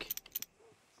fuck?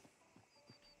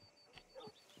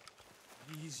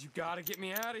 Please, you gotta get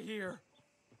me out of here.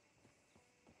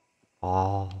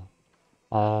 Oh.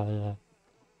 Oh.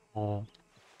 Oh.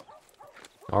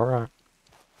 Alright.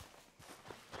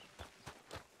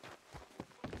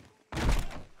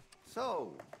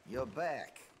 So, you're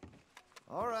back.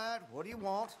 All right, what do you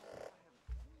want?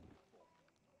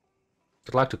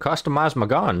 I'd like to customize my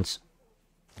guns.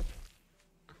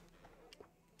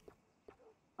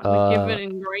 I would give it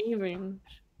engravings.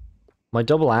 My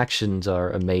double actions are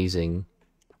amazing.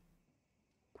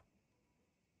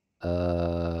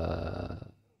 Can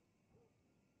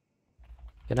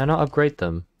I not upgrade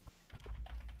them?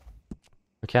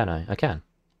 Or can I? I can.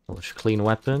 Oh, it's a clean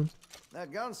weapon.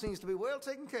 That gun seems to be well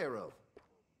taken care of.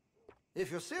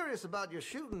 If you're serious about your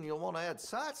shooting, you'll want to add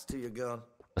sights to your gun.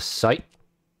 A sight?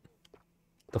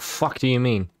 The fuck do you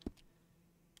mean?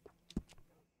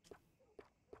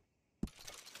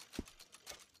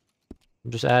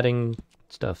 I'm just adding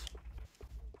stuff.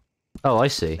 Oh, I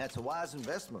see. That's a wise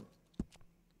investment.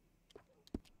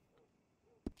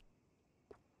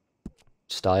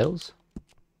 Styles?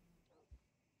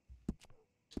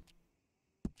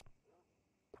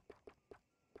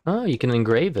 Oh, you can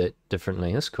engrave it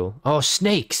differently. That's cool. Oh,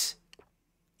 snakes!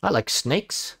 I like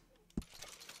snakes.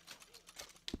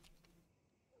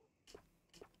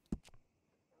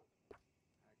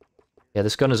 Yeah,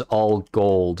 this gun is all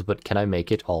gold, but can I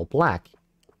make it all black?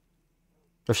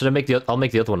 Or should I make the... I'll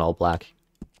make the other one all black.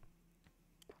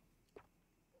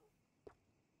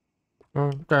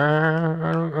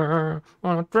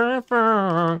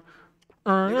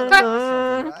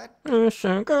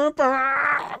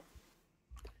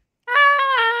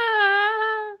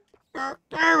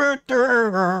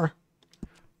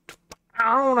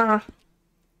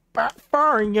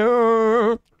 For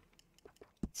you.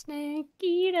 Snake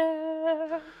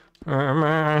eater. Help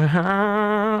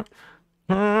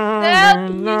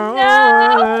me, no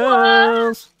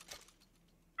one.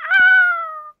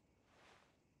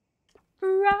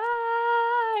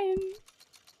 Rhyme.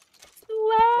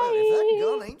 Well, if that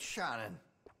gun ain't shining,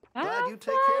 glad you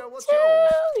take care of what's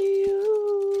yours.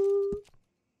 You.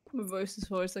 My voice is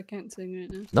hoarse. I can't sing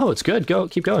right now. No, it's good. Go,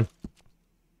 keep going.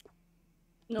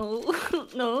 No,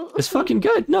 no. It's fucking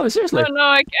good. No, seriously. No,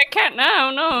 I can't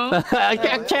now. No. I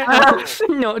can't.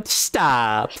 No,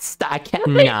 stop. Stop. I can't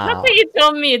now. That's what you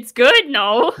told me. It's good.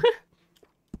 No.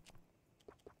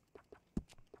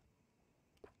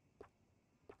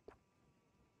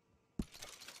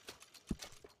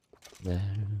 There'll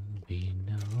be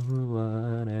no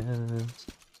one else.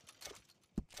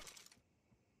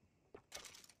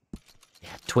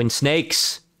 Yeah, twin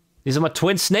snakes. These are my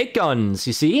twin snake guns.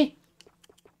 You see?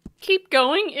 Keep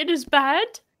going. It is bad.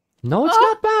 No, it's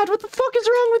not bad. What the fuck is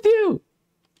wrong with you?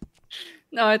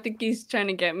 No, I think he's trying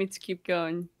to get me to keep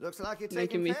going. Looks like you're making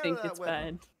taking me care think of that it's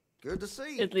weapon. bad. Good to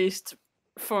see. At least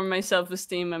for my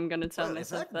self-esteem, I'm gonna tell Well, if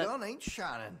myself that that. gun ain't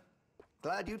shining,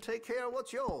 glad you take care of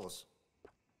what's yours.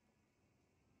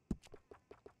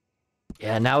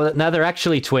 Yeah, now they're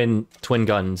actually twin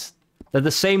guns. They're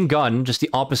the same gun, just the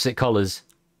opposite colors.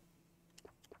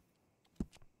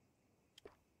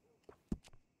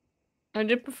 I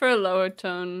do prefer lower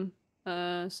tone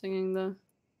singing though.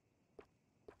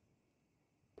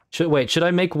 Should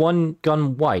I make one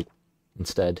gun white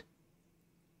instead?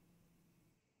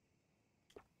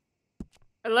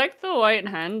 I like the white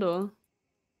handle.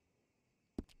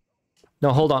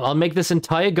 No, hold on. I'll make this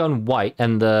entire gun white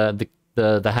and the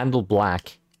handle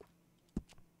black.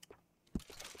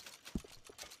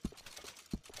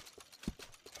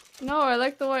 No, I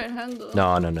like the white handle.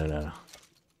 No, no, no, no.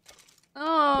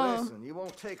 Oh. Listen, you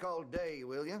won't take all day,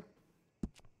 will you?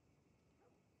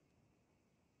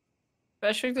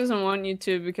 Patrick doesn't want you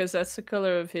to because that's the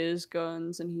color of his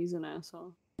guns and he's an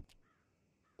asshole.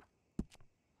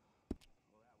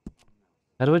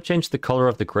 How do I change the color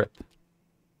of the grip?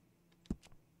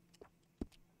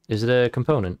 Is it a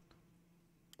component?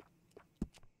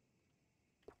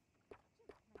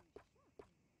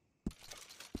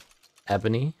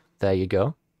 Ebony. There you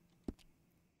go.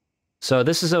 So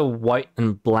this is a white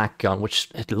and black gun, which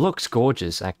it looks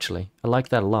gorgeous, actually. I like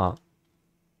that a lot.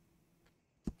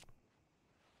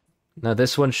 Now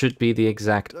this one should be the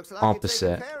exact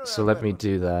opposite, so let me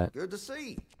do that. Good to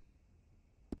see.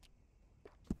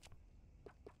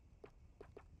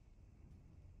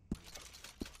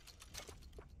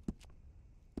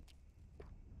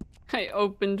 I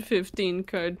opened 15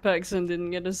 card packs and didn't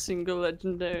get a single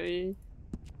legendary.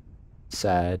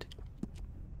 Sad.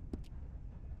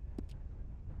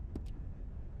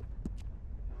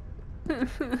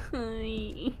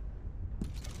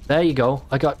 There you go.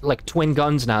 I got like twin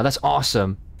guns now. That's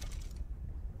awesome.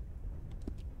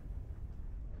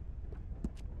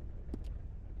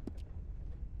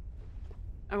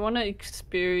 I want to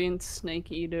experience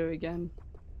Snake Eater again.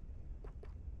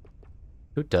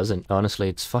 Who doesn't? Honestly,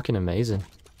 it's fucking amazing.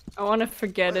 I want to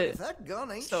forget Well, it if that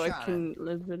gun ain't so I shining, can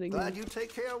live it again. glad you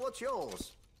take care of what's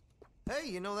yours. Hey,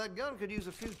 you know that gun could use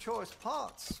a few choice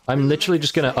parts. I'm literally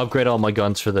just gonna upgrade all my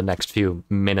guns for the next few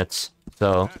minutes,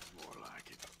 so...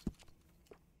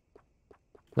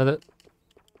 Now that...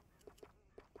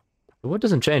 The wood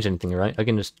doesn't change anything, right? I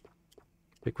can just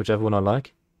pick whichever one I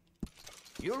like.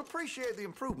 You'll appreciate the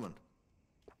improvement.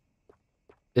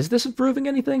 Is this improving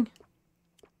anything?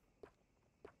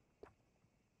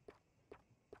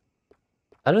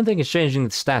 I don't think it's changing the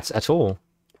stats at all.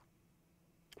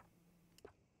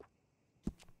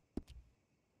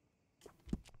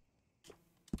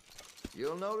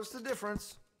 You'll notice the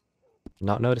difference.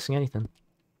 Not noticing anything.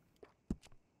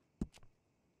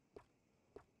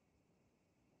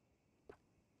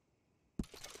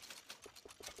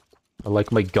 I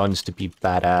like my guns to be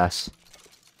badass.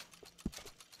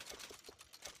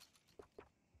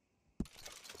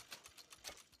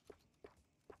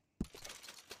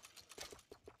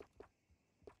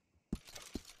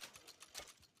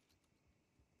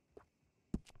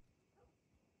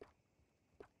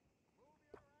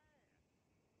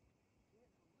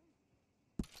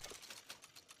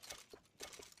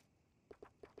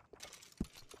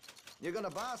 You're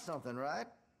gonna buy something, right?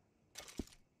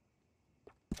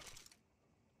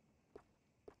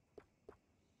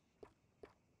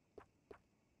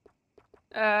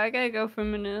 I gotta go for a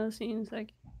minute. I'll see you in a sec.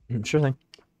 Sure thing.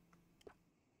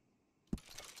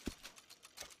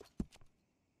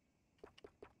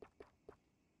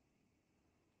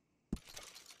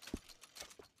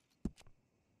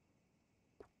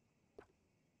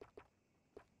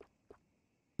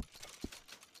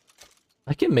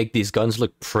 I can make these guns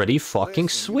look pretty fucking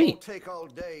Listen, you won't sweet. take all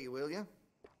day, will you?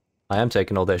 I am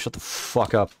taking all day. Shut the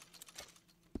fuck up.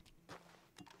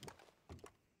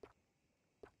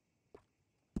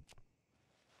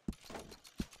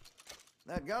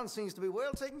 That gun seems to be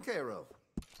well taken care of.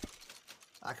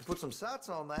 I could put some sights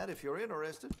on that if you're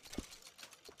interested.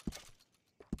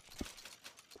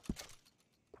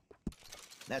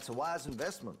 That's a wise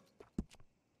investment.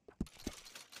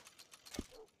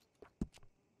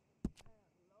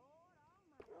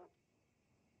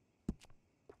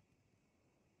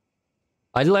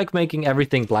 I like making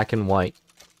everything black and white.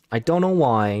 I don't know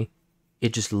why.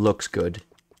 It just looks good.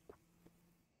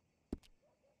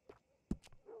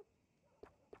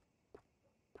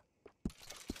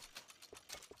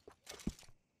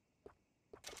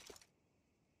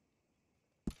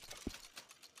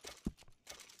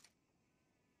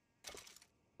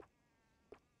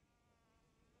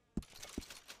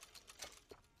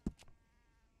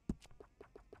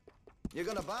 You're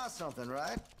gonna buy something,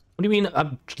 right? What do you mean?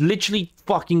 I'm literally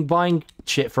fucking buying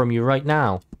shit from you right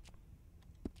now.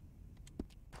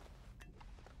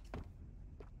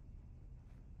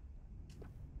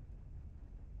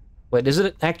 Wait, is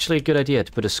it actually a good idea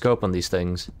to put a scope on these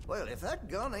things? Well, if that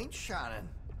gun ain't shining,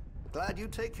 glad you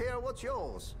take care of what's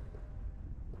yours.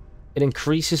 It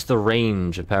increases the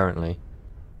range, apparently.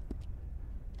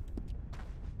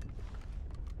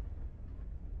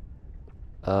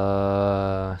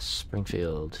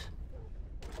 Springfield.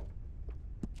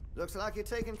 Looks like you're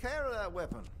taking care of that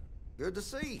weapon. Good to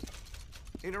see.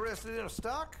 Interested in a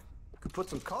stock? Could put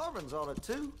some carvings on it,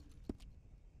 too.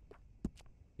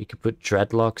 You could put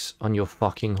dreadlocks on your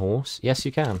fucking horse? Yes,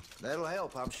 you can. That'll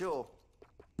help, I'm sure.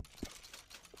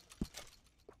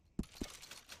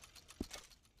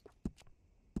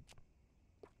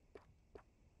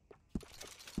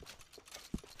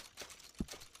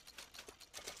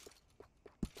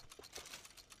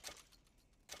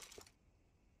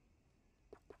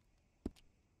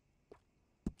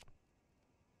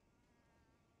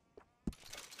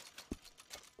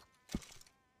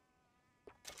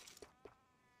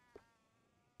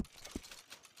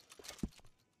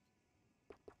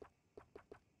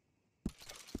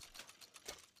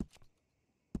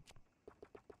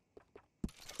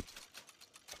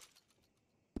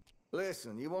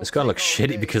 Listen, you won't It's gonna look take all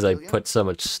shitty day, because I will ya? put so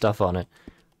much stuff on it.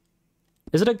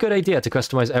 Is it a good idea to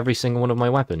customize every single one of my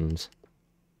weapons?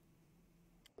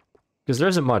 Because there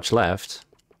isn't much left.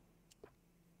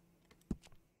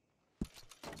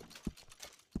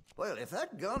 Well, if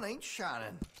that gun ain't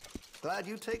shining, glad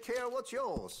you take care of what's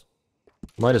yours.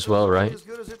 Might as well, right? As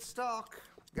good as its stock.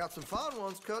 Got some fine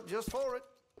ones cut just for it.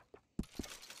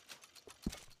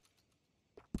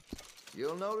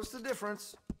 You'll notice the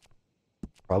difference.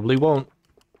 Probably won't.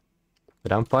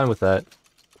 But I'm fine with that.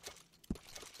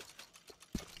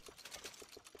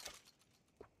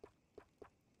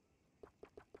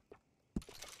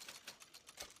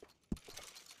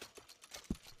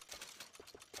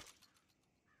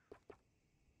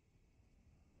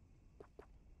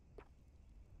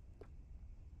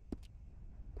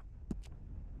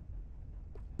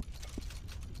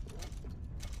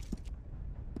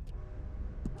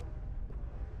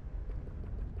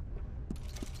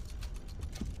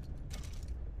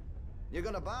 You're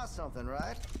gonna buy something,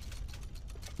 right?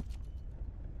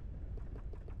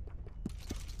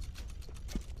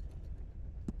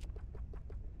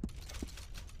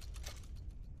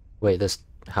 Wait, there's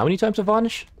how many types of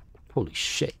varnish? Holy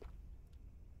shit.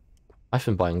 I've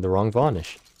been buying the wrong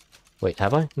varnish. Wait,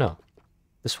 have I? No.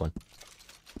 This one.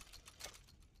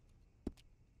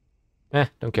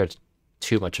 Don't care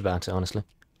too much about it, honestly.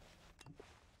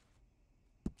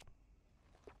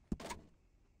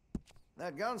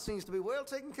 That gun seems to be well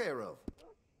taken care of.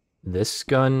 This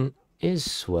gun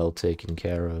is well taken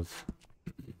care of.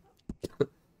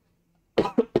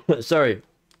 Sorry.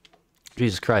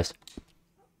 Jesus Christ.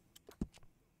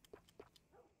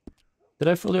 Did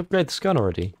I fully upgrade this gun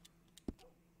already?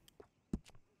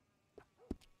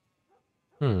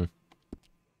 Hmm.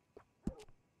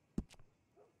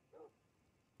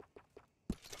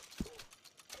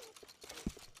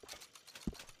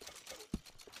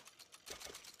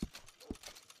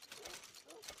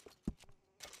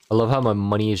 I love how my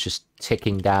money is just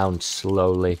ticking down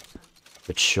slowly,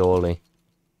 but surely.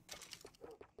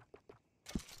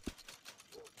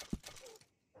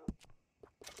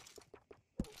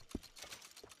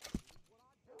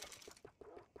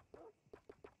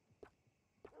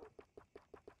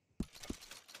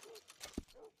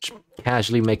 Just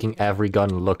casually making every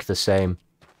gun look the same.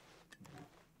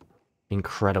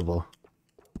 Incredible.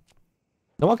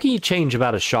 Now what can you change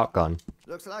about a shotgun?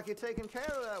 Looks like you're taking care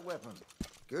of that weapon.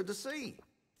 Good to see.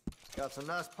 Got some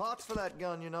nice parts for that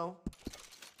gun, you know.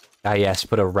 Ah yes,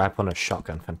 put a wrap on a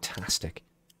shotgun. Fantastic.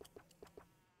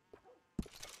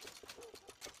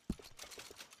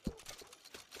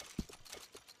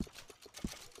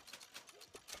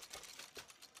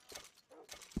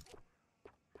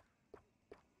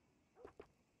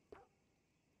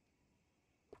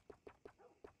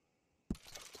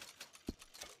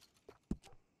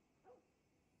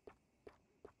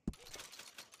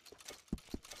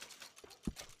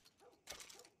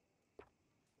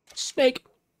 Snake.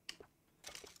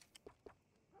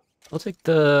 I'll take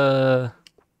the...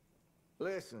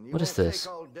 Listen, you What is won't this?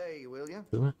 take all day, will you?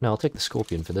 No, I'll take the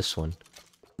scorpion for this one.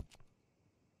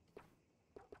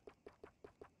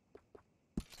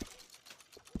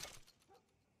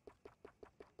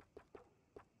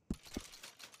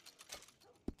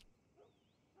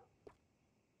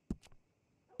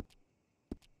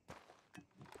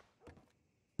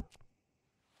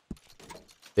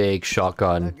 Big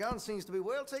shotgun. That gun seems to be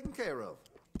well taken care of.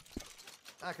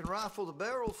 I can rifle the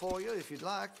barrel for you if you'd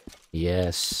like.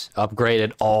 Yes,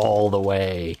 upgraded all the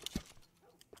way.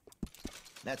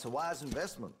 That's a wise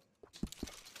investment.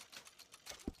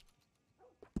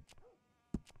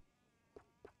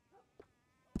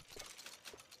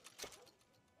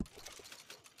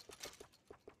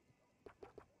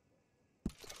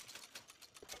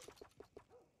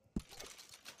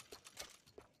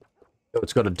 Oh,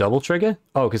 it's got a double trigger?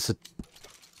 Oh, because it's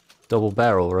a double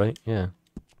barrel, right? Yeah.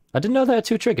 I didn't know they had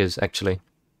two triggers, actually.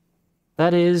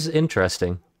 That is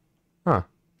interesting. Huh.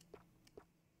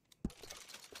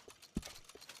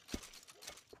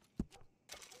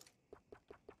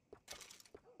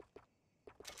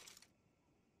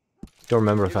 Don't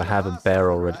remember if I have a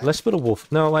bear already. Let's put a wolf.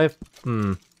 No, I have...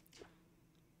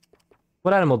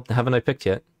 What animal haven't I picked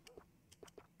yet?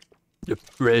 The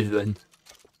raven.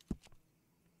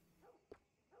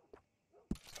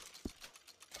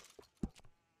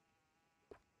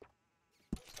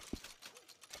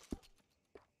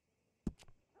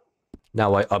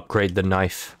 Now I upgrade the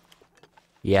knife.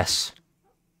 Yes.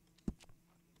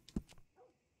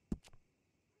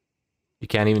 You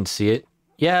can't even see it?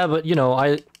 Yeah, but you know,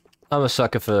 I'm a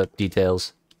sucker for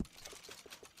details.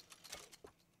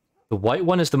 The white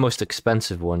one is the most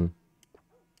expensive one.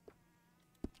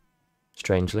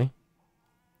 Strangely.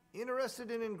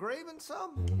 Interested in engraving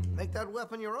some? Make that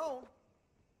weapon your own.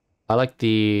 I like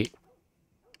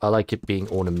it being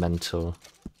ornamental.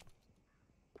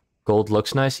 Gold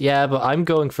looks nice. Yeah, but I'm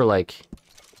going for like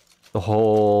the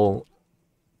whole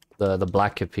the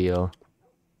black appeal.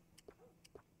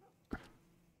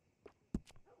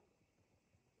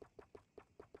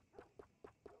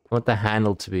 I want the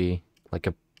handle to be like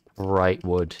a bright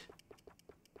wood.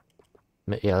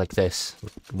 Yeah, like this.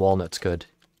 Walnut's good.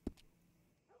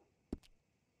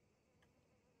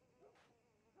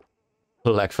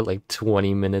 Black for like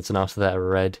 20 minutes and after that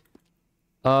red.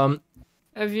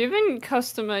 Have you been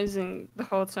customizing the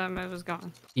whole time I was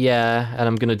gone? Yeah, and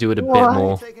I'm gonna do it a bit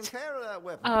more.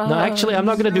 No, actually, I'm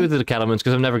not gonna do the Cattlemans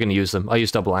because I'm never gonna use them. I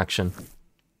use double action.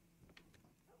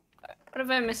 What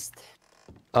have I missed?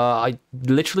 I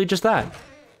literally just that.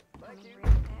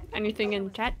 Anything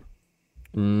in chat?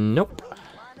 Nope.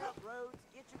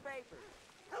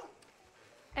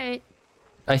 Hey.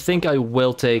 I think I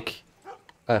will take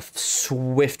a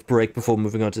swift break before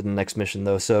moving on to the next mission,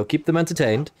 though, so keep them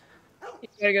entertained. You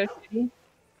gotta go shitty?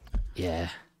 Yeah.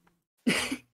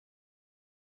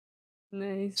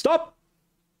 Nice. Stop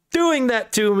doing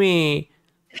that to me!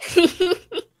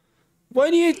 Why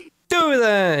do you do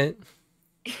that?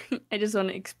 I just want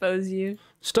to expose you.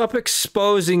 Stop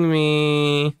exposing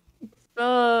me!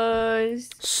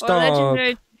 Exposed. Stop. Or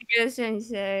legendary Trigger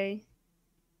Sensei.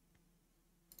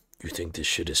 You think this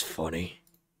shit is funny?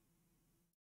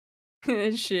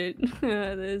 Shit.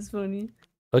 That is funny.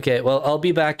 Okay, well, I'll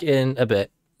be back in a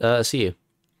bit. See you.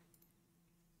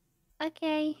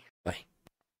 Okay. Bye.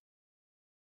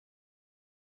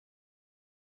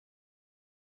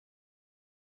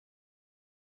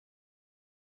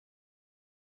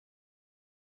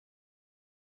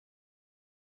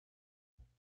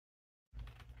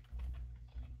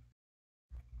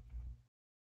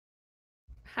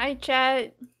 Hi,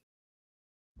 chat.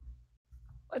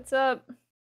 What's up?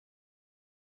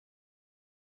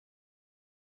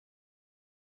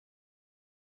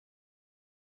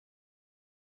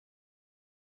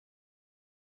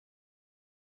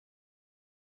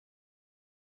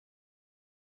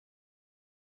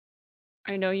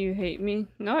 I know you hate me.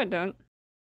 No, I don't.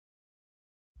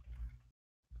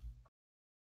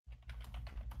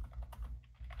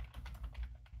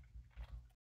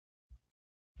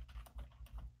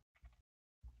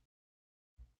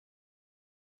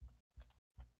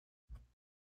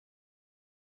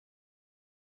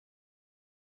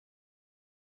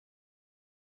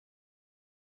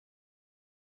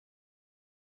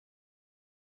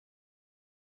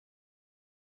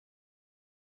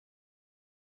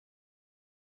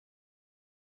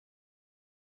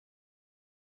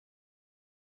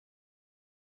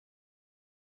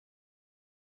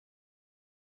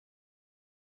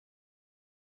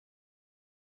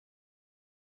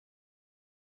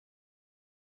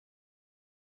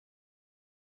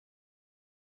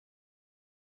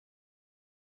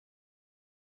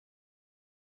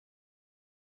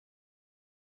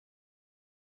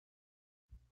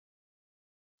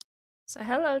 So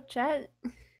hello, chat.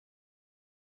 It's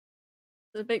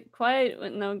a bit quiet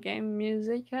with no game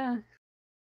music, huh?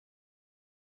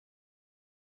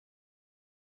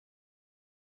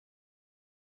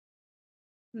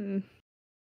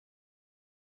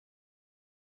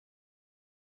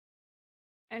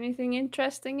 Anything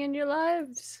interesting in your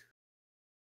lives?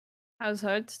 How's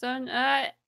Hearthstone?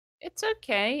 It's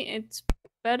okay. It's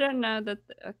better now that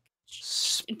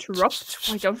interrupt.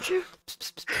 Why don't you?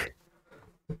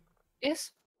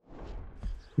 Yes.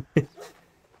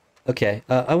 Okay,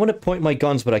 I want to point my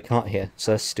guns, but I can't hear,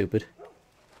 so that's stupid.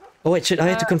 Oh wait, shit, I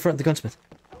had to confront the gunsmith.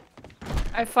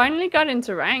 I finally got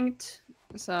into ranked,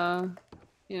 so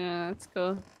yeah, that's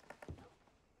cool.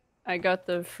 I got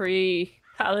the free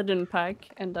paladin pack,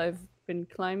 and I've been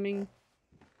climbing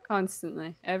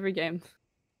constantly, every game.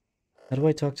 How do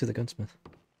I talk to the gunsmith?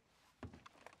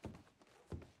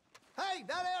 Hey,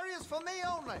 that area's for me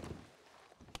only.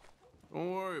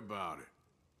 Don't worry about it.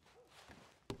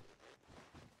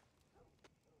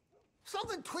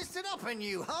 Something twisted up in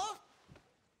you, huh?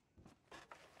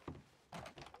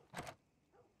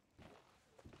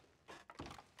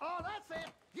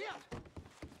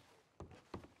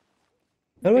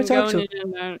 How do I Been talk going to? in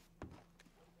and out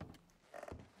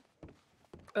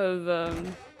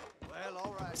of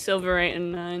Silver 8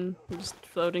 and 9, just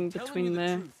floating between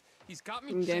there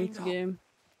from game to game.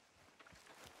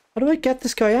 How do I get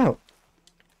this guy out?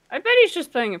 I bet he's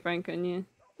just playing a prank on you.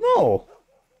 No.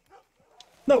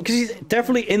 No, because he's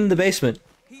definitely in the basement.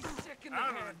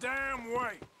 Out of the damn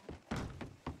way.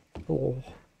 Oh.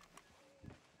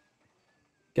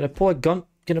 Can I pull a gun?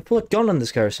 Can I pull a gun on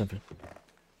this guy or something?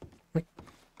 Hey,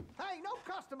 no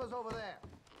customers over there.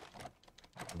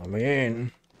 I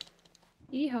mean.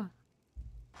 Yeehaw.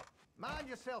 Mind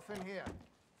yourself in here.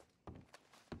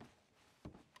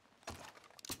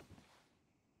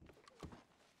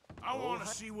 I want to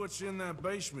see what's in that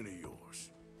basement of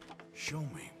yours. Show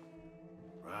me.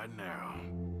 Right now.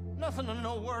 Nothing to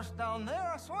know worse down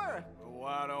there, I swear. Well,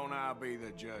 why don't I be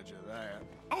the judge of that?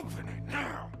 Open it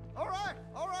now! All right,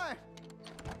 all right.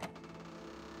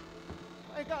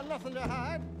 I ain't got nothing to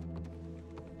hide.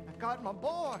 I got my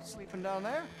boy sleeping down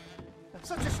there. It's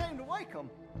such a shame to wake him.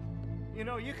 You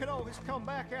know, you can always come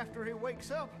back after he wakes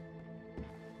up.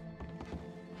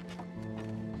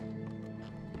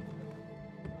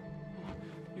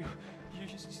 You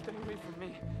just stay away from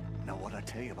me. Know what I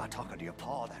tell you about talking to your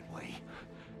paw that way?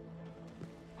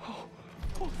 Oh,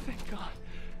 thank God.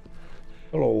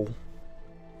 Hello.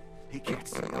 He can't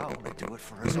say I only do it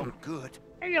for his own good.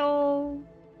 Hello.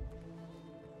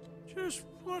 Just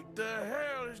what the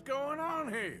hell is going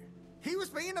on here? He was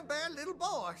being a bad little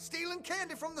boy, stealing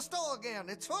candy from the store again.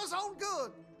 It's for his own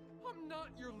good. I'm not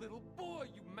your little boy,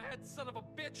 you mad son of a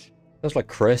bitch. That's like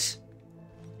Chris.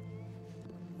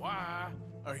 Why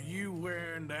are you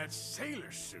wearing that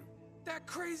sailor suit? That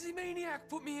crazy maniac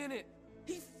put me in it.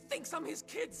 He thinks I'm his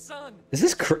kid's son. Is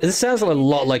this Chris? This sounds a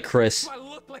lot like Chris. Do I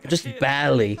look like a Just kid?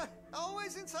 barely.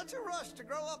 Always in such a rush to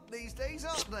grow up these days,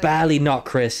 aren't they? Barely not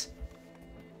Chris.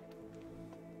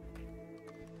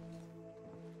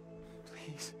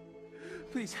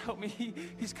 Please help me.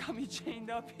 He's got me chained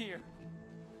up here.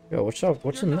 Yo, what's up?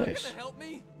 What's in You're not this? gonna help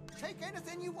me? Take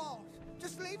anything you want.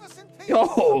 Just leave us in peace.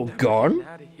 Yo, gone.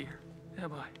 Out of here.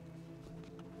 Am I?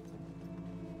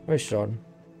 Hey, son.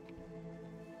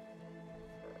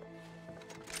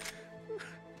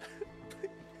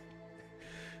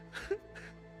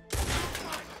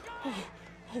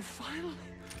 Oh, finally.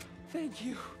 Thank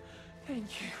you.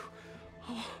 Thank you.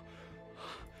 Oh,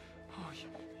 you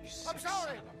I'm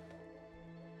sorry.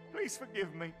 Please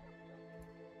forgive me.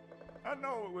 I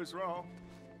know it was wrong.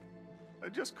 I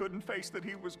just couldn't face that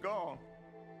he was gone.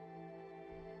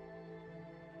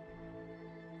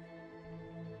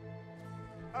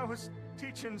 I was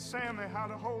teaching Sammy how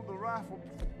to hold the rifle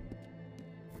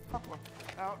proper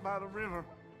out by the river.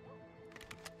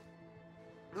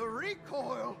 The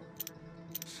recoil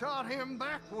shot him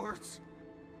backwards.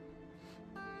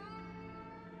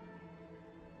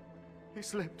 He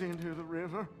slipped into the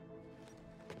river.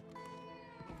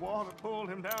 The water pulled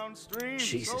him downstream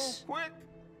Jesus. so quick.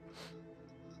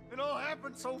 It all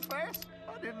happened so fast,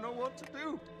 I didn't know what to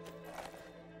do.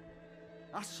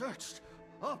 I searched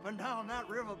up and down that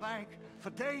riverbank for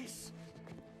days.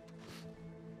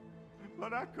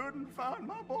 But I couldn't find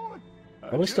my boy.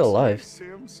 Are we still alive? I miss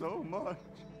him so much.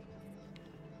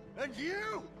 And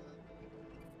you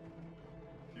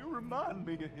remind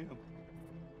me of him.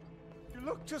 You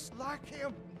look just like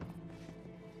him.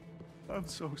 I'm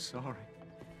so sorry.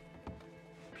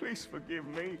 Please forgive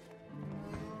me.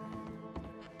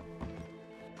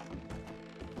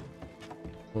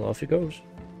 Well, off he goes.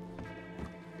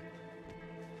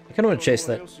 I kind of want to chase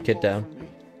that kid down.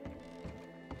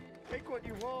 Take what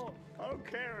you want. I don't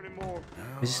care anymore.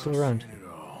 Is he still around?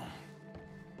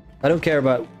 I don't care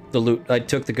about the loot. I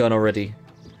took the gun already.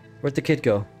 Where'd the kid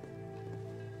go?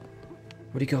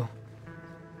 Where'd he go?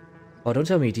 Oh, don't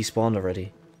tell me he despawned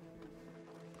already.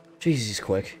 Jeez, he's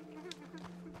quick.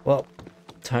 Well,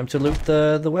 time to loot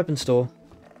the weapon store.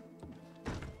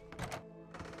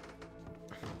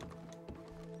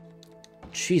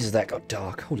 Jesus, that got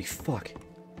dark. Holy fuck.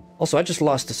 Also, I just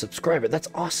lost a subscriber. That's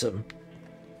awesome.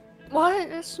 What?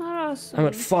 That's not awesome. I'm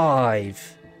at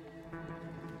 5.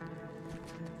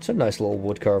 It's a nice little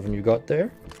wood carving you got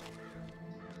there.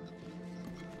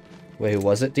 Wait, who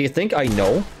was it? Do you think I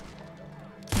know?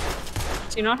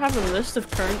 Do you not have a list of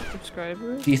current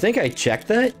subscribers? Do you think I checked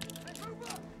that?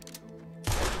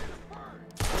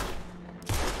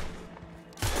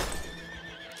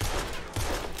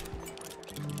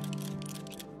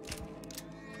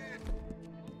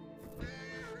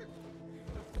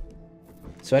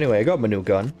 So anyway, I got my new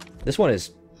gun. This one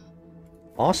is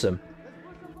awesome.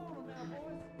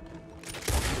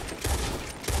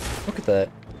 Look at that.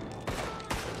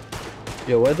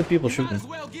 Yo, why are the people shooting?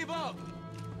 Well, give up.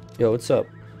 Yo, what's up?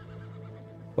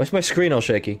 Why's my screen all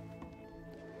shaky?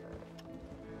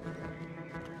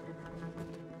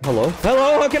 Hello?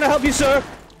 Hello, how can I help you, sir?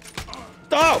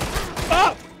 Oh!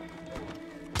 Oh!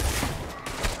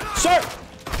 Sir!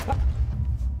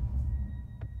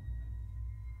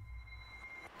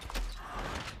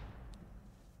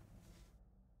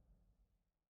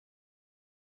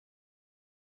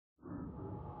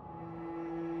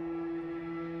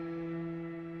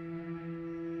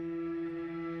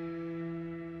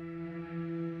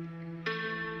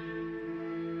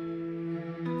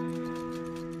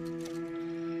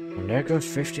 And there goes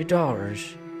 $50.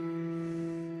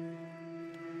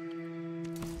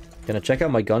 Can I check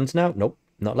out my guns now? Nope,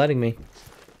 not letting me.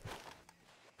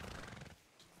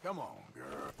 Come on,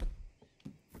 girl.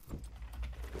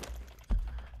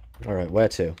 Alright, where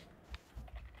to?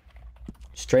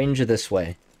 Stranger this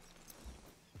way.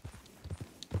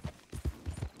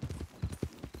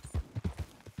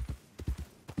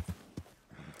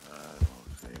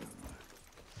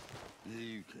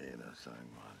 You can't sing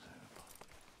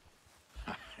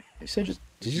myself. You said just,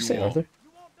 did you say Arthur?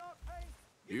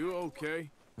 You okay?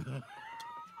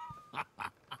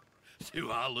 Do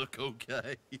I look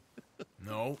okay?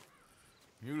 No.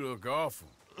 You look awful.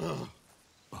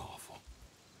 Awful.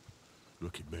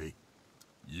 Look at me.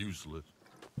 Useless.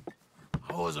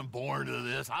 I wasn't born to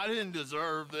this. I didn't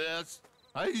deserve this.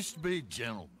 I used to be a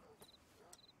gentleman.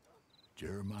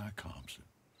 Jeremiah Compson.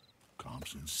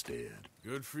 Compson Stead.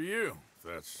 Good for you, if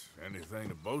that's anything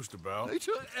to boast about. They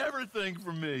took everything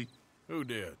from me. Who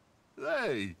did?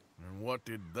 They. And what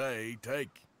did they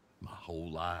take? My whole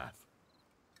life.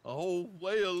 A whole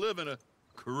way of living, a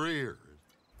career.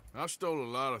 I stole a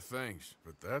lot of things,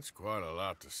 but that's quite a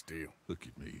lot to steal. Look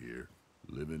at me here,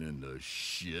 living in the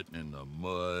shit and the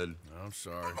mud. I'm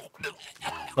sorry.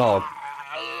 Oh.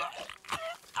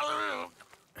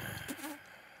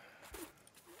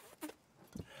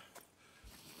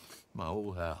 My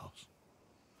old house.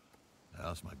 The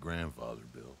house my grandfather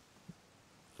built.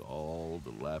 It's all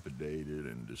dilapidated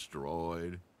and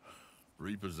destroyed.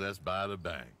 Repossessed by the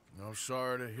bank. I'm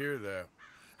sorry to hear that.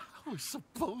 I was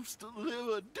supposed to live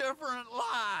a different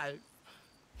life.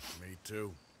 Me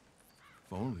too.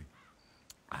 If only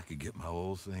I could get my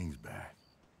old things back.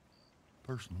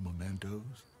 Personal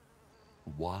mementos, a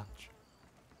watch,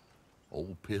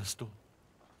 old pistol,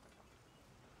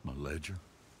 my ledger.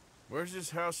 Where's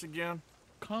this house again?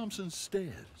 Compson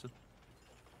Stead. It's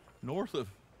north of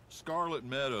Scarlet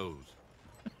Meadows.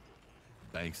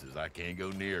 Bank says I can't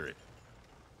go near it.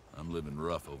 I'm living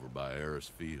rough over by Harris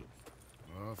Field.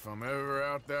 Well, if I'm ever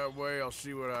out that way, I'll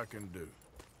see what I can do.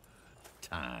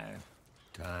 Time.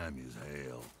 Time is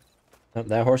hell. Oh,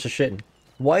 that horse is shitting.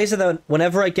 Why is it that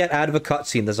whenever I get out of a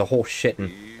cutscene, there's a horse shitting?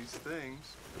 These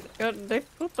things. God, they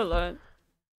poop a lot.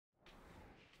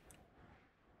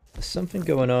 There's something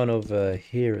going on over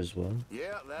here as well.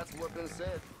 Yeah, that's what been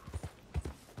said.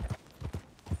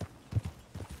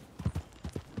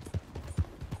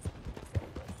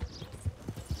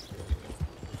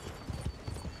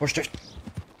 Horse there.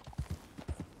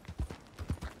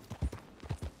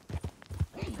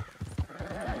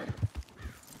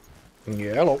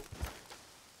 Yeah, hello.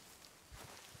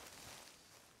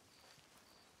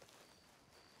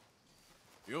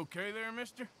 You okay there,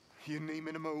 mister? You need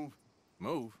me to move?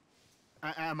 Move?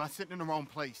 Am I sitting in the wrong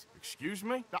place? Excuse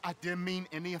me? I didn't mean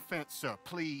any offense, sir.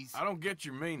 Please. I don't get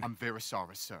your meaning. I'm very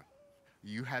sorry, sir.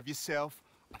 You have yourself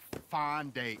a fine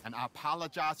day, and I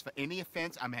apologize for any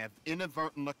offense I may have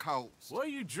inadvertently caused. What are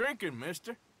you drinking,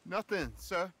 mister? Nothing,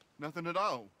 sir. Nothing at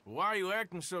all. Why are you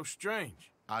acting so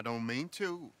strange? I don't mean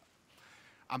to.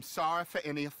 I'm sorry for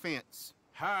any offense.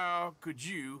 How could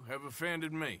you have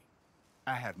offended me?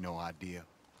 I have no idea.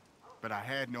 But I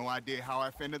had no idea how I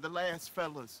offended the last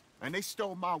fellas. And they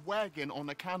stole my wagon on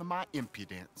account of my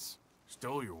impudence.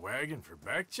 Stole your wagon for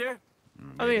back check?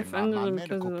 Oh, they Maybe not offended my him because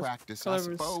medical of the practice, color I of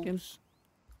his suppose. skin.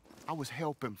 I was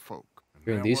helping folk.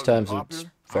 During these times, it's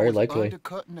very I was likely.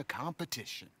 undercutting the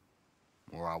competition.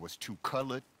 Or I was too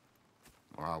colored.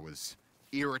 Or I was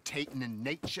irritating in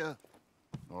nature.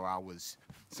 Or I was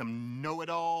some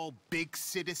know-it-all, big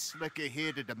city slicker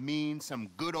here to demean some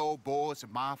good old boys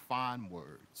of my fine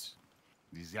words.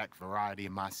 The exact variety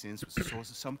of my sins was the source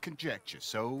of some conjecture,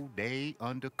 so they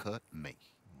undercut me.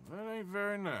 That ain't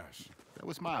very nice. That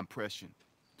was my impression.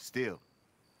 Still,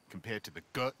 compared to the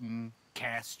gutting,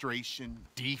 castration,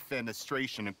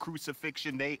 defenestration, and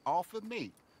crucifixion they offered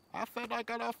me, I felt I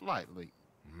got off lightly.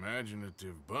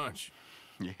 Imaginative bunch.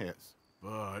 Yes.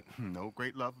 But no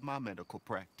great love of my medical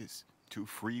practice. Too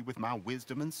free with my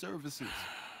wisdom and services.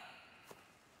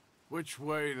 which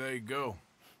way they go?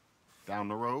 Down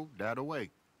the road, that away.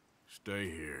 Stay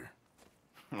here.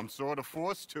 I'm sort of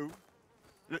forced to.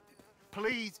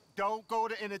 Please, don't go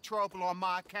to any trouble on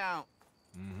my account.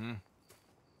 Mm-hmm.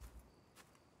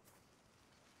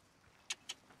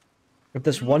 If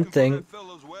there's one thing...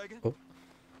 Oh.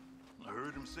 I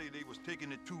heard him say they was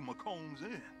taking it to McComb's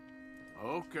Inn.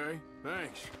 Okay,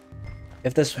 thanks.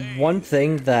 If there's one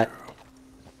thing that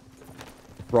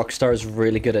Rockstar is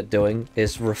really good at doing,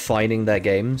 is refining their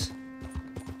games.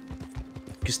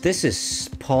 Because this is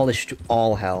polished to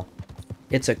all hell.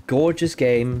 It's a gorgeous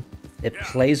game, it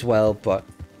plays well, but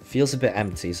feels a bit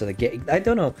empty. So the game, I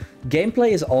don't know,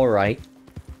 gameplay is alright.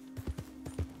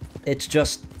 It's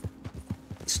just...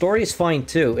 Story is fine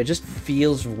too, it just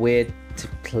feels weird to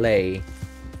play.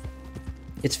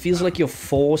 It feels like you're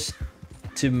forced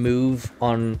to move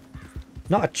on,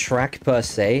 not a track per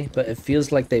se, but it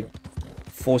feels like they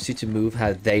force you to move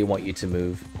how they want you to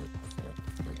move.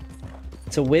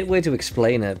 It's a weird way to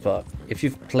explain it, but if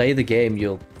you've played the game,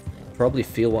 you'll probably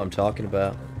feel what I'm talking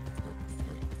about.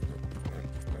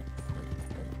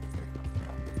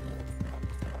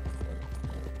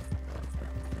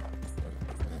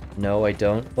 No, I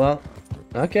don't. Well,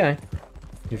 okay.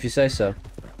 If you say so.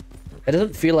 It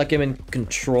doesn't feel like I'm in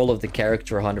control of the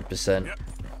character 100%.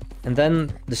 And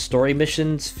then the story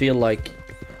missions feel like...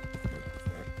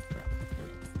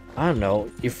 I don't know,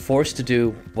 you're forced to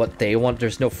do what they want.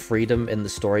 There's no freedom in the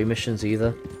story missions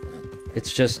either.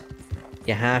 It's just,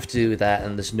 you have to do that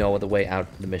and there's no other way out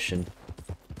of the mission.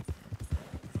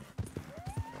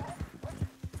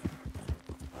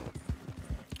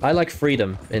 I like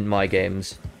freedom in my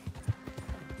games.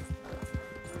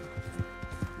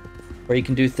 Where you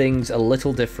can do things a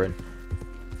little different.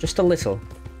 Just a little.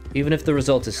 Even if the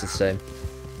result is the same.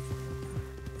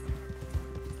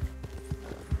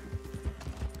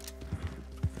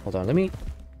 Hold on, let me...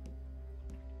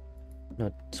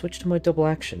 No, switch to my double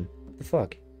action. What the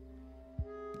fuck?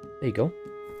 There you go.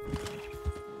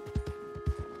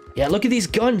 Yeah, look at these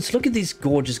guns! Look at these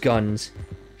gorgeous guns!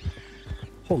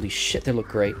 Holy shit, they look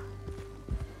great.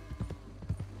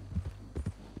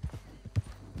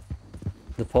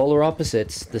 The polar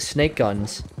opposites, the snake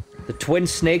guns. The twin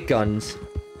snake guns.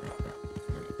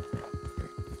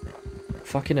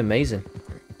 Fucking amazing.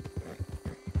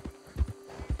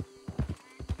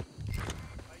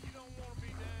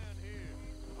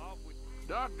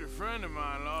 Doctor friend of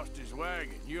mine lost his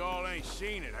wagon. You all ain't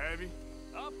seen it, have you?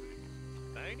 Up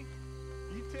it, ain't he?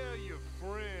 You tell your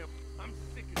friend I'm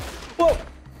sick of Whoa!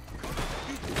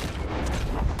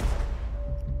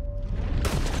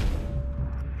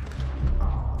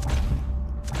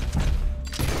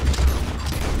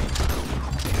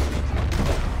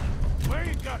 Where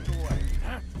you got the wagon,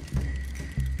 huh?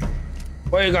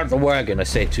 Where you got the wagon, I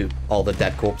say to all the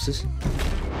dead corpses.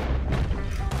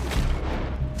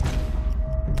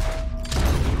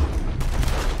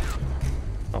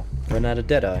 Oh, ran out of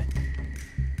Deadeye.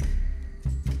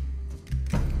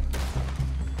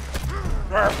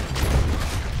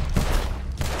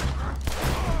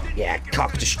 Yeah,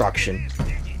 cock destruction.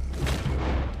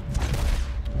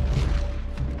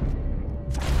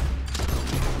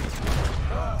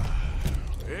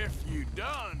 If you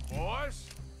done, boys,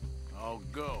 I'll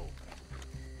go.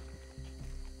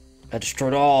 I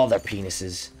destroyed all their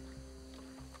penises.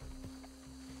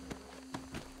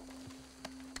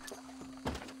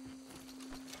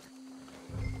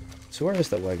 So where is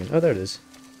that wagon? Oh, there it is.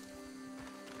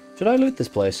 Should I loot this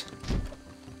place?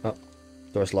 Oh,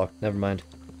 door's locked. Never mind.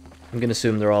 I'm gonna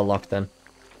assume they're all locked then.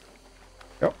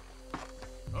 Yep.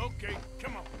 Okay,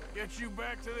 come on. Get you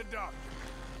back to the doctor.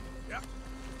 Yep.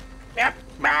 Yep.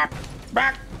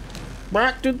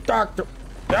 Back to the doctor.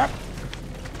 Yep.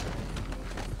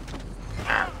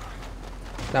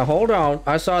 Now hold on.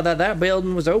 I saw that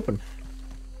building was open.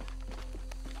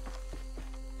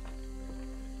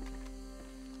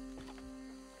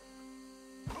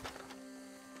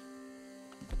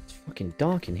 It's fucking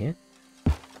dark in here.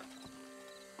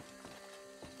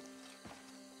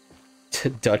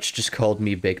 Dutch just called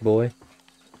me big boy.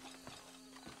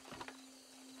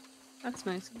 That's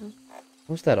nice of him.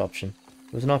 What was that option?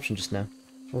 There was an option just now.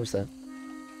 What was that?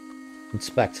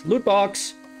 Inspect. Loot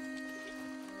box!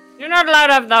 You're not allowed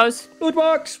to have those. Loot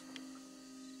box!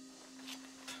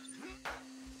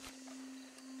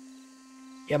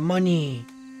 Yeah, money!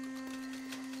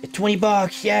 Yeah,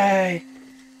 $20, yay!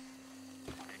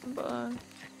 But...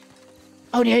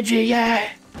 Oh, the edgy, yeah!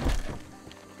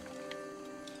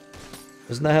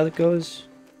 Isn't that how it goes?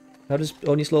 How does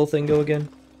Oni's little thing go again?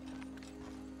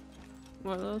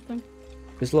 What little thing?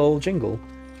 His little jingle.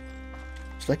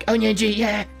 It's like, Onion G,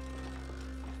 yeah!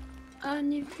 On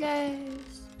your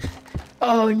face.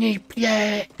 Only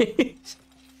place.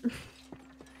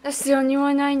 That's the only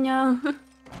one I know.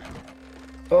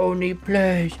 Only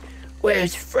place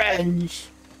with friends.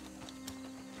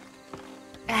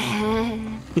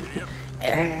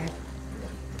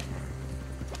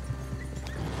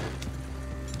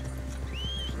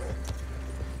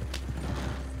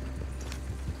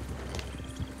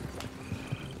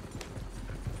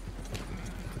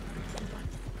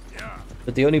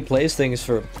 But the only plays thing is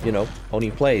for, you know,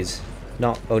 only plays,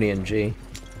 not Oni and G.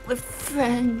 With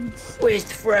friends.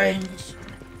 With friends.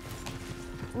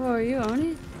 Oh, are you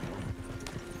Oni?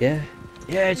 Yeah.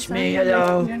 Yeah, it's me,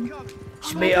 hello.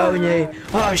 It's me, Oni.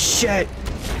 Oh shit!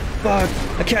 Fuck,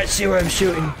 I can't see where I'm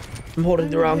shooting. I'm holding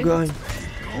the wrong gun.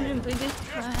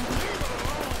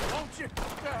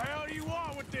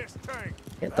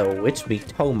 Get the witch me,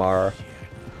 Tomar.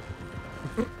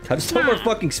 How does Tomar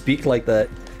fucking speak like that?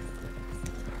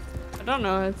 I don't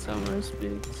know how Tomar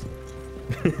speaks.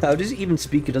 How does he even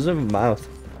speak? He doesn't have a mouth.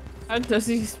 How does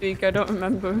he speak? I don't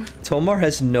remember. Tomar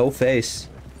has no face.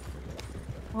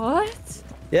 What?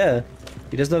 Yeah,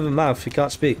 he doesn't have a mouth. He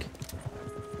can't speak.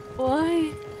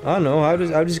 Why? I don't know. How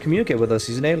does he communicate with us?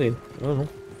 He's an alien. I don't know.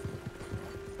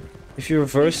 If you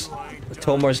reverse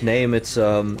Tomar's name, it's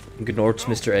Gnort's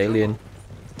Mr. Alien.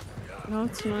 No,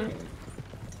 it's not.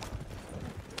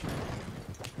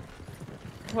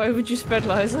 Why would you spread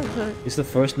lies like that? He's the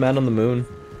first man on the moon.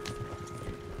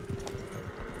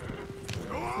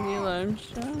 Neil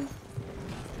Armstrong?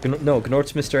 No,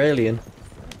 Gnort's Mr. Alien.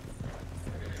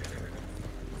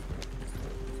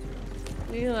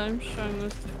 Neil Armstrong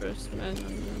was the first man on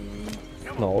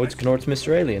the moon. No, it's Gnort's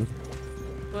Mr. Alien.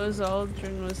 Buzz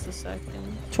Aldrin was the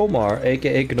second. Tomar,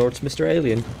 aka Gnort's Mr.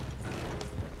 Alien.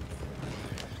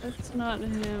 That's not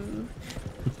him.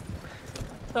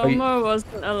 Are you- Tomar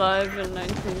wasn't alive in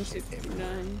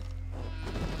 1969.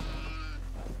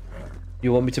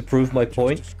 You want me to prove my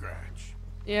point?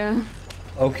 Yeah.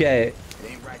 Okay.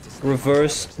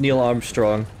 Reverse Neil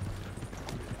Armstrong.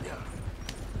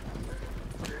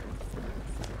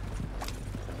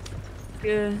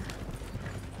 Good.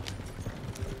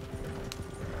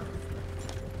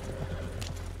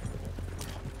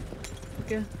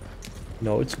 Good.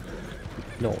 No, it's...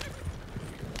 No.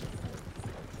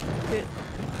 Good.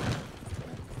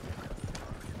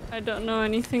 I don't know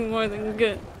anything more than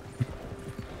good.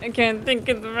 I can't think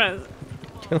of the rest.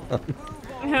 Come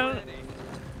on.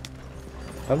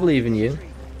 I believe in you.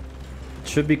 It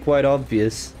should be quite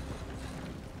obvious.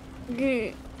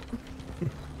 Good.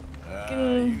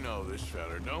 You know this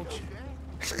fella, don't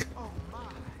you?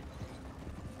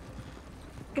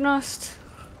 Gnost.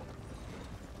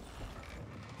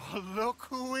 Oh, look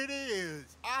who it is.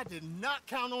 I did not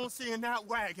count on seeing that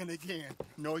wagon again.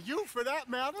 Nor you, for that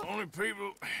matter. Only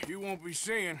people you won't be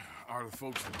seeing are the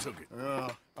folks that took it.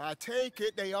 I take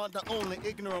it they aren't the only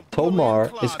ignorant...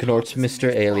 Tomar is Gnort's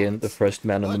Mr. Alien, the first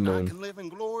man on the I moon. can live in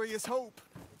glorious hope.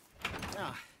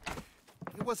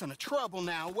 It wasn't a trouble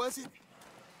now, was it?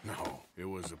 No, it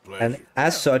was a pleasure. And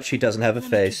as such, he doesn't have a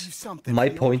face. My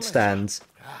point stands.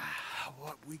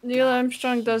 Neil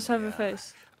Armstrong does have a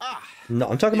face. No,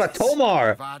 I'm talking about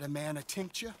Tomar! Provide a man a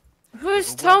tincture.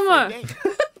 Who's Tomar?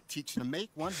 Teach him to make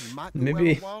one. He might be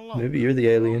Maybe you're the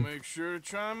I'll alien. make sure to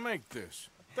try and make this.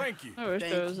 Thank you. I wish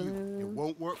there was Thank you. an It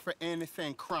won't work for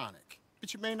anything chronic,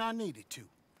 but you may not need it to.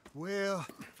 Well,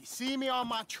 if you see me on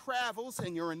my travels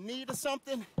and you're in need of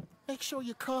something, make sure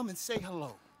you come and say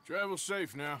hello. Travel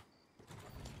safe now.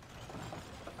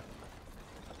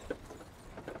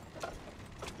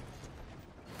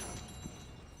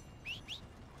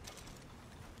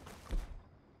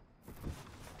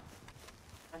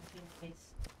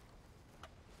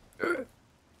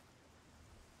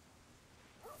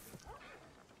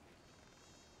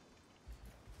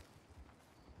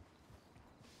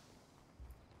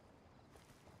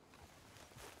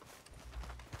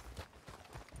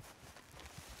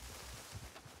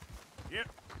 Yep,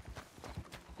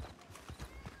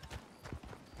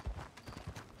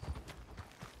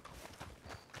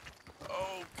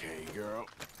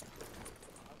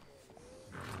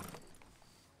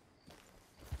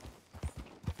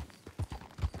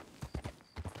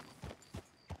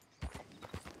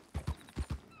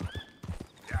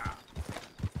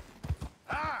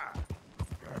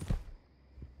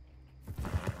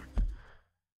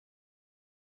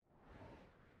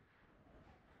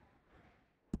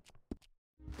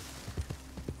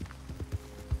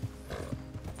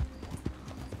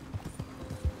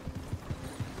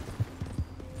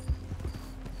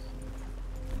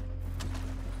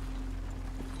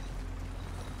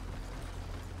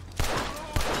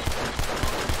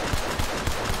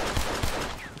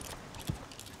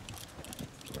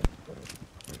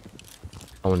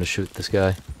 want to shoot this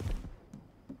guy.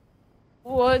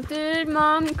 What did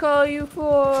Mom call you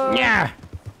for? Yeah.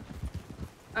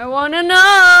 I wanna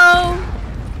know.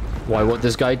 Why would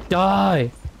this guy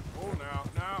die?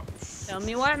 Tell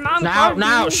me what Mom Now, called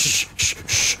now, you. shh, shh,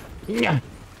 shh. Yeah.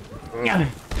 Yeah.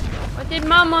 What did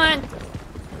Mom want?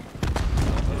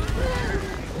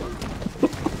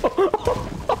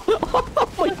 Oh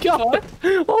my god!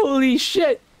 Holy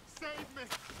shit!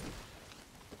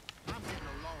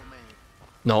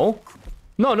 No.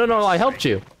 No, no, no, I helped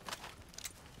you.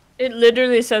 It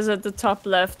literally says at the top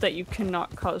left that you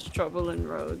cannot cause trouble in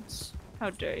roads. How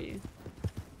dare you?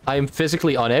 I am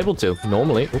physically unable to,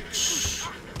 normally. Oops.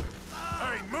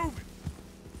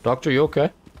 Doctor, you okay?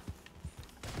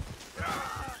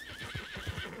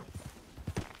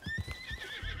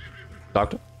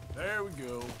 Doctor? There we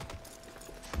go.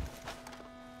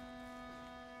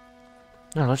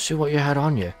 Now, let's see what you had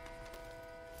on you.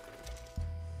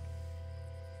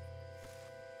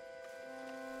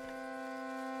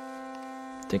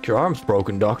 I think your arm's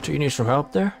broken, Doctor. You need some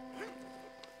help there?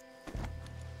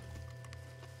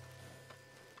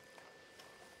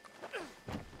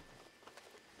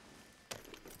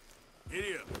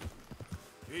 Giddy up.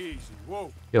 Easy.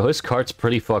 Whoa. Yo, his cart's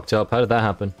pretty fucked up. How did that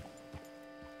happen?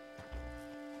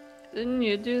 Didn't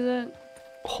you do that?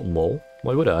 Oh, lol.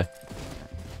 Why would I?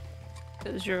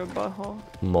 Because you're a butthole.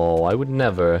 No, I would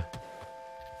never.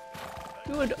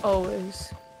 You would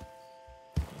always.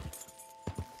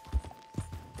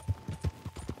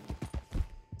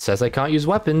 It says I can't use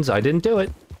weapons. I didn't do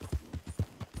it.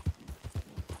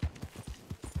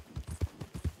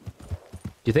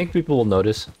 Do you think people will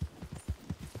notice?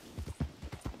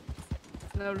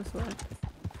 Notice what?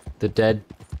 The dead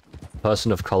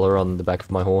person of color on the back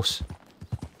of my horse?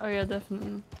 Oh yeah,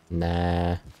 definitely.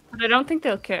 Nah. But I don't think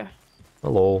they'll care.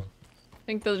 Hello. I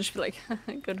think they'll just be like,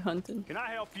 good hunting. Can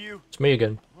I help you? It's me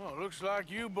again. Well, looks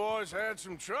like you boys had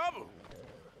some trouble.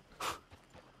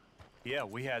 Yeah,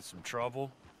 we had some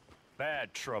trouble.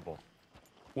 Bad trouble.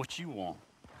 What you want?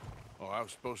 Oh, I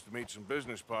was supposed to meet some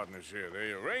business partners here.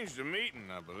 They arranged a meeting,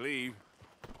 I believe.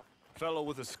 Fellow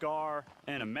with a scar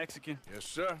and a Mexican? Yes,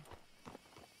 sir.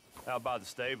 Out by the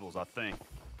stables, I think.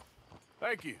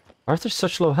 Thank you. Arthur's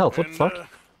such low health. What the fuck?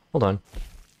 Hold on.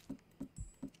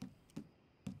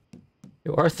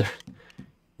 Yo, Arthur. You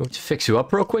want me to fix you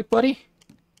up real quick, buddy?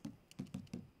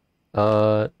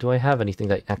 Do I have anything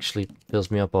that actually fills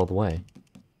me up all the way?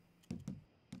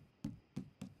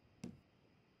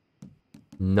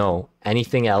 No.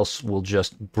 Anything else will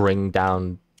just bring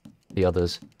down the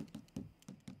others.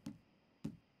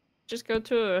 Just go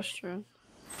to a restaurant.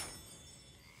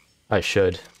 I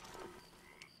should.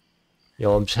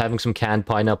 Yo, I'm just having some canned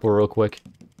pineapple real quick.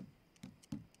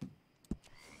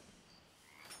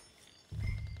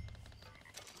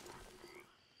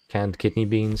 Canned kidney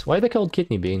beans. Why are they called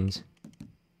kidney beans?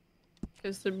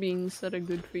 Because they're beans that are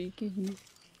good for your kidney.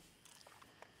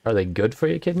 Are they good for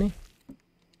your kidney?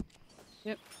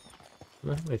 Yep.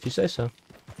 Well, if you say so.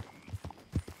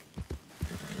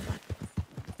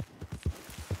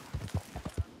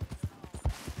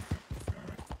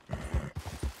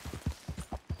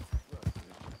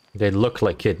 They look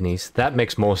like kidneys. That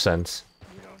makes more sense.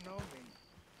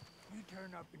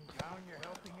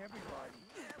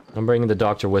 I'm bringing the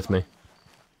doctor with me.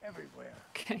 Everywhere.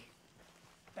 Okay.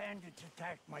 Bandits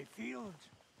attacked my fields.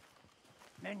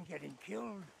 Men getting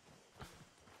killed.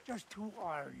 Just who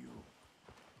are you?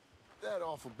 That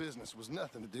awful business was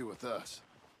nothing to do with us.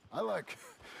 I like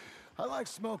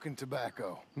smoking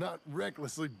tobacco, not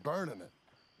recklessly burning it.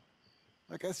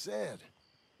 Like I said.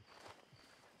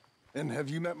 And have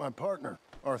you met my partner,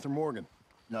 Arthur Morgan?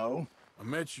 No. I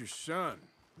met your son,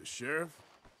 the sheriff.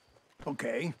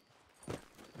 Okay.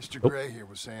 Mr. Gray here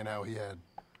was saying how he had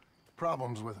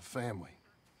problems with a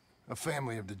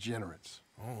family of degenerates.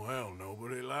 Oh, well,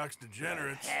 nobody likes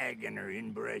degenerates. Hag and her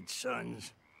inbred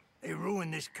sons. They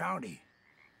ruined this county.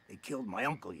 They killed my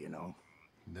uncle, you know.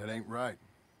 That ain't right.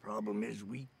 Problem is,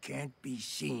 we can't be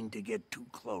seen to get too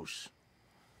close.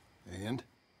 And?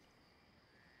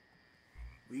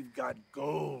 We've got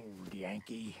gold,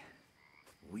 Yankee.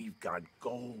 We've got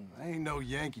gold. I ain't no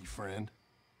Yankee, friend.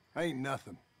 I ain't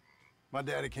nothing. My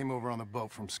daddy came over on the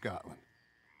boat from Scotland.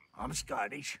 I'm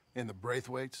Scottish. And the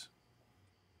Braithwaites?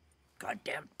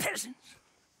 Goddamn peasants.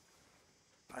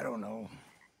 I don't know.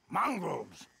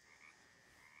 Mongrels.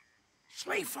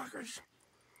 Slave fuckers.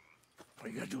 All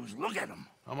you gotta do is look at them.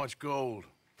 How much gold?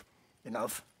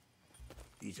 Enough.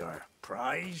 These are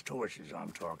prized horses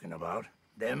I'm talking about.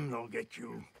 Them, they'll get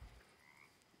you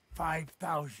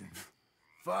 5,000.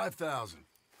 5,000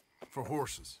 for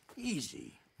horses.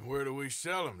 Easy. And where do we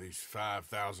sell them, these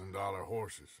 $5,000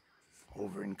 horses?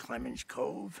 over in Clemens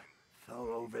Cove.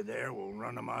 Fellow over there will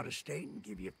run them out of state and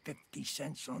give you 50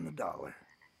 cents on the dollar.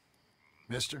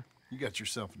 Mister, you got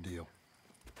yourself a deal.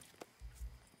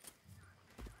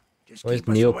 Just Why is keep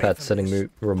us away Neopets from setting this me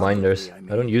reminders?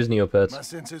 publicly, I don't use Neopets. My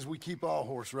sense is we keep all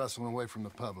horse wrestling away from the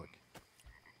public.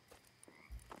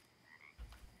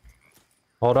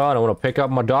 Hold on, I want to pick up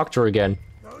my doctor again.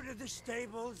 Go to the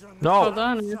stables on the No. Hold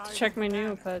on, I need to check my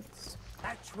Neopets.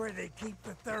 That's where they keep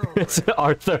the thoroughbred. It's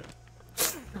Arthur.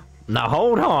 Now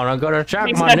hold on, I gotta check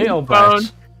He's my got his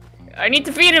Neopets. phone. I need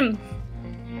to feed him.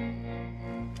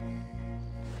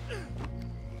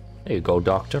 There you go,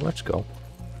 doctor. Let's go.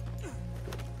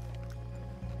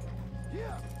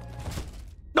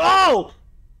 No!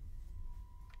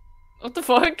 What the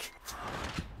fuck?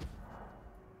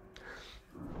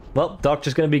 Well,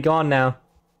 doctor's gonna be gone now.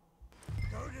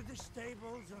 Go to the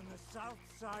stables on the south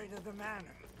side of the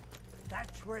manor.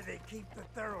 That's where they keep the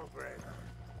thoroughbred.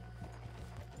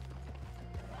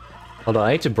 Hold on,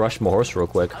 I need to brush my horse real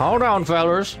quick. Hold on,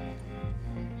 fellas.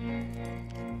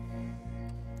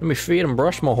 Let me feed and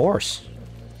brush my horse.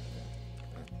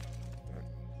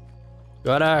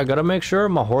 Gotta make sure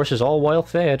my horse is all well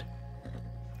fed.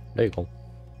 There you go.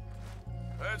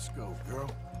 Let's go, girl.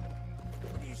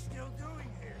 What are you still doing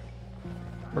here?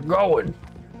 We're going.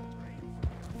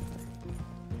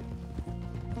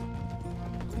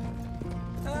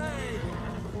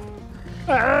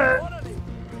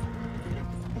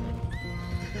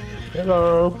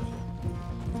 Hello.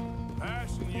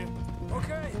 Passing you.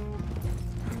 Okay.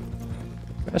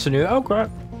 That's a new. Oh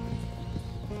crap.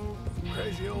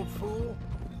 Crazy old fool.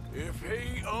 If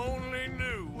he only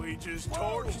knew we just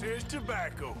torched his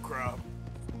tobacco crop.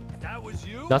 That was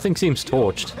you? Nothing seems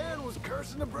torched. Man was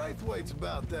cursing the Braithwaites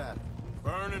about that.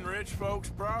 Burning rich folks'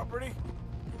 property?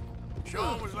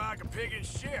 Sean was like a pig in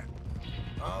shit.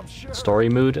 I'm sure. Story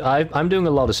mood. I'm doing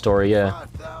a lot of story. Yeah.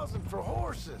 5,000 for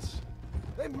horses.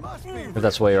 They must be. If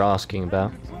that's what you're asking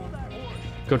about.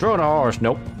 Control the horse.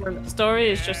 Nope. The story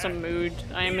is just a mood.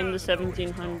 I am in the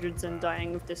 1700s and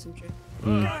dying of dysentery.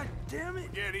 Mm. God damn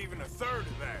it! Get even a third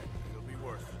of that. It'll be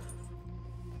worth it.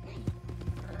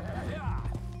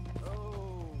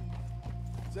 Oh.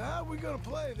 So how we gonna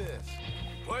play this?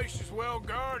 Place is well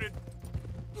guarded.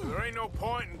 So there ain't no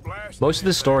point in blasting. Most of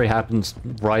the story happens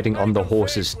riding on the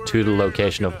horses to the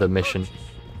location of the mission.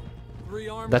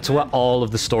 That's where all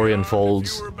of the story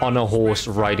unfolds, on a horse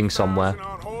riding somewhere.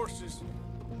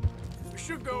 We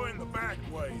should go in the back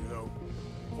way, though.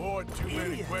 Avoid too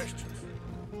many questions.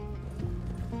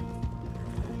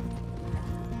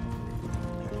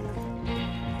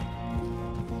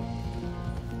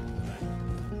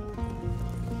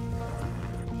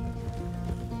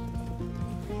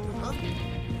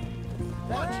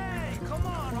 Hey, come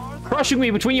on, Arthur. Crushing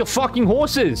me between your fucking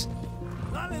horses!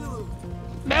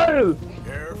 No!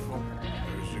 Careful.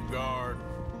 There's a guard.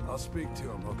 I'll speak to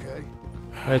him, okay?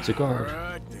 It's a guard. All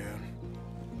right, then.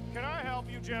 Can I help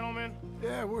you, gentlemen?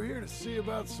 Yeah, we're here to see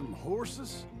about some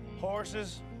horses.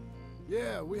 Horses?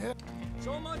 Yeah, we have.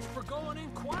 So much for going in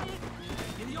quiet,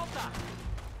 idiota.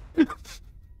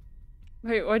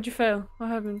 Wait, why'd you fail? What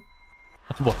happened?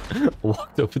 I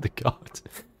walked over the guard.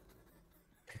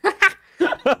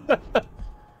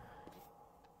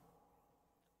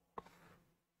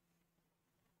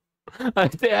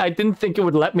 I didn't think it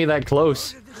would let me that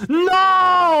close.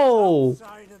 No!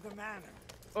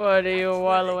 What are you, a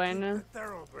while away now?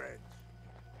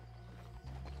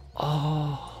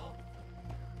 Oh.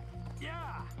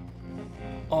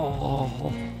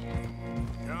 Oh.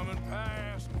 Coming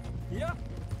past. Yep.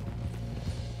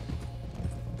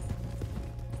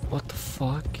 What the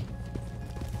fuck?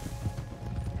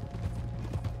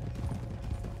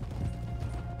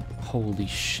 Holy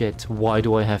shit, why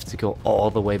do I have to go all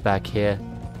the way back here?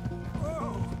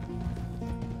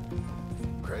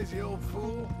 Crazy old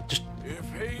fool. If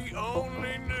he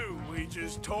only knew we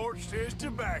just torched his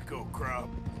tobacco crop.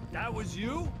 That was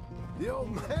you? The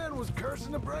old man was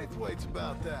cursing the Braithwaites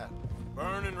about that.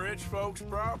 Burning rich folks'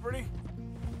 property?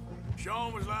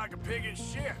 Sean was like a pig in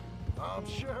shit. I'm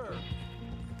sure.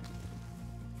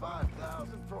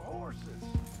 5,000 for horses.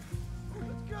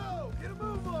 Let's go. Get a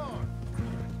move on.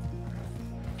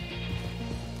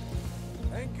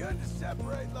 Ain't good to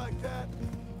separate like that.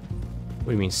 What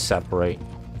do you mean separate?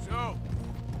 So,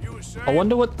 you were saying? I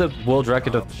wonder what the world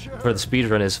record for the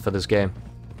speedrun is for this game.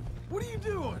 What are you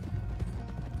doing?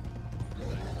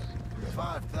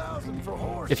 5,000 for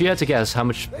horses. If you had to guess,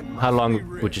 how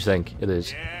long would you think it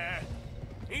is?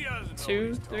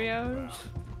 2, 3 hours?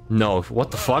 No,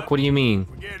 what the fuck? What do you mean?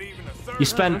 You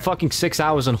spent fucking 6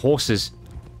 hours on horses.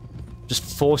 Just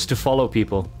forced to follow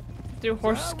people. Do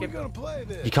horse skip.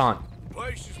 You can't.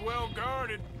 Place is well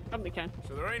guarded. Probably can.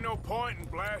 So there ain't no point in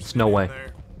blasting There's no way. in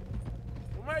there.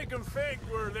 We'll make them think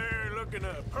we're there looking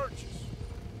to purchase.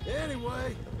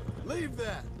 Anyway, leave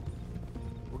that.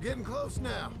 We're getting close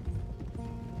now.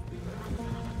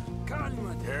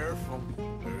 Careful.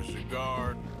 There's a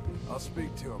guard. I'll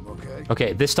speak to him, okay?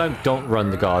 Okay, this time don't run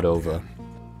the guard over.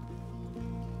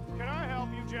 Can I help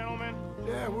you, gentlemen?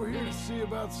 Yeah, we're here to see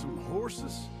about some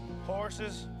horses.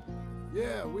 Horses?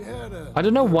 Yeah, we had a... I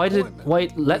don't know why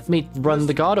it let me run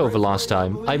the guard over last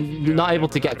time. I'm not able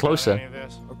to get closer.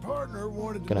 Our partner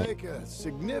wanted to make a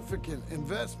significant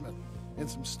investment in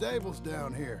some stables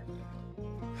down here.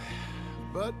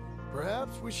 But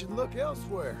perhaps we should look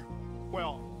elsewhere.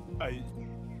 Well,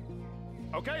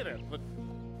 okay then. But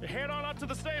head on up to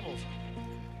the stables.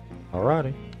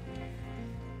 Alrighty.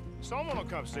 Someone will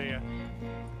come see you.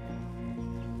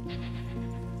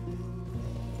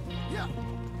 Yeah.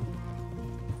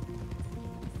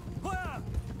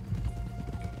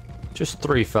 Just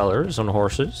 3 fellers on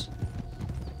horses.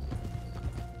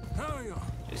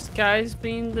 Just guys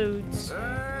being dudes.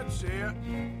 That's it.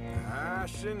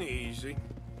 Nice and easy.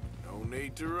 No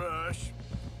need to rush.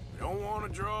 We don't want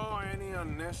to draw any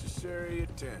unnecessary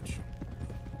attention.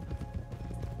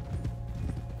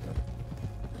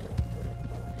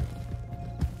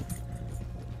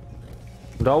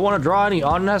 Don't want to draw any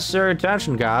unnecessary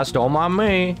attention, guys. Don't mind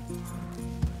me.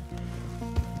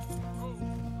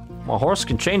 My horse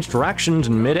can change directions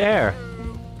in midair.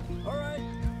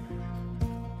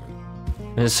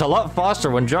 It's a lot faster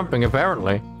when jumping,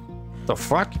 apparently. The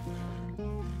fuck?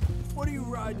 What are you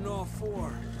riding off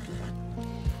for?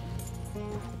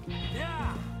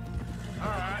 Yeah. All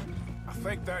right. I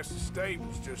think that's the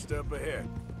stables just up ahead.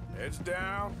 Heads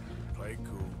down. Play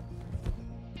cool.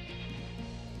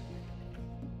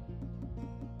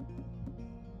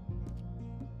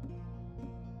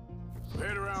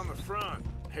 Head around the front.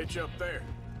 Hitch up there.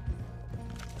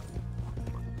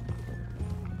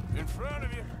 In front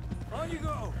of you. On you go.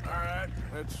 All right,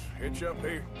 let's hitch up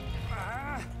here.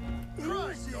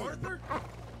 Christ, Arthur!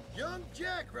 Young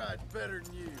Jack rides better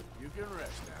than you. You can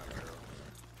rest now, girl.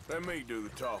 Let me do the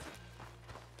talking.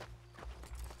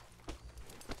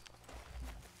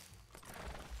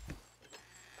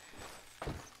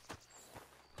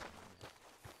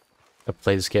 I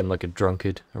play this game like a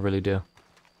drunkard. I really do.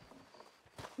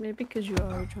 Maybe because you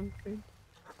are a drunkard.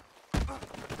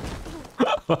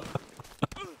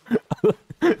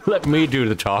 Let me do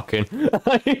the talking.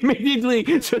 I immediately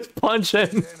just punch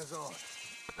him.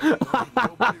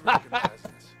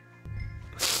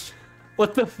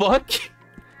 What the fuck?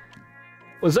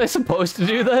 Was I supposed to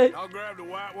do that? I'll grab the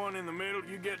white one in the middle.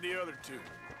 You get the other 2.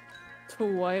 The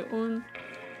white one?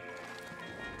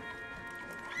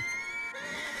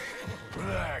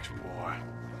 Relax, boy.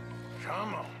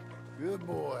 Come on. Good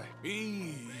boy.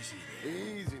 Easy.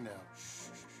 Easy now.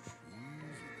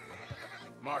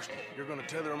 Marshal, you're gonna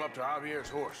tether him up to Javier's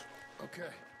horse. Okay.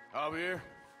 Javier,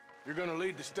 you're gonna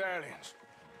lead the stallions.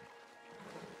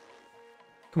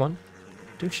 Come on.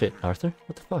 Do shit, Arthur.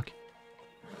 What the fuck?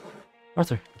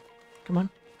 Arthur. Come on.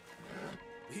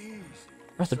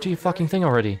 Arthur, do your fucking thing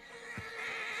already.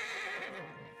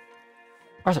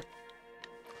 Arthur.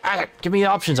 Arthur, give me the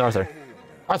options, Arthur.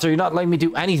 Arthur, you're not letting me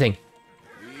do anything.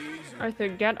 Arthur,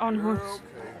 get on horse.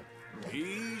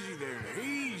 Easy there,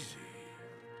 easy.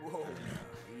 Whoa.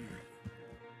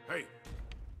 Hey.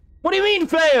 What do you mean,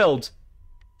 failed?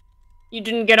 You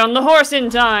didn't get on the horse in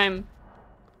time.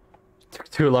 Took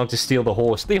too long to steal the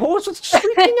horse. The horse was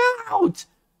freaking out!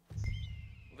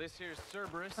 This here's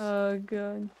Cerberus. Oh,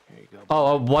 god. Here you go. Oh,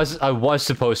 I was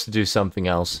supposed to do something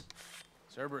else.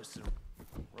 Cerberus is a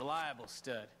reliable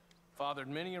stud. Fathered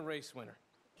many a race winner.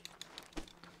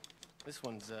 This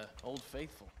one's Old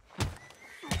Faithful.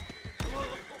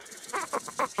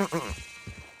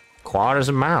 Quiet as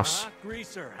a mouse.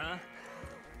 Greaser, huh?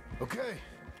 Okay.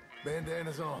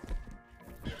 Bandana's on.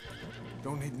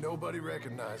 Don't need nobody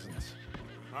recognizing us.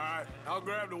 All right, I'll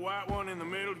grab the white one in the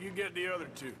middle. You get the other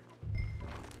 2.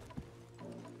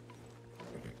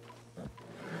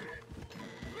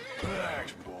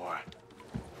 Relax, boy.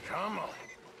 Come on.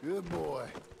 Good boy.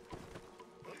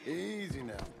 Easy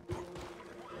now.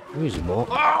 Easy, boy.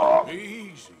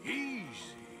 Easy,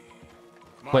 easy.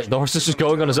 Wait, the horse is just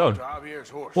going on his own. Javier's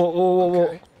horse. Whoa, whoa, whoa,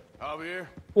 whoa. Javier,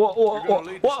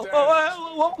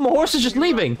 Whoa, my horse is just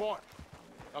leaving.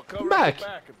 Come back.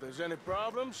 If there's any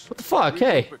problems, What the fuck?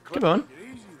 Hey, come on.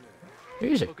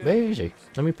 Easy, easy.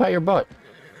 Let me pat your butt.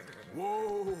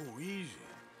 Whoa, easy.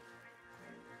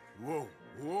 Whoa,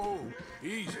 whoa,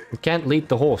 easy. You can't lead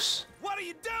the horse. What are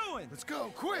you doing? Let's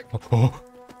go, quick.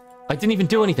 I didn't even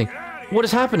do anything. What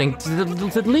is happening to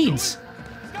the leads?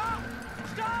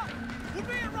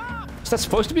 that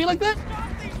supposed to be like that?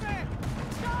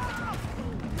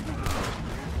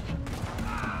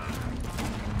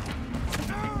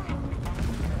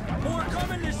 More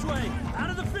coming this way! Out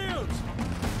of the fields!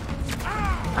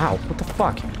 Ow, what the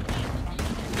fuck?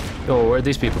 Oh, where'd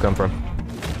these people come from?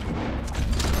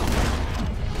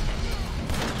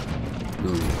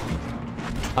 Ooh.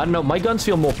 I don't know, my guns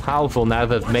feel more powerful now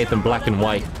that I've made them black and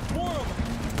white.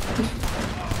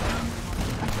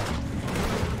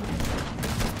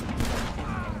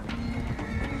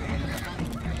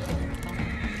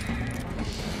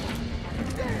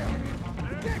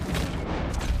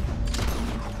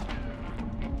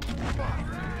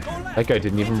 That guy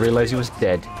didn't even realize he was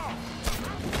dead.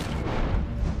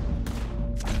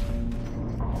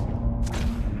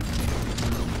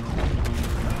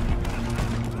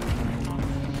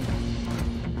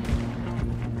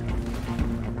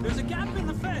 There's a gap in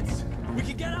the fence. We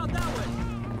can get out that way.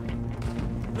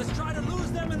 Let's try to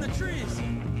lose them in the trees.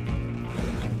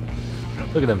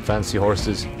 Look at them fancy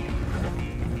horses.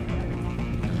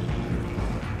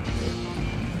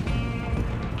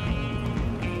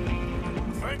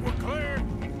 Think we're clear?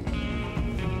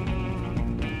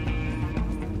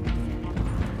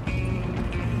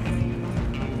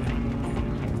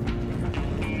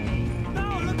 No,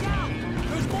 look out!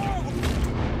 There's more of them!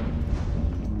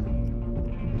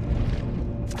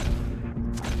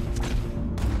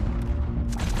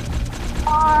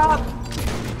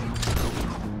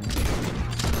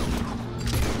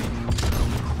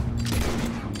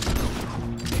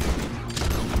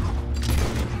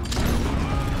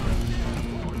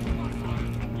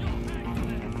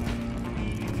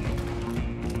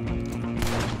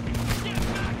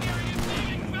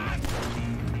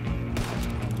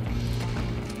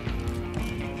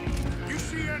 You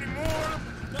see any more?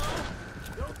 No,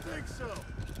 don't think so.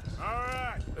 All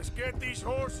right, let's get these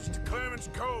horses to Clemens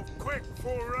Cove quick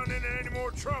before we run into any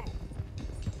more trouble.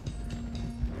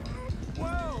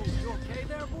 Whoa! You okay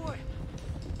there, boy?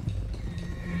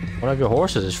 One of your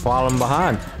horses is falling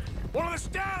behind. One of the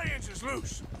stallions is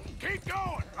loose. Keep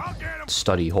going. I'll get him.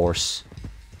 Study horse.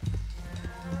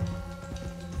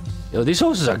 Yo, these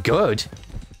horses are good.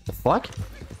 The fuck?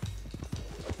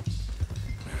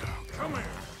 Come here.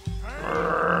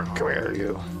 Come here,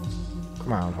 you.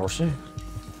 Come on, horsey.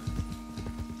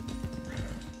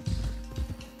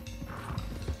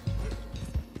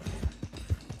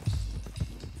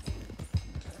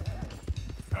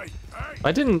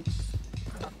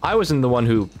 I wasn't the one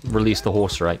who released the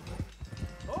horse, right?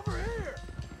 Over here!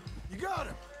 You got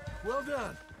him! Well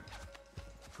done.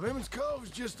 Clemens Cove's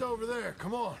just over there.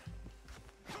 Come on.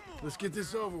 Let's get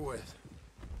this over with.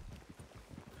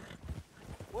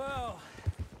 Well,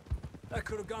 that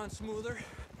could have gone smoother.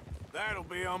 That'll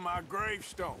be on my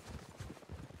gravestone.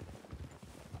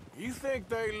 You think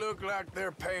they look like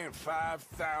they're paying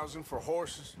 $5,000 for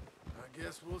horses? I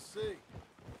guess we'll see.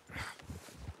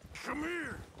 Come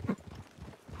here.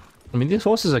 I mean, these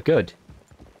horses are good.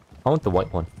 I want the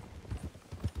white one.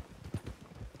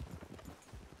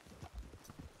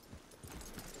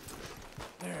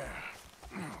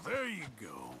 There you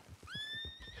go.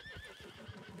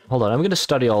 Hold on, I'm gonna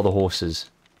study all the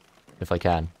horses. If I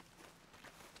can.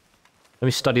 Let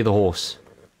me study the horse.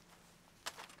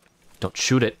 Don't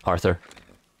shoot it, Arthur.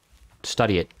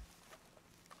 Study it.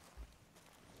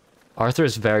 Arthur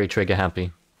is very trigger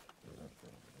happy.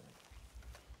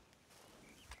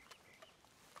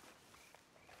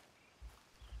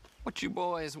 What you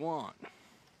boys want?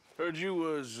 Heard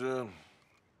you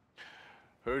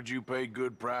pay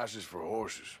good prices for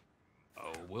horses.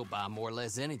 Oh, we'll buy more or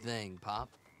less anything, Pop.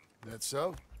 That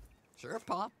so? Sure,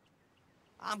 Pop.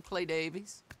 I'm Clay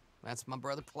Davies. That's my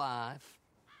brother Clive.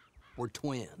 We're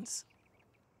twins.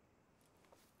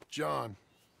 John,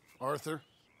 Arthur,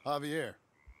 Javier.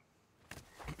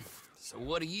 So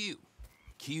what are you?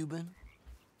 Cuban?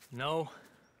 No.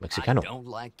 Mexicano. I don't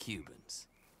like Cubans.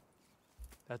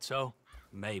 That's so?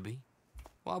 Maybe.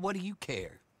 Why, what do you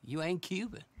care? You ain't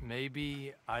Cuban.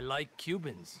 Maybe I like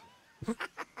Cubans.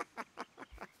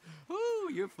 Ooh,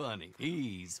 you're funny.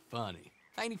 He's funny.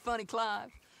 Ain't he funny,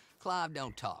 Clive? Clive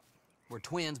don't talk. We're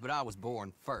twins, but I was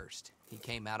born first. He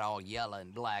came out all yellow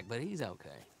and black, but he's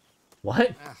okay.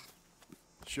 What?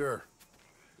 Sure.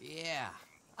 Yeah,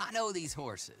 I know these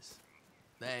horses.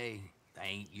 They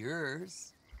ain't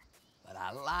yours, but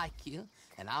I like you,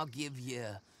 and I can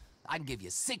give you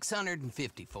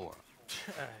 650 for them.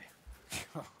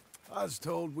 I was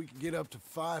told we could get up to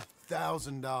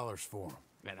 $5,000 for them.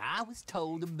 And I was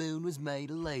told the moon was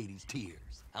made of ladies'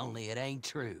 tears. Only it ain't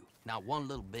true. Not one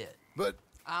little bit. But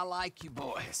I like you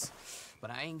boys,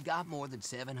 but I ain't got more than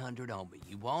 700 on me.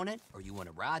 You want it, or you want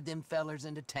to ride them fellers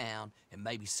into town, and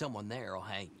maybe someone there'll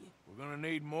hang you? We're gonna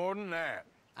need more than that.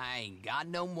 I ain't got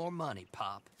no more money,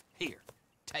 Pop. Here,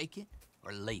 take it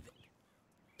or leave it.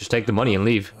 Just take the money and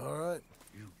leave. All right.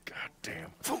 You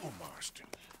goddamn fool, Marston.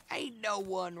 Ain't no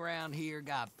one round here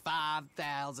got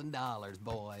 $5,000,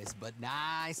 boys, but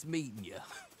nice meeting you.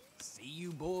 See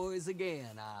you boys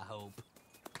again, I hope.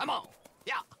 Come on,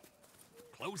 yeah.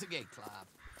 Close the gate, Clive.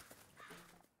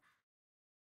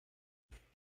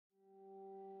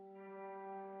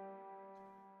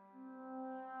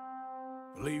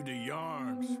 Believed a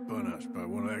yarn spun us by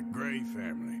one of that Gray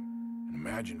family, and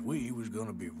imagined we was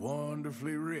gonna be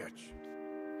wonderfully rich.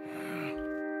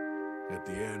 At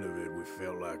the end of it, we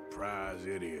felt like prize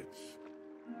idiots.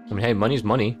 I mean, hey, money's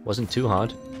money. Wasn't too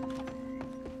hard.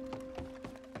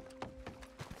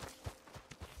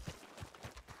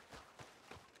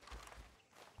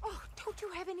 Oh, don't you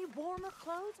have any warmer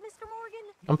clothes, Mr.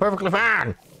 Morgan? I'm perfectly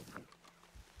fine.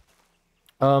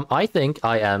 I think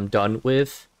I am done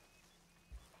with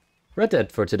Red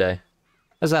Dead for today.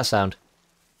 How's that sound?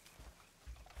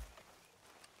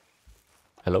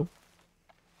 Hello?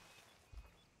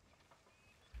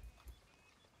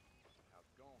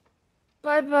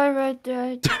 Bye-bye, Red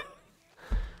Dead.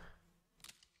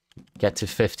 Get to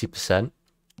 50%?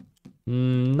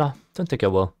 No, don't think I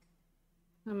will.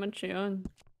 How much are you on?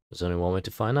 There's only one way to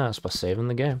find out. It's by saving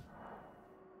the game.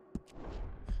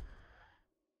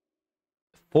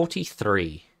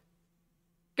 43.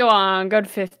 Go on, go to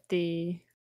 50.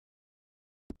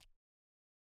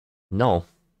 No.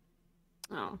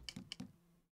 Oh.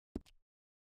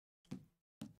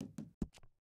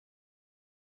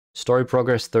 Story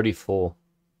progress 34.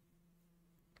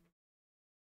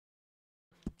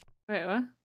 Wait, what?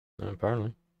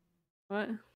 Apparently. What?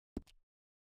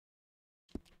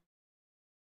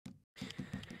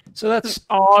 So that's...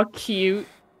 Aw, cute.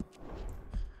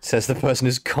 Says the person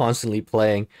who's constantly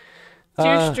playing.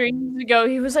 2 streams ago,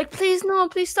 he was like, please no,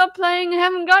 please stop playing. I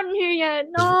haven't gotten here yet.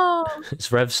 No.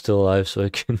 Is Rev still alive so I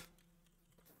can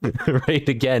raid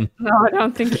again? No, I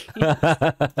don't think he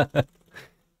is.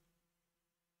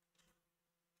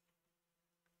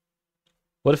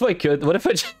 What if I could? What if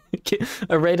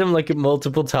I raid him like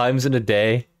multiple times in a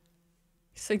day?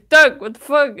 He's like, Doug, what the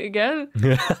fuck, again?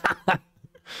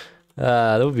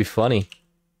 That would be funny.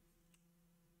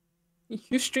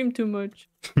 You stream too much.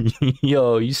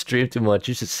 Yo, you stream too much.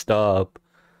 You should stop.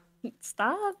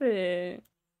 Stop it.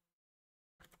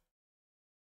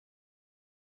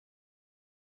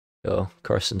 Yo,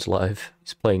 Carson's live.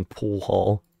 He's playing pool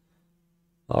hall.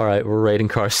 Alright, we're raiding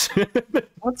Carson.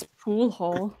 What's pool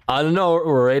hall? I don't know,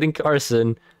 we're raiding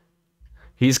Carson.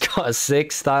 He's got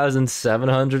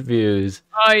 6,700 views.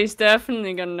 Oh, he's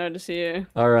definitely gonna notice you.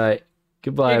 Alright,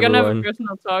 goodbye You're gonna have a everyone.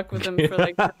 personal talk with him for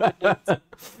like 10 minutes.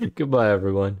 Goodbye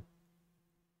everyone.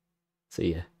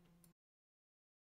 See ya.